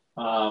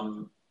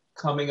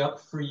 Coming up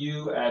for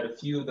you at a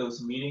few of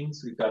those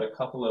meetings, we've got a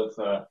couple of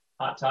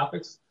hot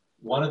topics.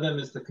 One of them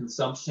is the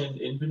consumption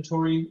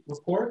inventory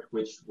report,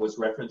 which was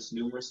referenced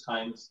numerous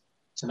times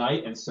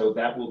tonight. And so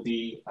that will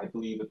be, I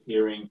believe,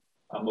 appearing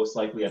most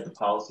likely at the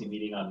policy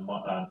meeting on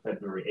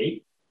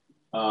February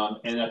 8th.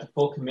 And at the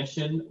full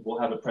commission, we'll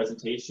have a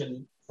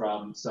presentation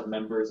from some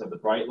members of the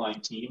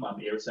Brightline team on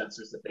the air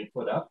sensors that they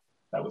put up.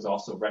 That was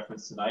also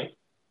referenced tonight.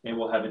 And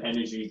we'll have an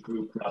energy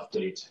group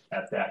update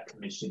at that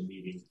commission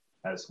meeting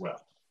as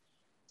well.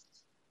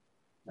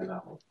 And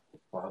I'll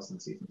pause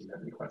and see if you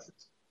have any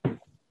questions.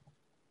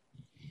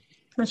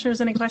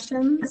 Commissioners, any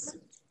questions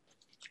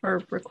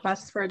or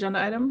requests for agenda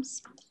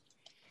items?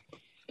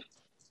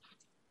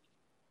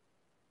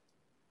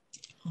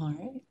 All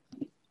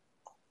right.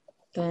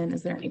 Then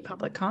is there any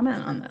public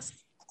comment on this?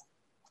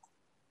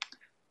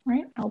 All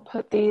right, I'll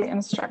put the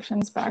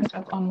instructions back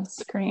up on the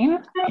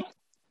screen.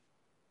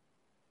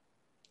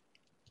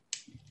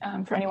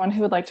 For anyone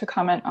who would like to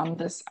comment on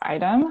this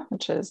item,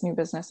 which is new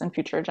business and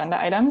future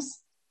agenda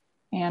items.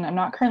 And I'm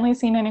not currently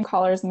seeing any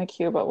callers in the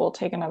queue, but we'll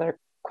take another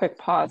quick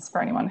pause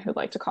for anyone who'd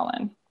like to call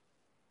in.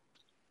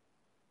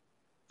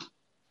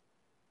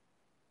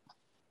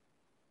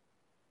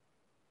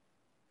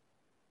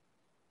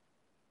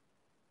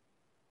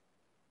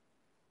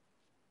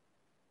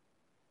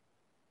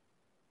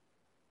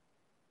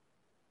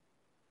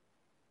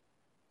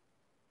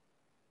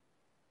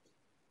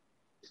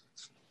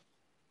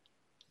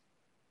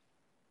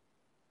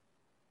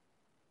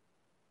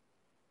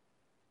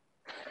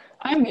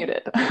 I'm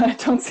muted. I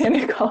don't see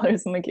any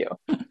callers in the queue.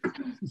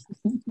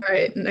 All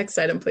right, next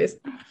item, please.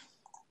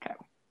 Okay.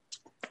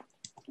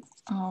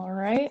 All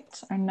right,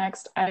 our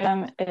next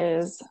item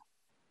is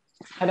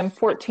item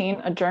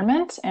 14,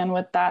 adjournment. And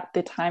with that,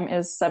 the time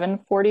is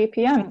 7:40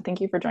 p.m.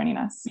 Thank you for joining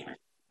us.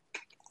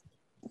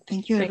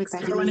 Thank you, Thanks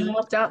everybody. everyone who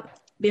helped out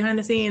behind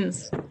the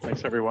scenes.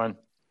 Thanks, everyone.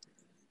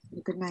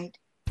 Good night.